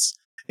paths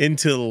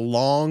into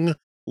long,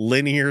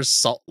 linear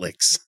salt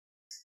licks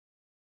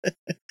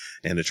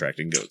and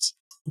attracting goats.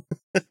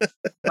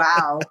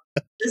 Wow.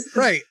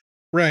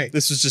 Right.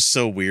 This was just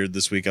so weird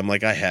this week. I'm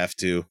like, I have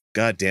to.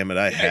 God damn it,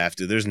 I have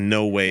to. There's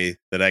no way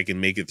that I can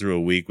make it through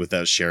a week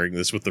without sharing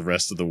this with the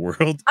rest of the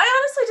world. I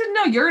honestly didn't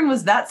know urine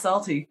was that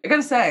salty. I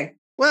gotta say.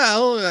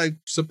 Well, I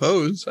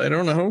suppose. I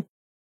don't know.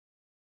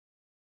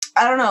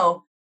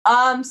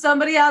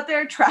 Somebody out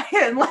there, try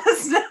it and let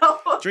us know.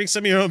 Drink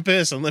some of your own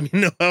piss and let me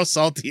know how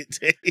salty it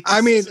tastes.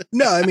 I mean,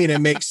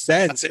 it makes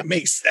sense. It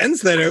makes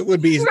sense that it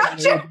would be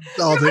salty.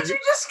 Roger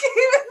just came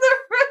in the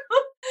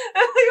room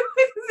and when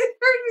he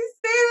heard me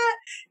say that,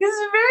 he was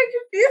very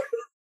confused.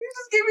 He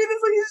just gave me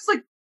this look. He's just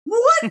like,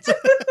 what?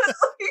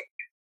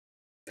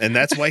 And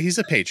that's why he's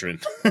a patron.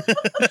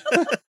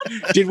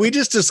 Did we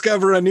just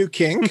discover a new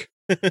kink?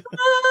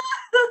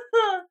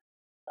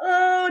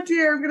 Oh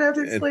dear, I'm gonna have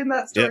to explain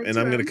that story. Yep, and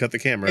I'm gonna cut the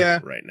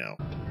camera right now.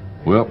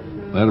 Well,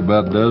 that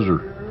about does her.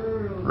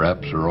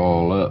 Wraps are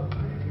all up.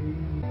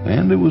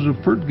 And it was a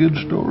pretty good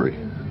story,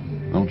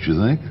 don't you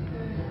think?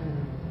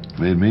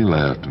 Made me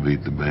laugh to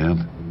beat the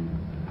band.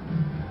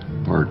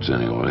 Parts,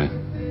 anyway.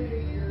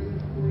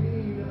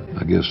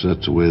 I guess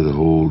that's the way the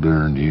whole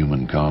darned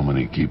human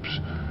comedy keeps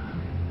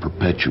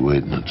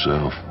perpetuating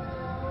itself.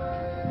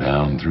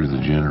 Down through the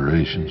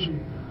generations.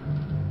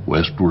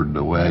 Westward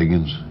the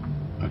wagons.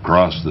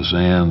 Across the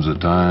sands of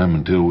time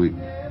until we...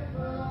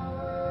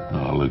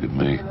 Oh, look at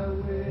me.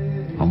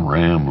 I'm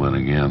rambling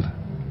again.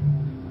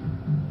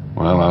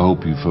 Well, I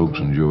hope you folks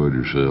enjoyed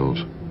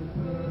yourselves.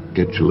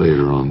 Catch you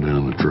later on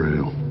down the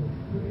trail.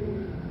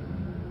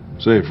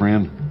 Say,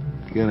 friend,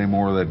 you got any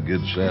more of that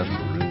good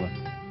sarsaparilla?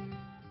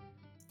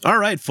 All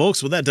right,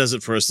 folks. Well, that does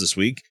it for us this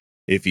week.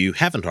 If you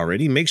haven't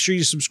already, make sure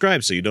you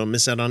subscribe so you don't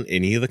miss out on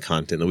any of the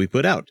content that we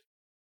put out.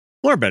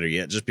 Or better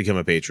yet, just become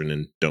a patron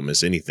and don't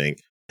miss anything.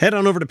 Head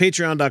on over to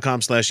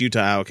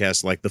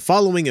patreon.com/UtahOutcast like the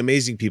following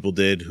amazing people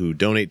did who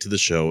donate to the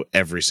show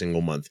every single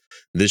month.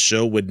 This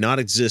show would not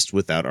exist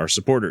without our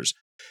supporters.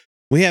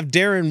 We have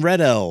Darren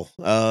Redell,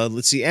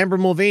 Amber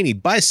Mulvaney,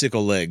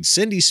 Bicycle Legs,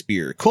 Cindy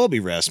Spear, Colby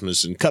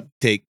Rasmussen,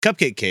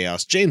 Cupcake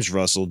Chaos, James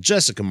Russell,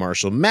 Jessica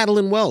Marshall,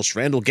 Madeline Welsh,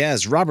 Randall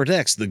Gaz, Robert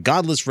X, The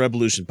Godless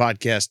Revolution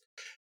Podcast,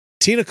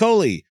 Tina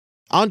Coley,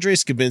 Andre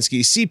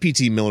Skabinski,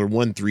 CPT Miller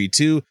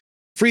 132,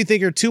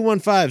 Freethinker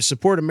 215,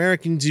 Support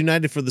Americans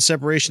United for the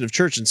Separation of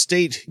Church and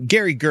State,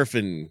 Gary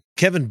Gerfin,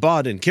 Kevin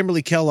Bodden,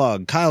 Kimberly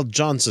Kellogg, Kyle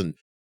Johnson,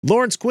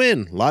 Lawrence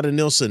Quinn, Lotta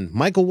Nilsson,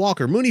 Michael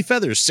Walker, Mooney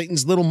Feathers,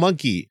 Satan's Little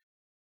Monkey,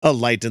 A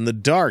Light in the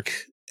Dark,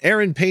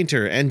 Aaron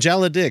Painter,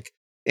 Angela Dick,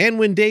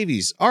 Anwin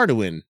Davies,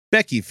 Arduin,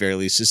 Becky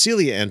Fairley,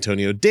 Cecilia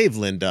Antonio, Dave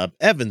Lindup,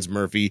 Evans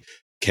Murphy,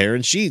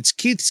 Karen Sheets,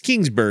 Keith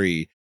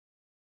Kingsbury,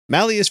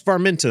 Malleus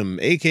Farmentum,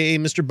 a.k.a.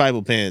 Mr.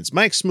 Bible Pants,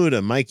 Mike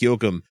Smuda, Mike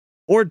Yoakum,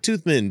 Ord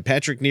Toothman,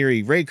 Patrick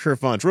Neary, Ray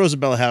Kerfont,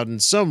 Rosabella Howden,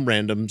 Some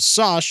Random,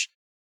 Sosh,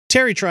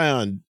 Terry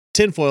Tryon,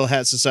 Tinfoil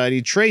Hat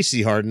Society,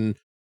 Tracy Harden,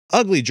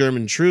 Ugly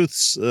German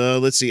Truths,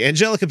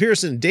 Angelica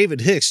Pearson,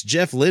 David Hicks,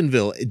 Jeff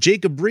Linville,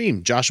 Jacob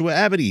Ream, Joshua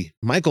Abity,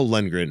 Michael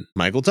Lundgren,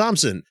 Michael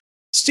Thompson,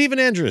 Stephen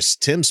Andrus,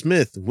 Tim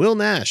Smith, Will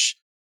Nash,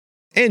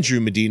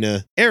 Andrew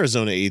Medina,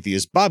 Arizona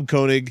Atheist, Bob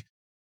Koenig,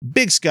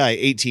 Big Sky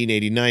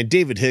 1889,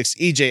 David Hicks,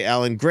 EJ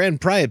Allen,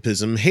 Grand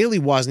Priapism, Haley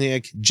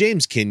Wozniak,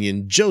 James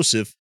Kenyon,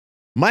 Joseph,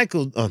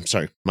 Michael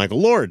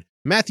Lord,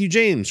 Matthew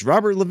James,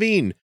 Robert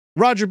Levine,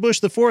 Roger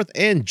Bush IV,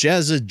 and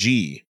Jazza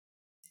G.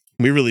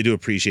 We really do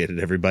appreciate it,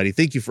 everybody.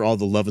 Thank you for all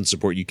the love and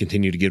support you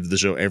continue to give to the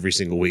show every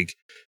single week.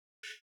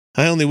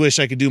 I only wish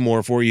I could do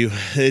more for you.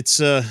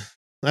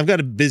 I've got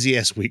a busy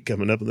ass week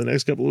coming up in the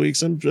next couple of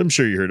weeks. I'm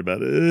sure you heard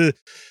about it.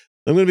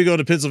 I'm going to be going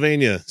to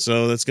Pennsylvania,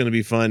 so that's going to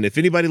be fun. If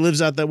anybody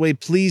lives out that way,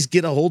 please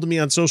get a hold of me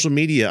on social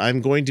media.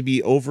 I'm going to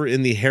be over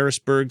in the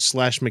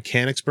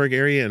Harrisburg/Mechanicsburg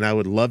area, and I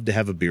would love to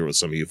have a beer with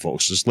some of you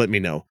folks. Just let me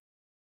know.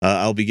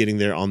 I'll be getting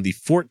there on the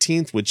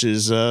 14th, which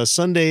is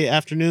Sunday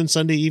afternoon,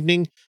 Sunday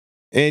evening.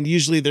 And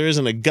usually there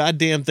isn't a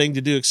goddamn thing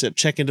to do except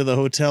check into the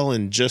hotel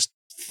and just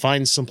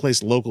find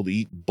someplace local to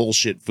eat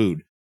bullshit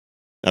food.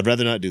 I'd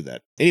rather not do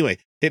that. Anyway,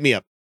 hit me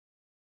up.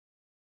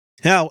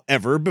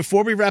 However,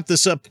 before we wrap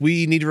this up,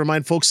 we need to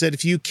remind folks that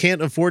if you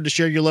can't afford to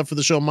share your love for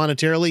the show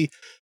monetarily,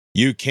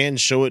 you can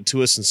show it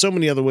to us in so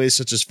many other ways,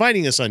 such as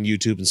finding us on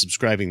YouTube and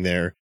subscribing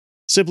there.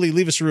 Simply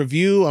leave us a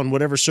review on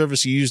whatever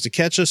service you use to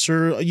catch us,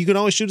 or you can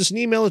always shoot us an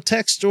email, a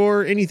text,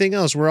 or anything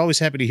else. We're always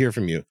happy to hear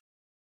from you.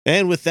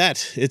 And with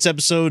that, it's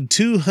episode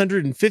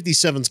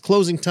 257's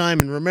closing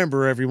time, and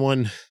remember,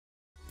 everyone,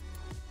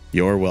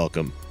 you're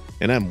welcome.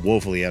 and I'm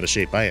woefully out of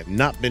shape. I have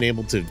not been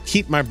able to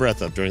keep my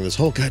breath up during this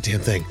whole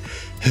goddamn thing.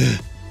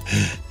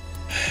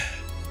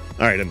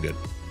 All right, I'm good.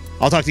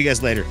 I'll talk to you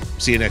guys later.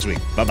 See you next week.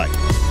 Bye-bye.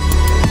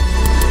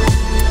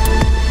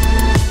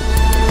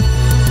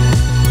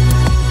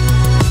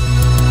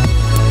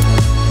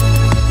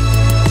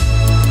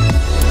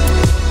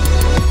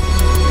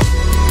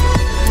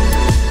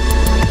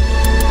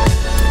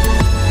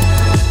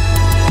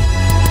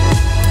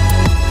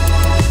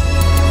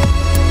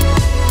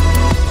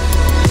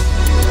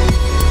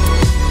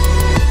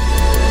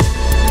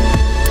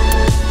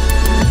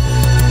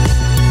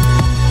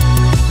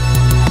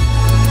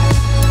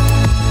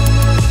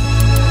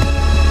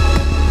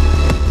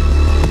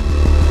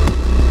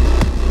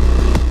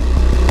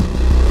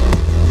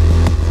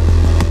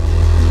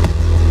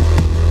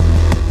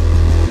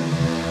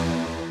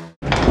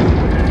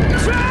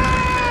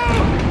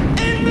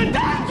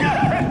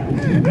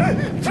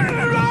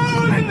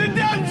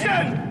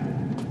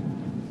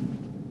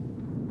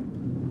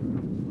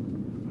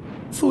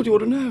 Thought you ought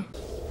to know.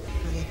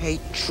 I hate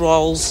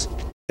trolls.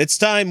 It's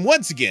time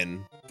once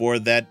again for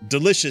that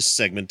delicious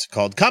segment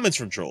called Comments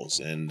from Trolls.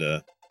 And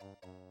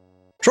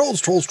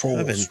Trolls.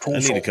 I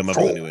need to come up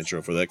with a new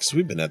intro for that because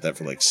we've been at that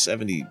for like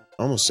 70,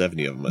 almost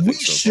 70 of them. I think, We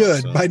so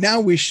should. far, so. By now,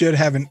 we should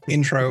have an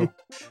intro.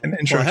 Well,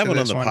 I have to one on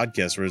this the one.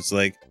 podcast where it's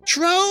like,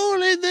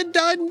 Troll in the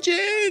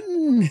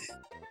dungeon.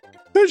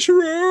 That's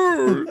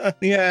right.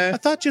 Yeah. I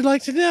thought you'd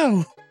like to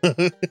know.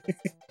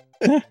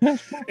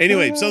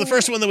 Anyway, so the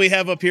first one that we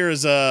have up here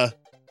is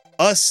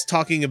us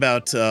talking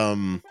about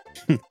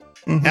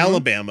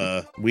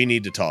Alabama. We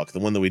Need to Talk, the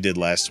one that we did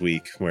last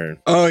week where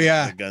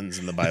the guns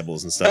and the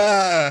Bibles and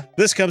stuff.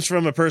 This comes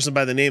from a person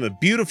by the name of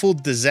Beautiful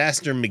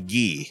Disaster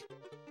McGee.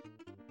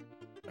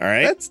 All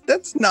right.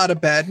 That's not a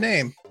bad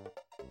name.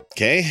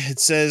 Okay. It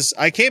says,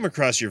 I came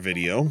across your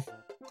video.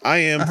 I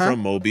am from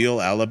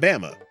Mobile,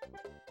 Alabama.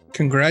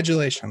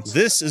 Congratulations.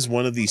 This is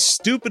one of the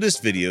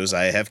stupidest videos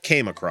I have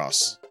came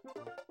across.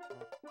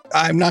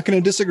 I'm not going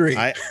to disagree.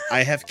 I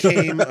have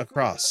came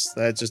across.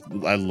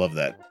 I love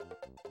that.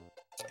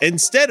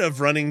 Instead of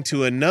running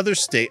to another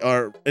state,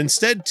 or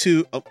instead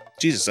to, oh,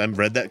 Jesus, I've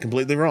read that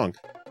completely wrong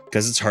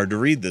because it's hard to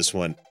read this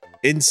one.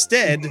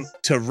 Instead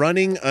to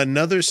running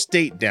another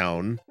state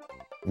down,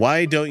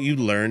 why don't you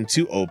learn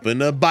to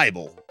open a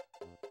Bible?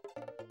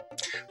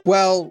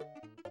 Well,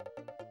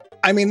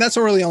 I mean, that's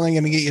really only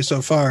going to get you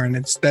so far. And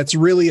that's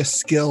really a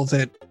skill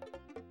that,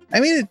 I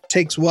mean, it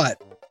takes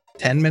what?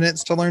 10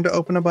 minutes to learn to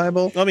open a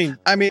Bible? I mean,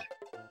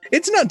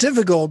 it's not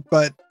difficult,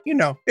 but you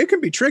know, it can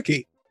be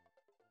tricky.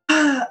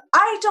 I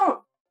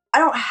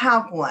don't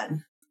have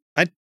one.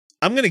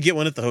 I'm going to get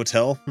one at the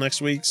hotel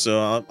next week.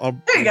 So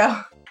I'll there you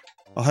go.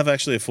 I'll have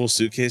actually a full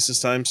suitcase this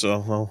time.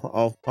 So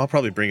I'll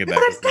probably bring it back.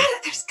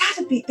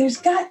 There's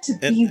got to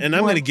be. And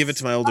I'm going to give it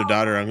to my older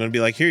daughter. I'm going to be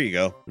like, here you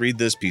go. Read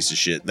this piece of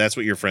shit. That's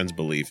what your friends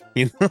believe.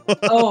 You know?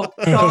 Oh,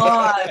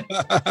 God.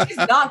 He's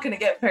not going to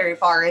get very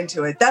far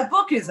into it. That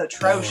book is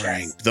atrocious.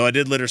 Boring. Though I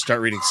did let her start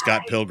reading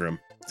Scott Pilgrim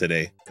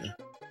today.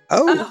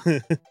 Oh,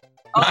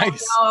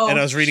 nice. No. And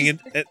I was reading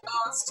it.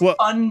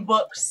 Fun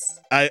books.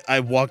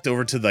 I walked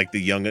over to like the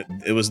young.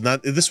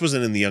 This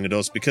wasn't in the young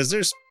adults because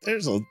there's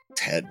a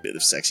tad bit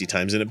of sexy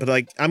times in it. But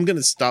like, I'm going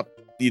to stop,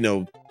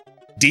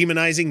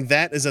 demonizing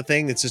that as a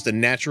thing. It's just a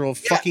natural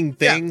fucking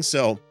thing. Yeah.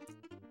 So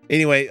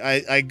anyway,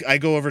 I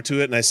go over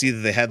to it and I see that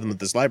they had them at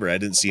this library. I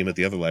didn't see them at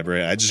the other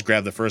library. I just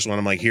grabbed the first one.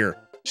 I'm like, here.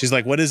 She's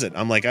like, what is it?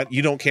 I'm like,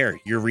 you don't care.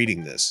 You're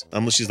reading this.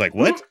 She's like,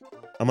 what?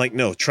 I'm like,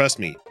 no, trust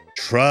me.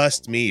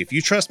 Trust me. If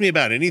you trust me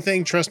about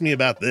anything, trust me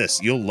about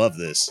this. You'll love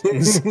this.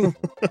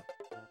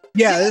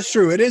 Yeah, that's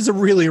true. It is a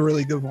really,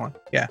 really good one.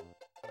 Yeah.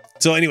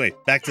 So anyway,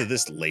 back to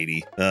this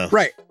lady.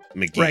 Right.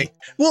 McGee. Right.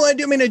 Well, I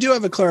do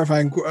have a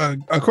clarifying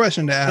a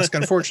question to ask.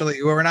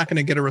 Unfortunately, we're not going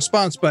to get a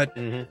response, but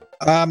if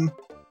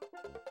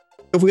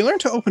we learn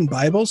to open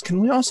Bibles,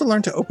 can we also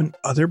learn to open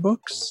other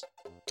books?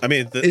 I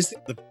mean,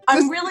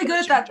 I'm really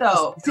good at that,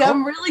 though. See,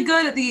 I'm really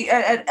good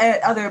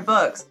at other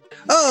books.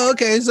 Oh,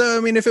 okay. So, I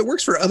mean, if it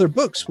works for other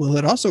books, will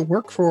it also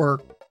work for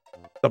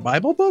the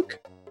Bible book?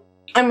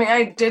 I mean,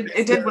 it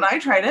did when I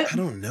tried it. I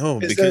don't know.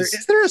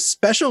 Is there a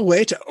special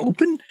way to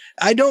open?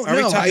 I don't know. Are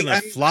we talking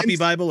like floppy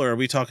Bible or are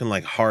we talking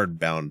like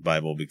hardbound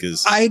Bible?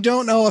 Because I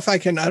don't know if I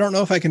can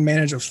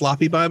manage a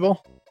floppy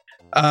Bible.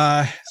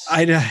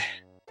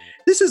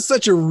 This is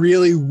such a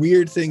really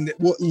weird thing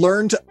that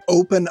learn to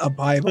open a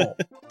Bible.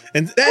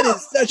 And that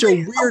is such a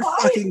weird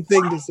fucking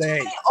thing to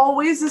say.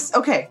 Always is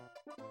okay.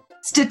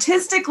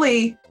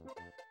 Statistically,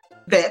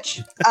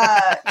 bitch.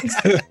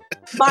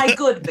 My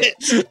good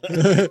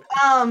bitch.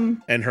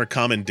 And her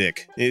common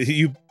dick.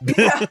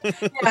 Yeah.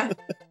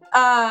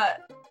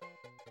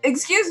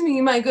 Excuse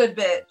me, my good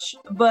bitch,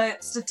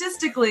 but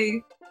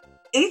statistically,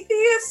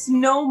 atheists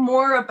know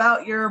more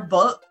about your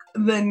book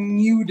than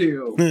you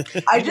do.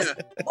 Why is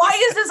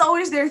this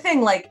always their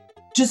thing? Like,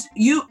 just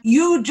you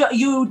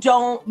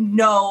don't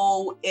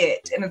know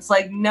it, and it's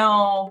like,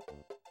 no.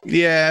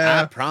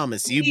 Yeah, I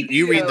promise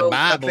you read the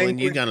Bible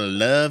and you're gonna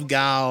love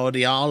God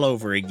all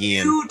over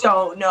again. You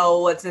don't know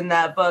what's in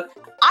that book.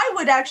 I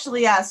would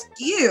actually ask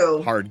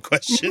you Hard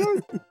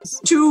question.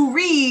 to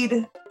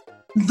read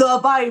the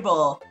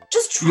Bible.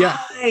 Just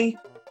try.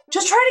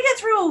 Just try to get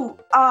through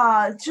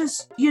a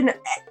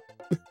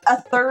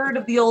third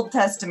of the Old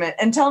Testament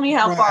and tell me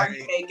how far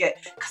you make it.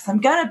 Because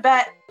I'm gonna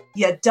bet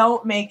you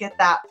don't make it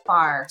that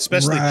far.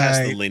 Especially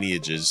past the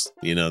lineages.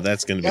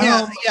 That's gonna be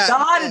God,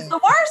 it's the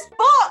worst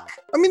book.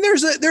 I mean, there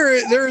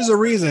is a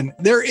reason.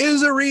 There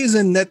is a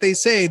reason that they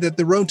say that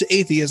the road to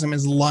atheism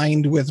is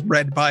lined with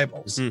red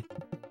Bibles.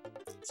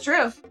 It's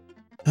true.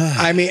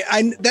 I mean,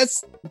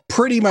 that's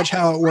pretty much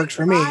how it worked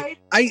for me.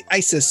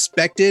 I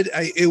suspected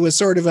it was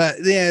sort of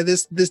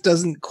this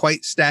doesn't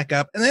quite stack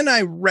up. And then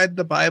I read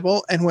the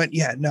Bible and went,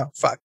 yeah, no,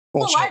 fuck,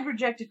 bullshit. Well, I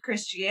rejected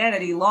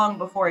Christianity long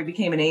before I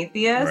became an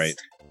atheist. Right.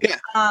 Yeah.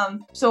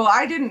 So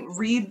I didn't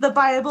read the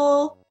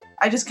Bible.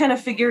 I just kind of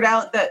figured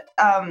out that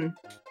a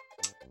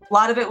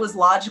lot of it was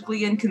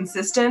logically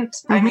inconsistent.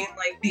 I mean,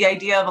 like the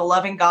idea of a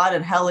loving God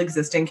and hell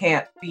existing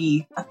can't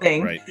be a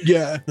thing. Right.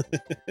 Yeah.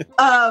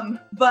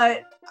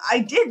 But I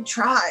did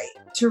try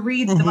to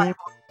read the Bible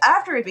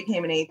after I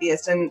became an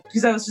atheist, and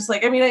because I was just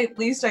like, I mean, at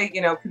least I,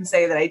 can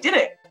say that I did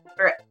it.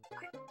 Or I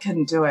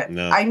couldn't do it.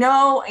 No. I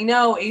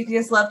know.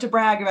 Atheists love to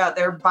brag about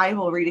their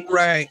Bible reading.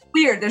 Right. It's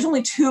weird. There's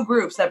only two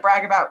groups that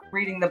brag about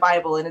reading the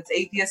Bible, and it's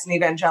atheists and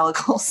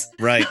evangelicals.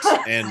 Right.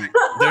 And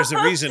there's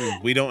a reason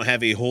we don't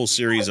have a whole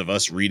series of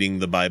us reading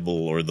the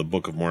Bible or the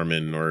Book of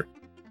Mormon or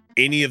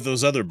any of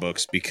those other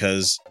books,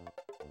 because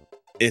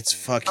it's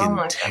fucking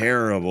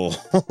terrible.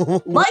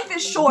 Life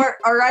is short,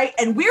 all right?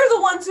 And we're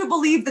the ones who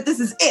believe that this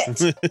is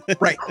it.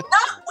 Right. I'm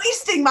not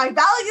wasting my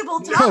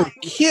valuable time. No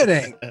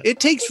kidding. It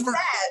takes for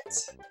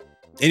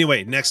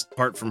Anyway, next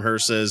part from her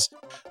says,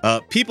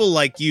 people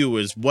like you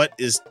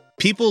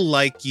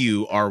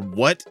are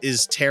what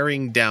is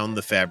tearing down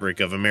the fabric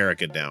of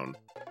America down.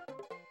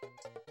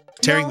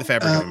 Tearing the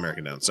fabric of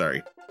America down,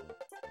 sorry.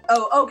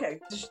 Oh, okay.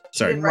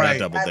 Sorry, I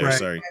doubled there,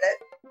 sorry.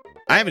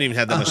 I haven't even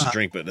had that much to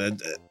drink, but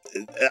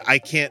I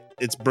can't.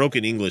 It's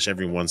broken English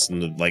every once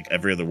in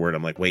every other word.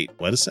 I'm like, wait,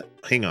 what is that?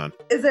 Hang on.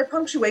 Is there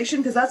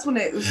punctuation? Because that's when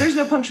if there's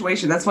no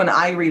punctuation, that's when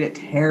I read it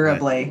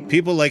terribly. Right.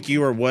 People like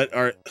you are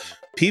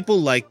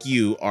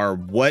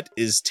what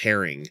is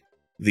tearing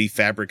the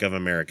fabric of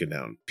America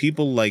down.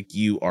 People like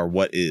you are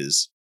what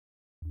is.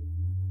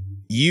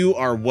 You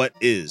are what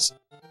is.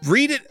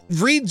 Read it.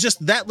 Read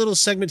just that little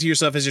segment to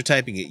yourself as you're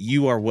typing it.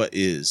 You are what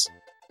is.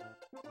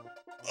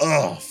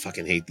 Oh,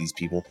 fucking hate these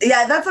people.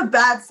 Yeah, that's a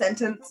bad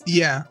sentence.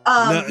 Yeah.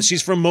 No,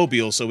 she's from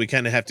Mobile, so we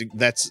kind of have to.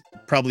 That's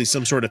probably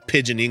some sort of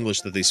pidgin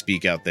English that they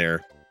speak out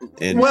there.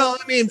 And well,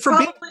 I mean, from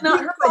being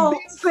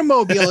from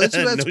Mobile, that's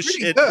No pretty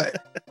shit. good.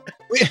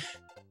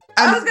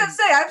 I was gonna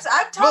say I've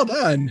talked well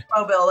done.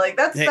 Mobile. Like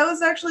that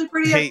was actually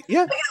pretty. I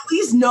can at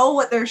least know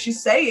what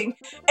she's saying,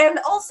 and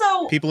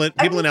also people in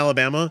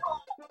Alabama,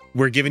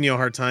 we're giving you a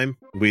hard time.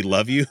 We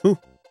love you.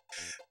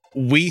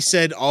 We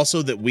said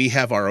also that we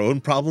have our own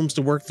problems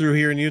to work through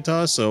here in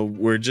Utah, so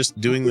we're just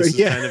doing this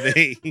as kind of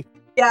a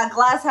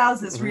glass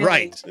houses, really.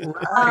 Right.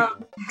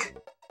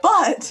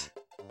 But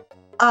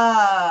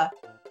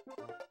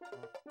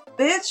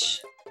bitch,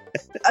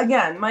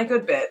 again, my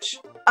good bitch.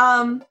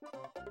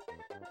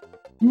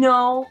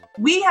 No,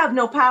 we have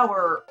no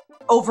power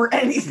over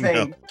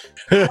anything.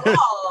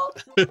 Oh,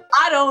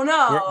 I don't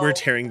know. We're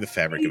tearing the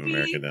fabric of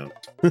America down.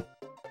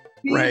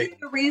 Maybe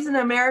the reason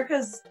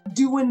America's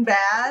doing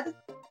bad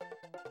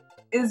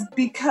is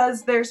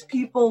because there's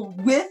people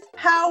with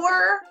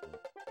power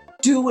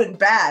doing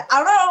bad.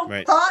 I don't know.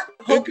 Right.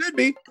 It could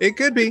be. It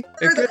could be.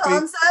 It could be.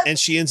 And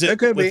she ends it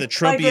with a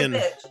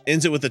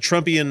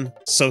Trumpian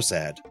so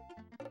sad.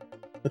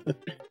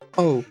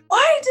 Oh.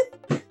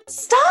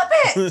 Stop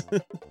it!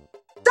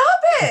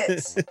 Stop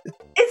it!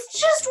 It's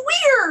just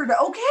weird,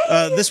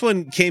 okay? This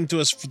one came to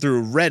us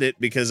through Reddit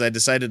because I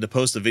decided to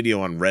post a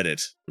video on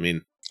Reddit. I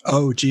mean,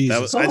 oh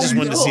Jesus! I just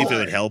wanted to see if it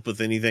would help with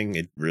anything.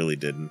 It really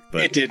didn't.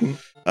 But it didn't.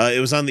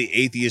 It was on the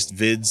Atheist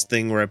Vids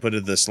thing where I put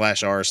it the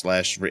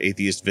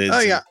 /r/Atheist Vids.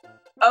 Oh yeah.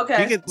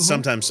 Okay. You get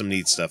sometimes some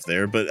neat stuff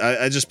there, but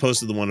I just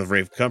posted the one of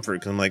Ray Comfort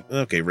because I'm like,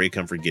 okay, Ray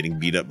Comfort getting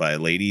beat up by a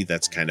lady.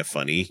 That's kind of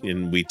funny,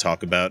 and we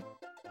talk about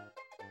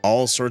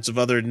all sorts of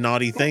other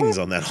naughty things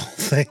on that whole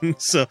thing.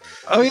 So,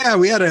 oh yeah,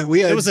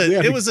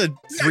 it was a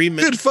 3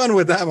 minute good fun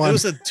with that one. It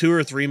was a 2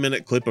 or 3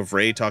 minute clip of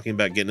Ray talking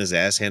about getting his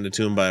ass handed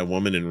to him by a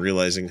woman and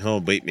realizing, oh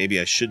wait, maybe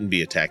I shouldn't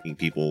be attacking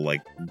people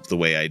like the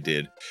way I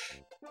did.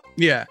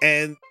 Yeah,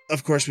 and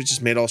of course we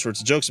just made all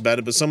sorts of jokes about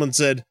it. But someone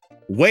said,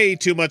 way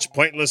too much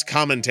pointless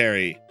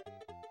commentary.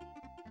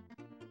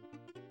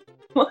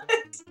 What?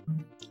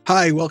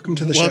 Hi, welcome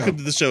to the show. Welcome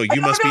to the show.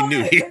 You must be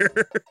new here.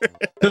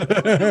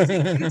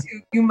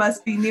 You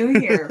must be new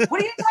here.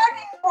 What are you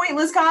talking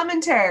pointless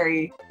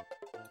commentary?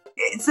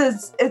 It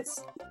says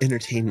it's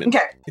entertainment.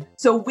 Okay,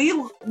 so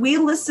we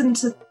listen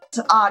to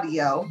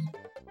audio,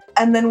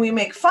 and then we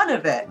make fun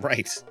of it.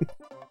 Right.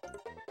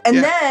 And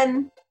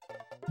then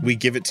we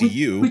give it to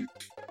you.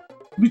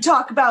 We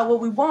talk about what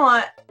we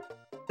want.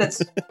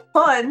 That's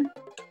fun.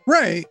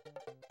 Right.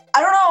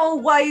 I don't know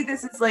why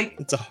this is like.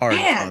 It's a hard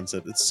man.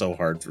 concept. It's so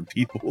hard for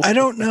people. I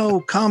don't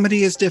know.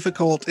 Comedy is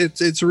difficult.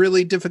 It's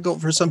really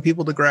difficult for some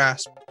people to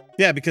grasp.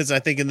 Yeah, because I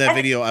think in that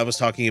video I was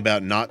talking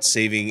about not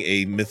saving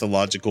a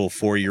mythological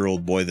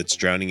 4-year-old boy that's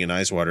drowning in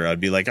ice water. I'd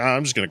be like,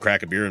 I'm just going to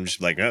crack a beer and just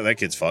be like, oh, that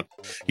kid's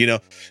fucked. You know,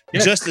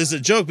 just as a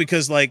joke,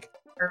 because like,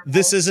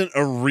 this isn't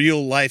a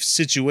real life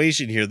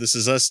situation here. This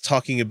is us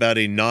talking about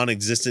a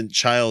non-existent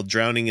child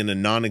drowning in a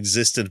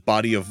non-existent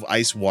body of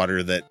ice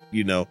water that,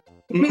 you know.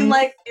 You mean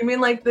like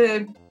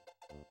the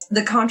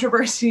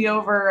controversy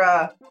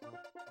over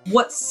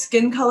what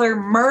skin color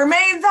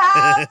mermaids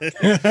have?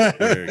 We're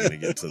gonna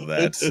get to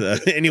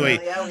that. Anyway,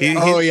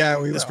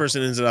 this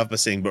person ends it off by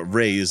saying, "But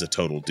Ray is a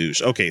total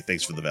douche." Okay,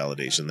 thanks for the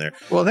validation there.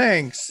 Well,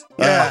 thanks.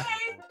 Yeah,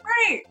 okay,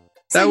 great.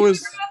 That So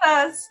was you agree with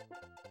us,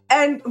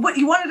 and what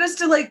you wanted us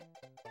to like.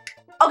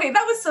 Okay,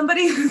 that was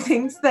somebody who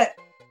thinks that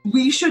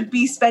we should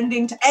be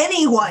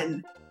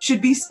anyone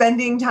should be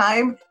spending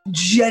time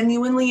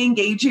genuinely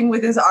engaging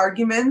with his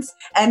arguments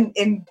and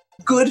in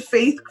good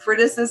faith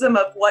criticism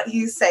of what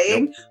he's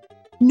saying.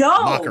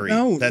 No, Mockery.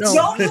 no,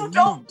 you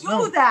don't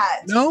do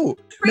that. No,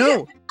 Treat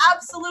it with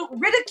absolute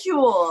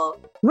ridicule.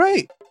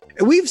 Right.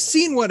 We've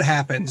seen what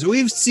happens.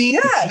 We've seen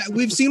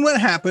what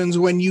happens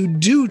when you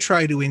do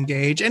try to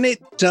engage, and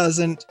it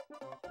doesn't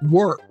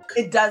work.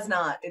 It does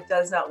not. It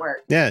does not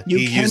work. Yeah,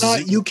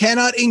 you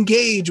cannot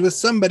engage with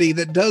somebody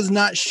that does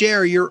not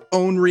share your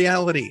own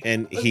reality.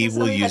 And he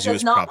will use you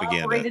as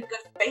propaganda.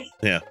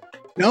 Yeah.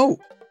 No.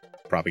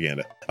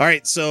 Propaganda. All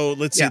right, so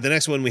let's see. The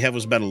next one we have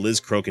was about a Liz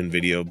Crokin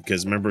video,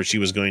 because remember she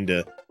was going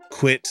to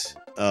quit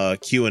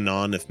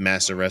QAnon if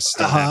mass arrests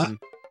still happen.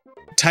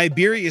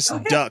 Tiberius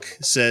Duck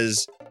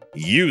says,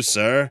 "You,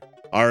 sir,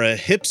 are a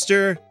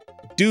hipster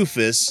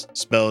doofus,"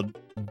 spelled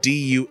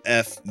D-U-F-U-S-S.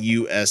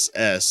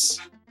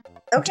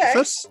 Okay.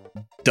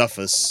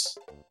 Duffus.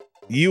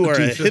 You are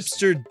a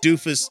hipster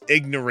doofus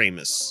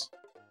ignoramus.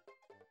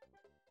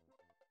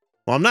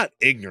 Well, I'm not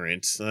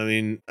ignorant. I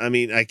mean,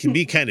 I can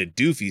be kind of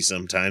doofy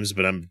sometimes,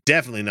 but I'm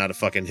definitely not a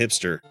fucking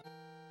hipster.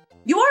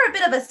 You are a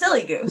bit of a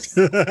silly goose.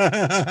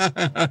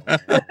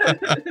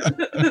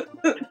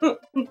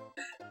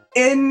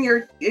 in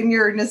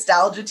your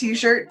nostalgia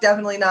t-shirt,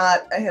 definitely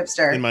not a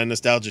hipster. In my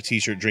nostalgia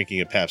t-shirt,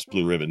 drinking a Pabst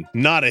Blue Ribbon.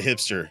 Not a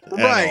hipster at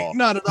Right, all.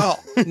 not at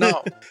all.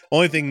 No.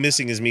 Only thing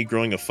missing is me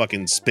growing a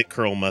fucking spit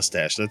curl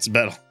mustache. That's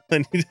about all I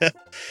need to.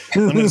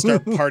 I'm going to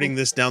start parting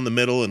this down the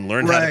middle and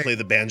learn how to play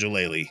the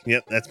banjolele.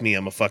 Yep, that's me.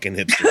 I'm a fucking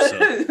hipster. So.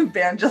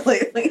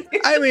 Banjolele.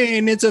 I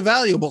mean, it's a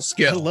valuable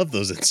skill. I love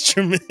those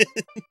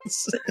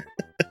instruments.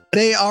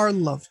 They are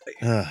lovely.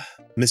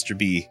 Mr.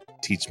 B,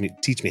 teach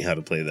me how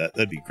to play that.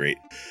 That'd be great.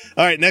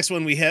 All right, next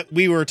one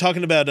we were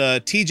talking about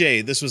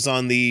TJ. This was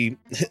on the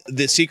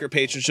secret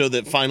patron show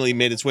that finally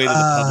made its way to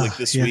the public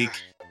this week,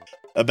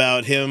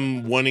 about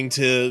him wanting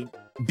to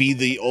be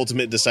the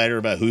ultimate decider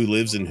about who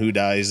lives and who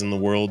dies in the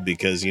world,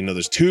 because you know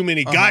there's too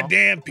many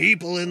goddamn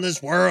people in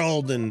this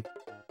world. And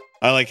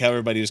I like how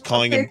everybody was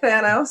calling him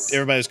Thanos.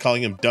 Everybody was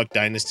calling him Duck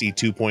Dynasty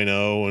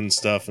 2.0 and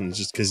stuff, and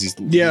just because he's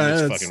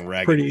fucking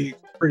ragged.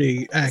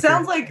 Pretty accurate.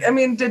 Sounds like, I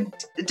mean, did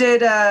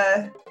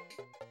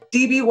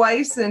DB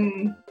Weiss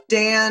and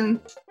Dan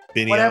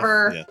Benioff,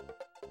 whatever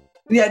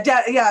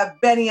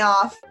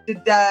Benioff,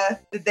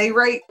 did they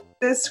write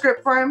this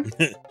script for him?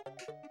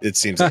 It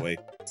seems that way.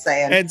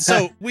 Saying. And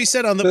so we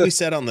said on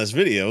this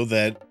video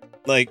that,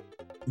 like,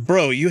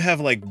 bro, you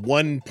have like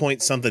 1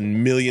 point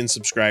something million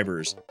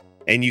subscribers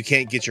and you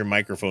can't get your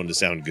microphone to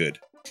sound good.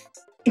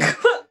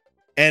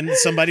 And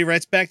somebody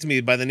writes back to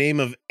me by the name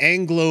of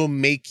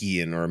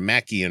Anglo-Makian or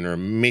Makian or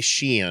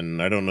Meshian.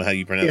 I don't know how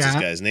you pronounce this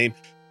guy's name.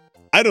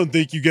 I don't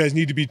think you guys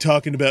need to be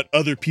talking about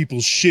other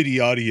people's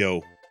shitty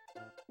audio.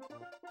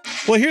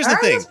 Well, here's the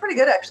thing. That's pretty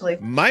good, actually.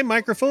 My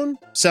microphone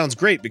sounds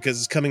great because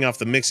it's coming off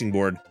the mixing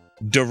board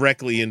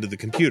directly into the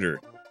computer.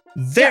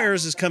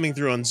 Theirs is coming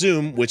through on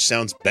Zoom, which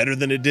sounds better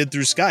than it did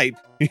through Skype.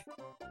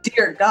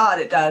 Dear God,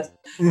 it does.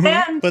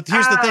 And, but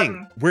here's the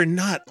thing. We're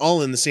not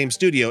all in the same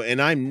studio,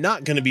 and I'm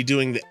not going to be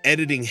doing the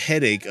editing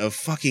headache of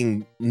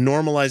fucking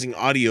normalizing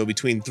audio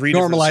between three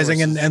different sources.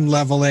 Normalizing and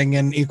leveling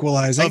and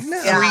equalizing. Of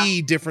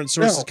three different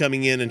sources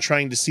coming in and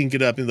trying to sync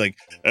it up and like,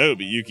 oh,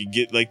 but you can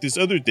get like this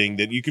other thing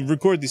that you can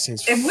record these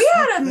things. If we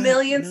had 1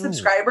 million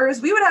subscribers,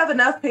 we would have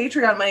enough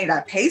Patreon money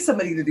to pay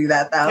somebody to do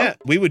that, though. Yeah,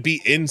 we would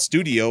be in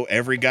studio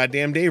every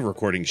goddamn day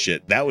recording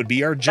shit. That would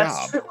be our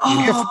job.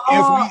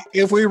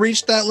 If we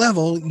reached that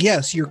level,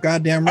 yes, you're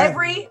goddamn right.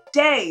 Every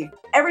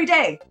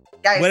day,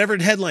 guys. Whatever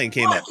headline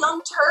came up.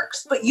 Young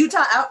Turks, but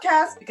Utah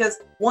Outcasts, because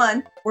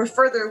 1, we're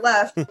further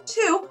left.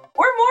 2,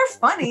 we're more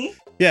funny.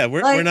 Yeah,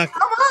 we're not.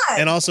 Come on.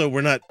 And also,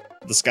 we're not.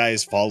 The sky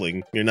is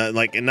falling. You're not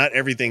like, and not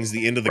everything's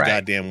the end of the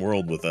goddamn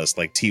world with us.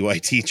 Like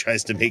TYT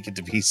tries to make it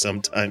to be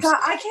sometimes. God,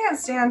 I can't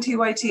stand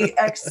TYT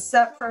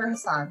except for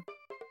Hassan.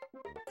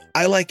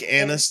 I like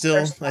Anna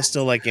still. I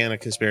still like Anna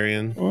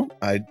Kasparian.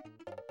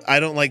 I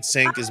don't like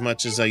Sank as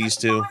much as I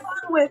used to.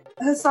 With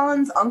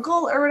Hassan's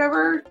uncle or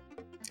whatever.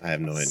 I have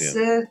no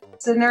idea.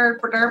 Sinner,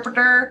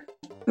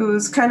 who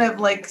who's kind of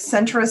like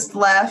centrist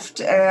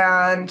left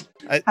and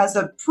has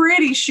a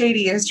pretty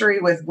shady history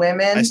with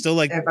women. I still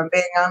like, if I'm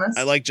being honest.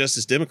 I like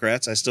Justice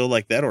Democrats. I still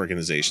like that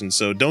organization.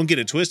 So don't get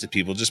it twisted,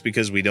 people. Just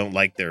because we don't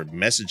like their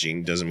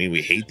messaging doesn't mean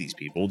we hate these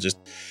people. Just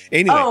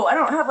anyway. Oh, I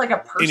don't have like a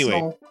personal.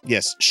 Anyway,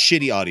 yes,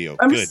 shitty audio.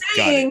 I'm Good,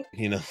 saying, got it.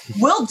 You know,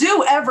 we'll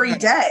do every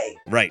day.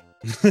 right.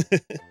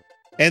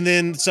 And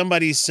then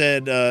somebody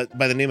said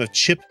by the name of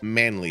Chip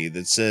Manley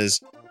that says,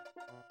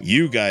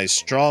 "You guys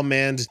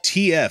strawmanned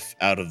TF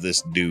out of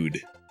this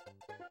dude."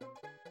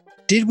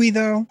 Did we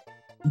though?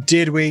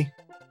 Did we?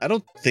 I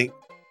don't think.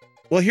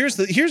 Well, here's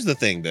the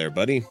thing there,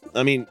 buddy.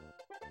 I mean,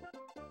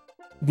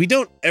 we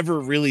don't ever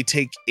really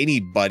take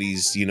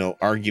anybody's,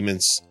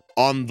 arguments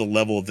on the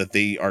level that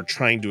they are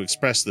trying to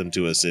express them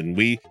to us, and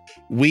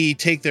we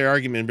take their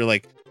argument and be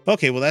like,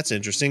 okay, well, that's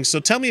interesting. So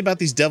tell me about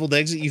these deviled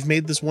eggs that you've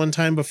made this one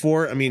time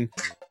before. I mean,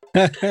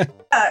 what do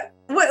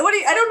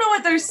you, I don't know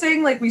what they're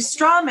saying. Like, we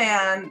straw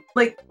man.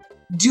 Like,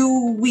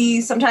 do we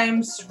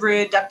sometimes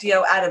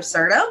reductio ad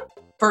absurdum?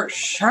 For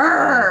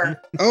sure.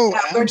 Oh,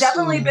 yeah, we're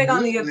definitely big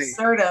on the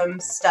absurdum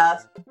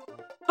stuff,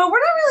 but we're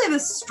not really the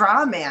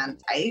straw man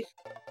type.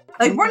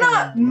 Like, we're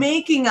not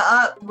making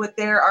up what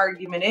their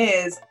argument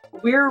is.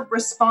 We're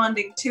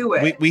responding to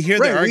it. We hear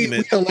their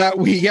argument.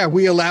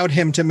 We allowed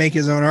him to make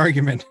his own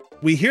argument.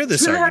 We hear this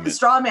You don't have argument. to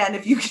straw man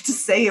if you get to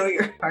say what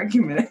your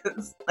argument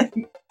is.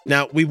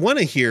 Now, we want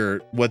to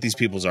hear what these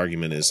people's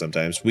argument is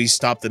sometimes. We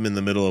stop them in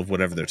the middle of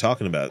whatever they're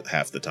talking about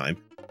half the time.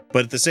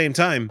 But at the same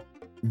time,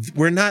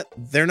 they're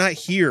not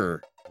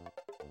here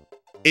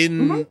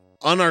on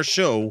our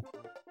show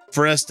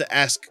for us to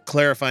ask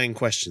clarifying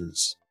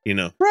questions,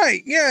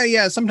 Right.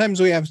 Yeah. Sometimes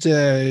we have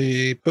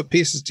to put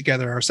pieces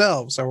together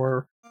ourselves,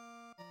 or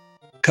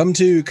come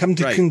to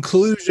Right.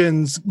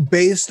 conclusions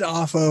based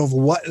off of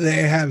what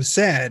they have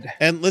said.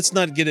 And let's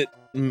not get it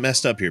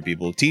messed up here,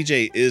 people.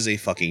 TJ is a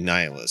fucking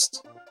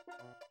nihilist.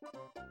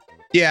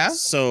 Yeah.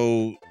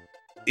 So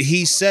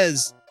he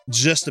says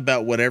just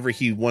about whatever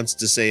he wants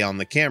to say on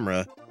the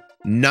camera,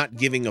 not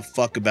giving a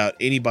fuck about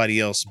anybody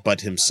else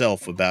but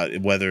himself about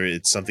whether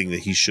it's something that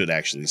he should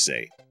actually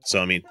say.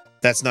 So, I mean,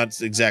 that's not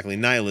exactly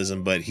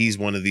nihilism, but he's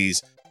one of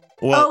these.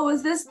 Well,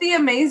 is this the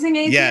amazing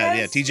atheist?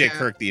 yeah, TJ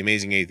Kirk, the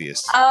amazing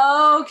atheist.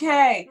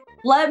 Okay.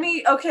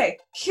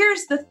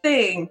 Here's the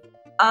thing.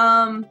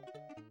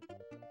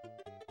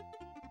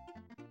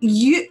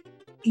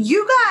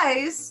 You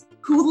guys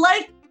who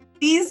like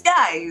these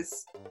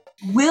guys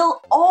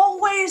will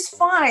always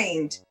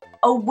find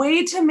a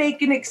way to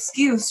make an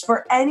excuse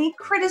for any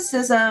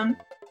criticism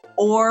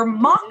or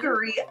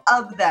mockery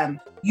of them.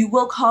 You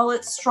will call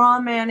it straw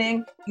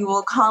manning. You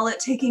will call it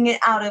taking it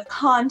out of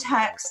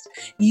context.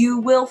 You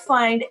will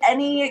find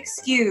any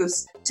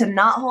excuse to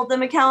not hold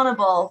them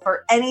accountable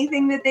for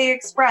anything that they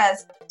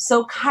express.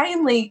 So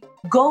kindly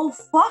go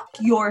fuck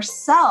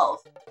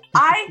yourself.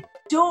 I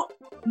don't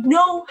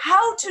know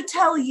how to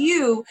tell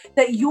you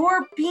that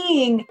you're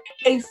being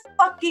a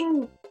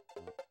fucking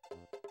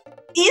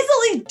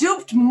easily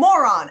duped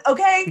moron,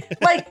 okay?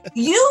 Like,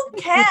 you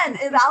can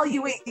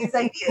evaluate these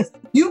ideas.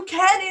 You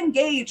can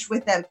engage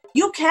with them.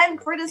 You can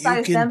criticize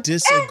You can them.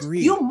 disagree.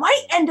 And you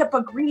might end up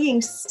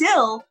agreeing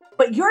still,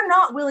 but you're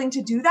not willing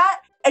to do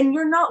that, and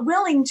you're not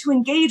willing to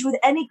engage with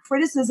any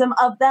criticism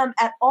of them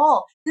at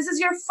all. This is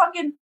your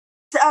fucking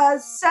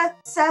Seth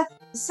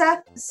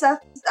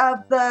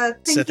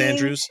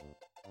Andrews.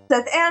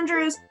 Seth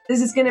Andrews.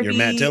 This is going to Your be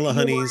Matt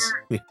Dillahunties.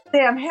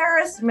 Sam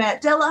Harris,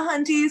 Matt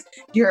Dillahunties,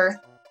 your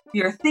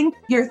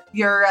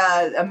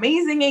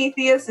amazing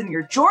atheists, and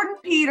your Jordan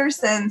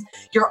Petersons.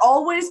 You're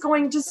always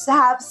going to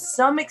have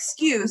some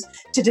excuse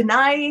to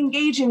deny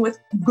engaging with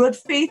good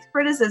faith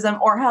criticism,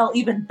 or hell,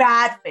 even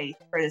bad faith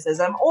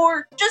criticism,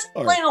 or just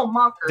Or plain old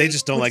mockery. They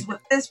just don't which like. is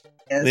what this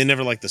is. They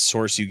never like the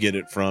source you get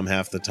it from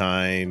half the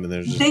time, and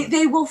there's just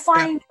They will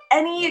find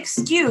any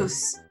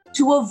excuse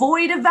to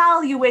avoid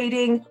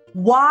evaluating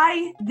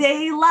why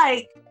they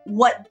like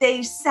what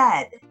they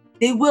said.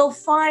 They will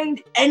find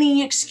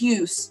any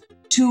excuse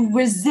to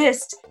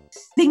resist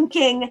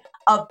thinking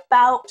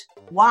about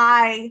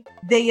why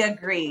they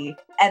agree.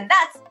 And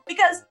that's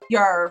because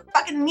you're a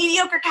fucking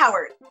mediocre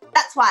coward.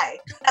 That's why.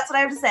 That's what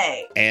I have to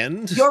say.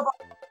 and You're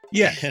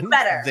and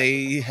better.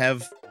 they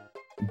have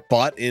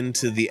bought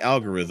into the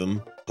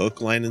algorithm,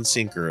 hook, line, and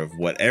sinker of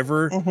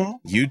whatever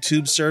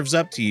YouTube serves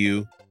up to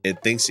you.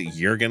 It thinks that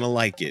you're gonna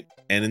like it,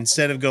 and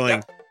instead of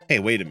going, "Hey,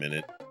 wait a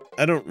minute,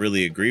 I don't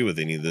really agree with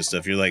any of this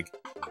stuff," you're like,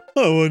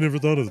 "Oh, I never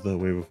thought of it that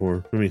way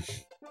before." I mean,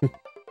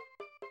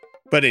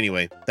 but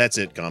anyway, that's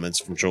it. Comments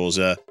from trolls.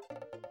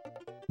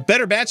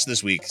 Better batch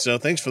this week, so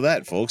thanks for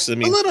that, folks. I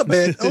mean, a little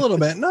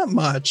bit, not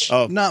much.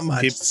 Oh, not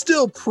much.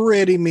 Still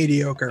pretty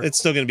mediocre. It's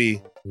still gonna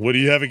be. What do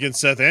you have against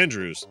Seth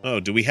Andrews?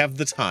 Oh, do we have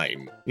the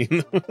time?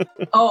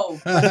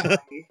 Oh.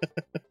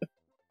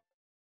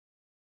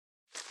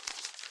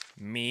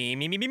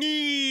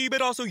 Me,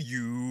 but also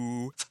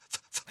you.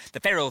 The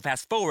Pharaoh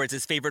fast forwards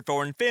his favorite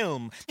foreign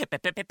film,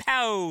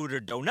 Powder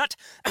Donut.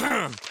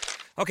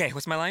 Okay,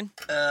 what's my line?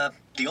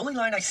 The only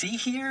line I see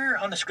here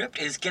on the script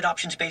is get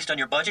options based on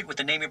your budget with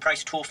the name your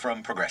price tool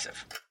from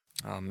Progressive.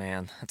 Oh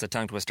man, that's a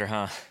tongue twister,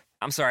 huh?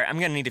 I'm sorry, I'm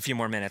gonna need a few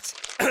more minutes.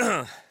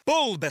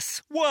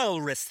 Bulbous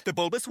Walrus, the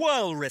Bulbous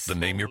Walrus. The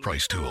Name Your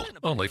Price tool,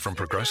 only from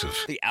Progressive.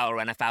 The owl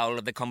ran afoul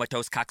of the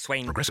comatose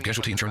coxswain. Progressive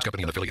Casualty Insurance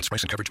Company and affiliates.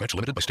 Price and coverage match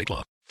limited by state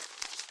law.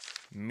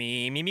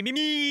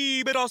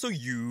 Me, but also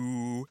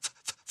you.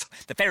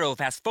 The Pharaoh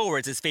fast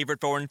forwards his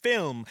favorite foreign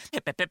film,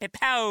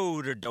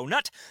 Powder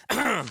Donut.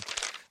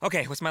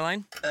 Okay, what's my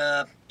line?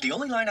 The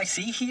only line I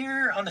see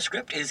here on the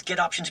script is get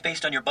options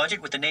based on your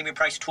budget with the Name Your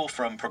Price tool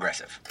from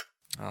Progressive.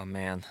 Oh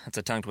man, that's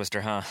a tongue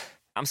twister, huh?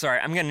 I'm sorry,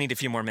 I'm gonna need a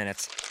few more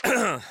minutes.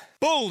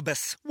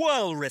 Bulbous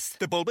Walrus,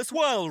 the Bulbous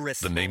Walrus.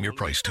 The Name Your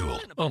Price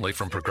tool, only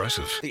from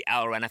Progressive. The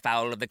owl ran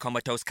afoul of the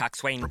comatose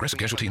coxswain. Progressive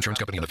Casualty Insurance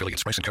Company and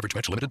affiliates. Price and coverage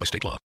match limited by state law.